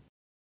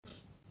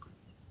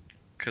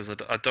 Because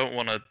I don't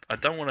want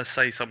to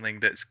say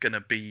something that's going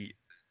to be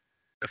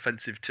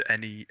offensive to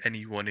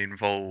anyone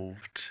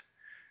involved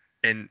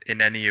in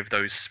any of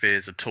those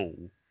spheres at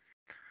all.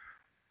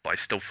 But I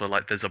still feel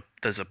like there's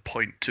a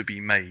point to be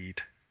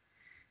made.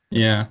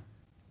 Yeah,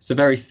 it's a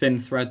very thin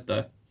thread,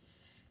 though.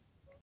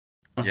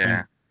 I Yeah.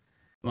 think,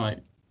 like,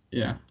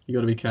 yeah, you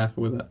got to be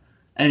careful with it.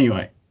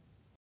 Anyway,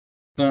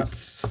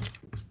 that's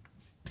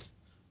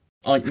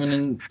Eichmann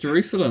in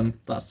Jerusalem.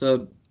 That's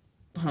a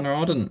Hannah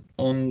Arendt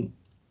on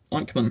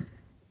Eichmann.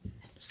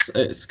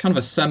 It's kind of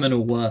a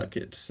seminal work.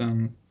 It's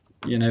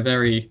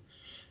very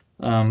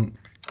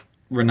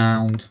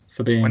renowned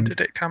for being. When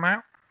did it come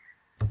out?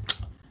 I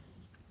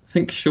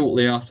think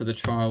shortly after the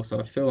trial, so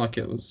I feel like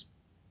it was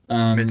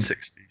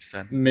mid-60s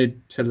then.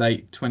 Mid to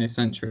late 20th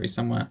century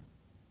somewhere.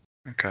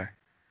 Okay.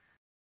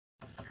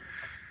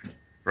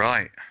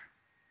 Right.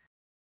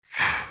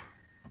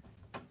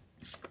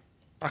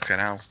 Okay,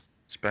 now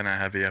it's been a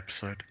heavy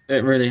episode.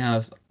 It really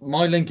has.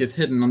 My link is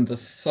hidden under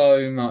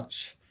so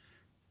much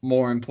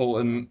more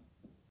important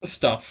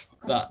stuff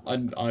that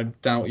I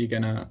doubt you're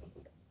gonna.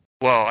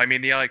 Well, I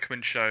mean, the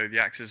Eichmann Show, The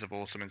Axis of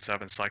Awesome, and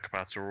Seven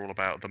Psychopaths are all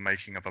about the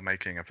making of a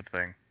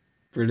thing.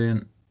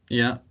 Brilliant.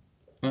 Yeah,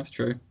 that's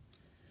true.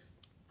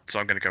 So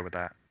I'm going to go with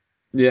that.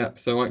 Yeah,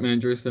 so Eichmann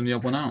and Jerusalem, the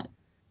odd one out.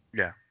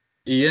 Yeah.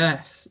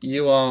 Yes,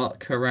 you are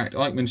correct.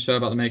 Eichmann Show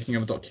about the making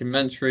of a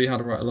documentary, How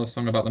to Write a Love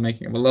Song about the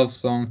making of a love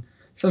song,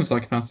 Seven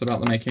Psychopaths about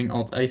the making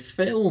of a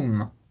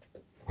film.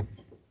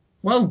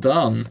 Well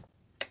done.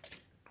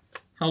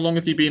 How long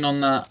have you been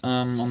on that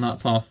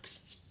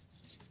path?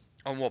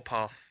 On what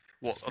path?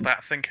 What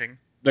about thinking?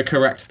 The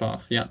correct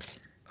path, yeah.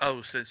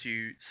 Oh, since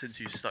you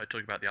started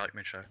talking about the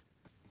Eichmann Show.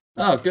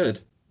 Oh, good.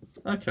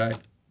 Okay.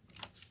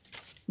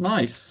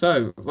 Nice.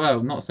 So,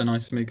 well, not so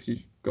nice for me because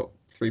you've got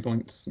 3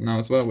 points now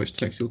as well, which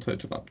takes your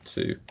total up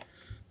to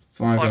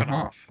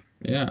 5.5.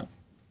 Yeah,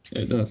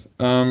 it does.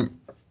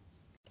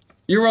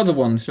 Your other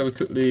ones, shall we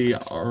quickly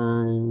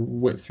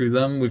whip through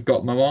them? We've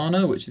got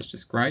Moana, which is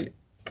just great.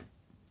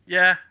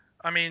 Yeah,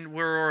 I mean,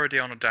 we're already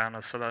on a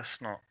downer, so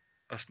let's not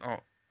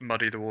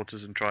muddy the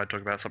waters and try to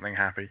talk about something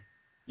happy.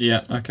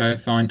 Yeah, okay,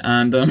 fine.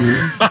 And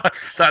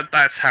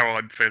that's how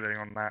I'm feeling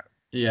on that.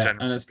 Yeah,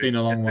 generally. And it's been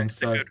a long one,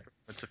 so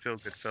it's a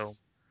feel-good film.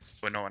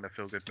 We're not in a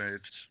feel-good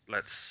mood.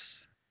 Let's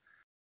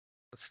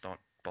not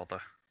bother.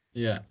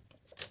 Yeah,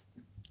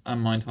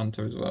 and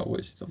Mindhunter as well,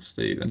 which is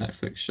obviously the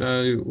Netflix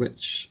show.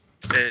 Which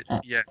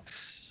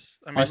yes,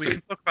 I mean we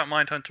can talk about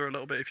Mindhunter a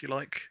little bit if you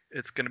like.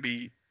 It's going to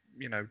be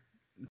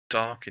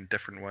dark in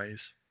different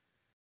ways.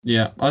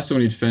 Yeah, I still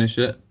need to finish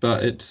it,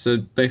 but it's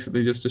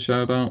basically just a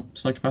show about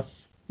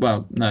psychopaths.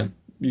 Well, no,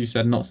 you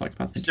said not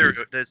psychopaths.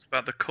 It's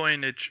about the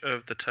coinage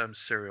of the term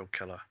serial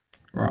killer.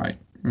 Right.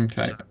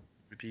 Okay. So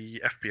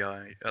the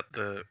FBI at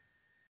the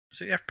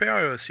is it the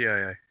FBI or the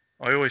CIA?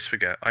 I always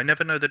forget. I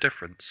never know the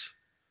difference.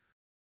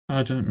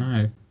 I don't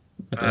know.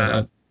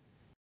 I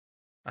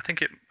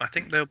think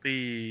they'll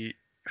be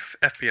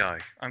FBI.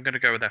 I'm going to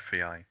go with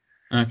FBI.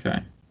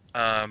 Okay.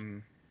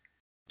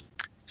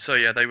 So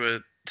yeah, they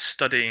were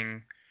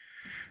studying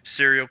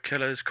serial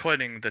killers,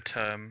 coining the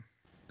term.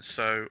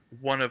 So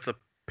one of the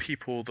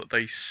people that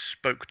they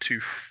spoke to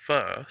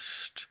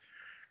first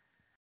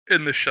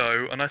in the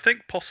show, and I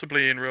think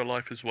possibly in real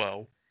life as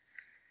well,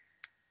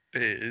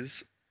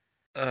 is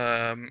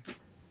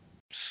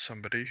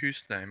somebody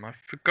whose name I've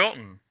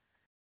forgotten.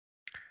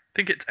 I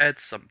think it's Ed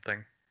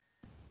something.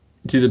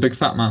 Is he the big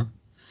fat man?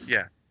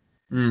 Yeah.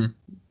 Can't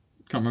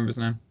remember his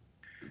name.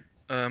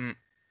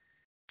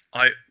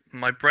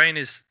 My brain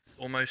is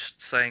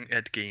almost saying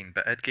Ed Gein,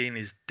 but Ed Gein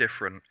is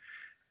different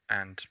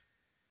and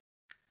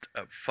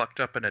fucked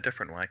up in a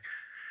different way.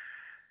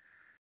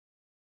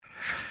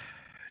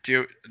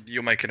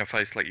 You're making a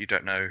face like you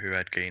don't know who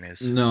Ed Gein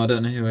is. No, I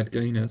don't know who Ed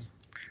Gein is.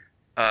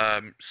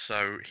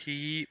 So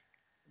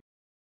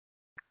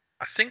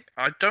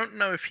I don't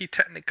know if he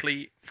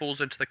technically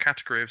falls into the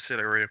category of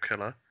serial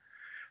killer.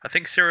 I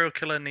think serial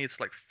killer needs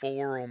like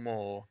 4 or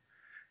more,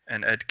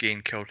 and Ed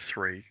Gein killed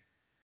 3.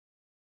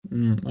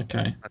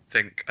 Okay. I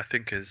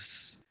think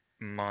is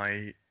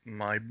my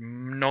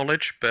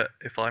knowledge, but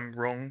if I'm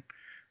wrong,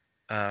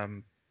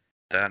 then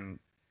I'm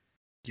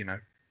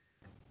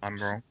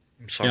wrong.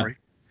 I'm sorry.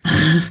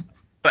 Yeah.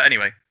 But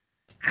anyway,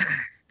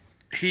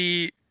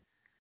 he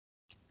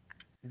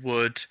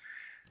would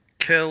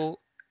kill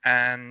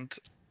and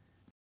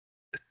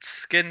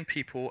skin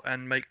people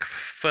and make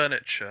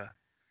furniture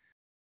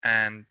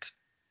and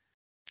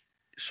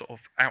sort of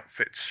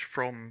outfits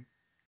from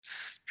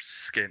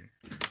skin,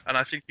 and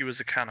I think he was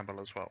a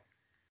cannibal as well.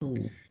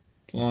 Ooh,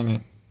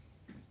 blimey.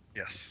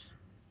 Yes.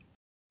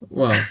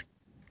 Well,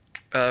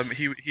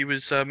 he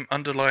was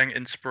underlying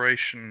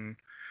inspiration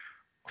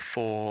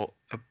for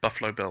a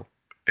Buffalo Bill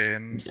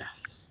in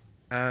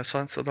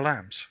Silence of the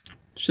Lambs.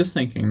 Just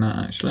thinking that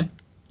actually.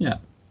 Yeah.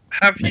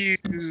 Have you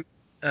sense.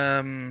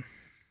 Do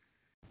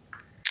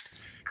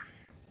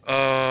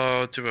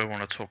I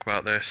want to talk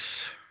about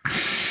this?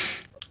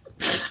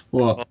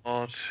 What?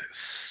 God,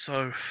 it's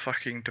so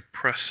fucking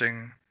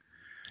depressing.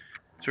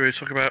 Do we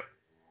talk about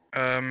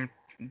the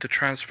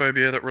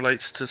transphobia that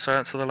relates to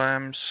Silence of the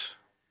Lambs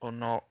or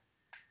not?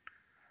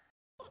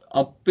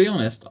 I'll be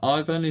honest,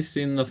 I've only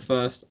seen the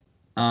first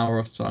hour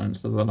of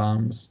Silence of the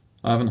Lambs.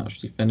 I haven't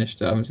actually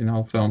finished it. I haven't seen the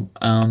whole film.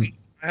 I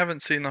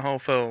haven't seen the whole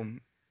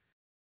film,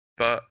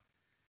 but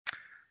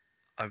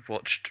I've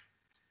watched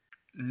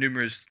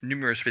numerous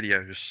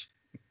videos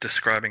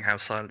describing how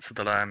Silence of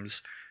the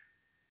Lambs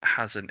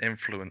has an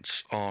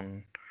influence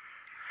on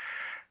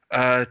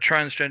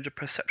transgender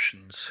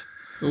perceptions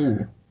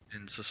Ooh.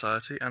 in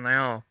society, and they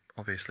are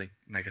obviously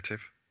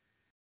negative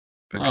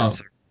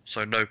because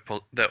there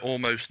are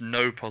almost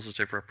no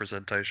positive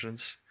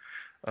representations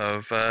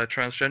of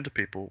transgender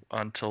people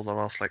until the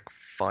last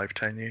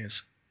 5-10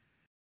 years.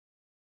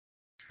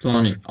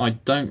 Blimey, I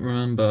don't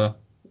remember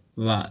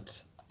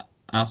that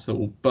at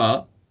all.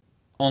 But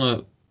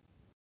on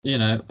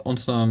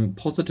some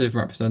positive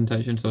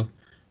representations of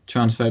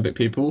transphobic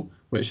people,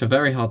 which are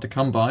very hard to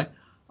come by.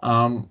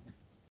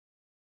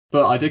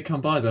 But I did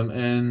come by them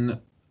in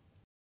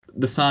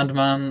The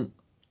Sandman: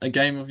 A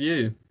Game of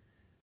You.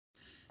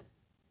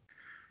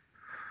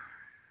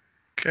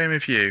 Game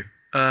of You.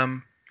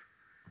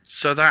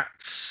 So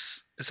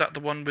is that the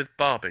one with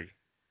Barbie?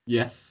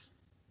 Yes.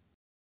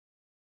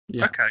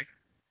 Yeah. Okay.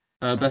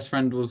 Best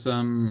friend was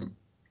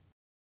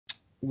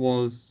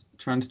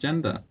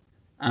transgender,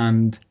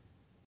 and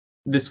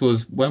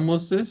when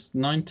was this?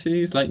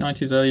 90s, late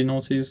 90s, early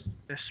noughties?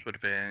 This would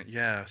have been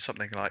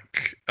something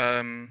like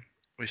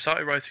we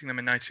started writing them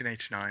in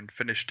 1989,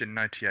 finished in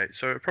 98,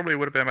 so it probably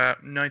would have been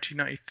about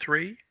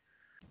 1993.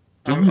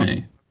 I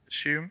would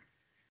assume.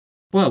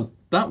 Well,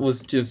 that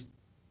was just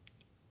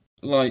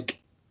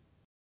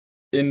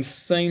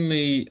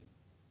insanely.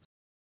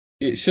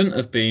 It shouldn't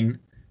have been,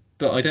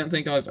 but I don't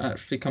think I've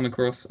actually come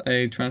across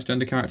a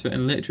transgender character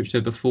in literature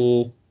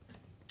before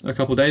a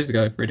couple of days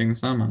ago reading The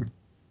Sandman.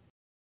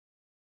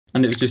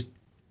 And it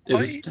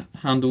was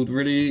handled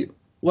really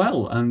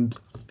well, and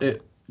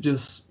it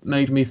just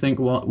made me think,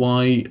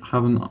 why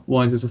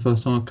is this the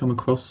first time I've come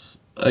across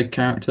a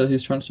character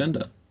who's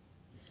transgender?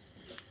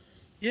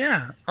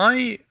 Yeah,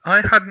 I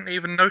hadn't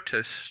even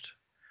noticed.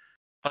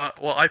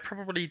 Well, I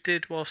probably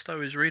did whilst I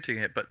was reading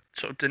it, but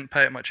sort of didn't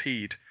pay it much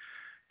heed,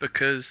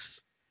 because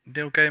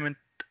Neil Gaiman,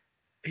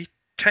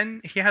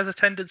 he has a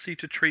tendency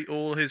to treat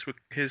all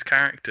his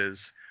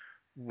characters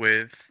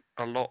with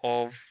a lot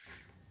of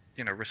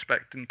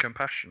respect and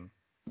compassion.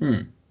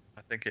 I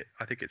think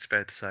it's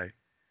fair to say.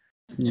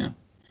 Yeah.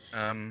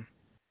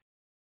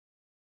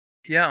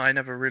 Yeah, I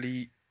never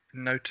really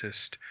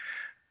noticed.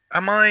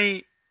 Am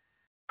I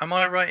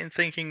right in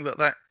thinking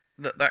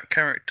that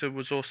character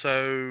was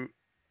also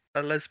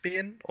a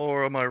lesbian,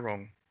 or am I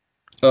wrong?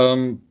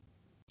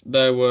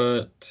 There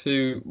were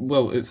two.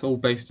 Well, it's all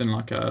based in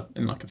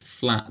a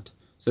flat.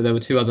 So there were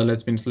two other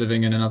lesbians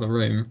living in another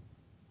room.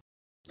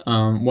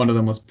 One of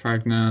them was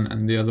pregnant,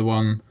 and the other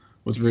one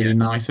was really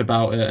nice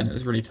about it, and it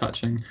was really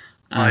touching.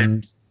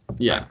 And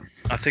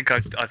I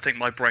think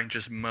my brain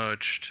just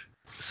merged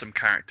some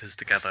characters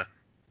together.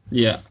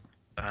 Yeah.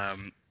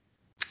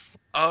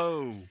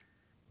 Oh.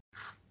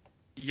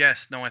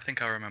 Yes. No, I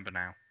think I remember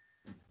now.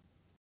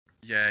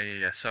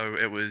 Yeah. So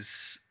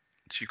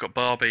you've got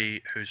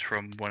Barbie, who's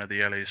from one of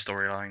the earlier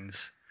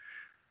storylines,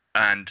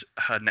 and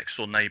her next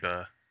door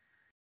neighbor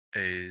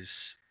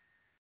is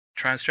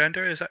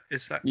transgender.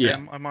 Is that? Yeah.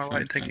 Am I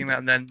right in thinking that?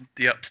 And then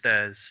the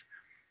upstairs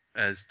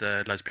as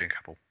the lesbian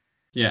couple.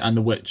 Yeah, and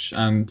the witch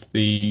and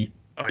the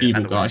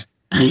evil guy.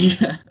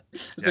 Yeah,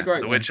 it's a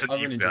great one. I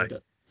really enjoyed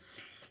it.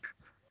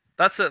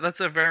 That's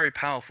a very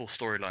powerful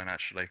storyline,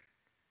 actually.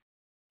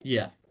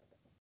 Yeah.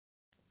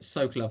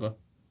 So clever.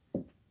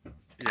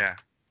 Yeah,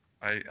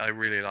 I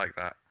really like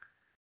that.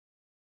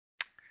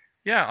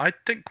 Yeah, I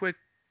think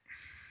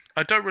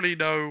I don't really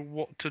know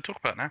what to talk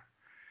about now.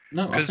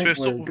 No, I think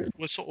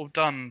we're sort of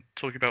done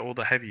talking about all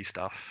the heavy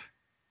stuff.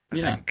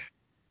 I think.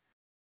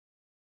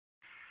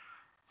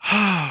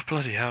 Oh,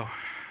 bloody hell.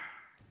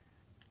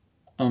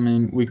 I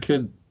mean, we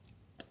could.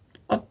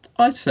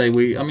 I'd say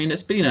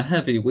it's been a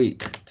heavy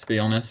week, to be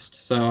honest.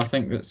 So I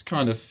think it's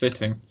kind of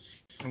fitting.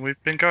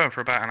 We've been going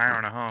for about an hour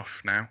and a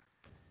half now.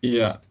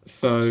 Yeah.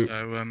 So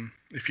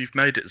if you've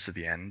made it to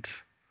the end,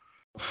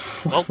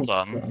 well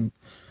done.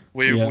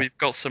 We've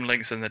got some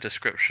links in the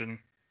description.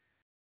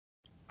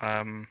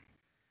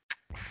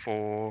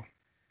 For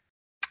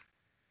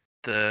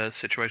the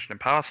situation in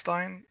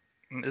Palestine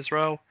and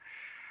Israel.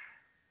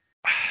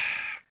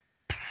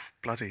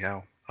 Bloody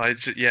hell!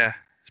 It's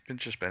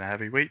been a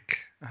heavy week,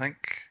 I think.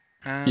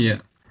 I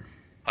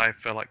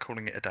feel like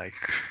calling it a day.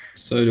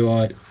 So do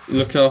I.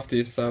 Look after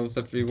yourselves,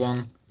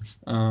 everyone.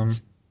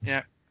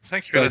 Yeah.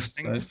 Thank you for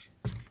listening. Safe.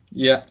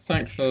 Yeah.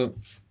 Thanks for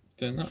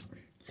doing that.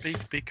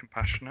 Be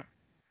compassionate.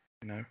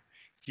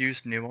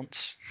 Use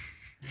nuance.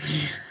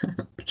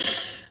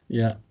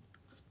 Yeah.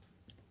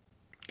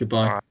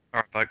 Goodbye. All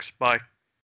right, folks. Bye.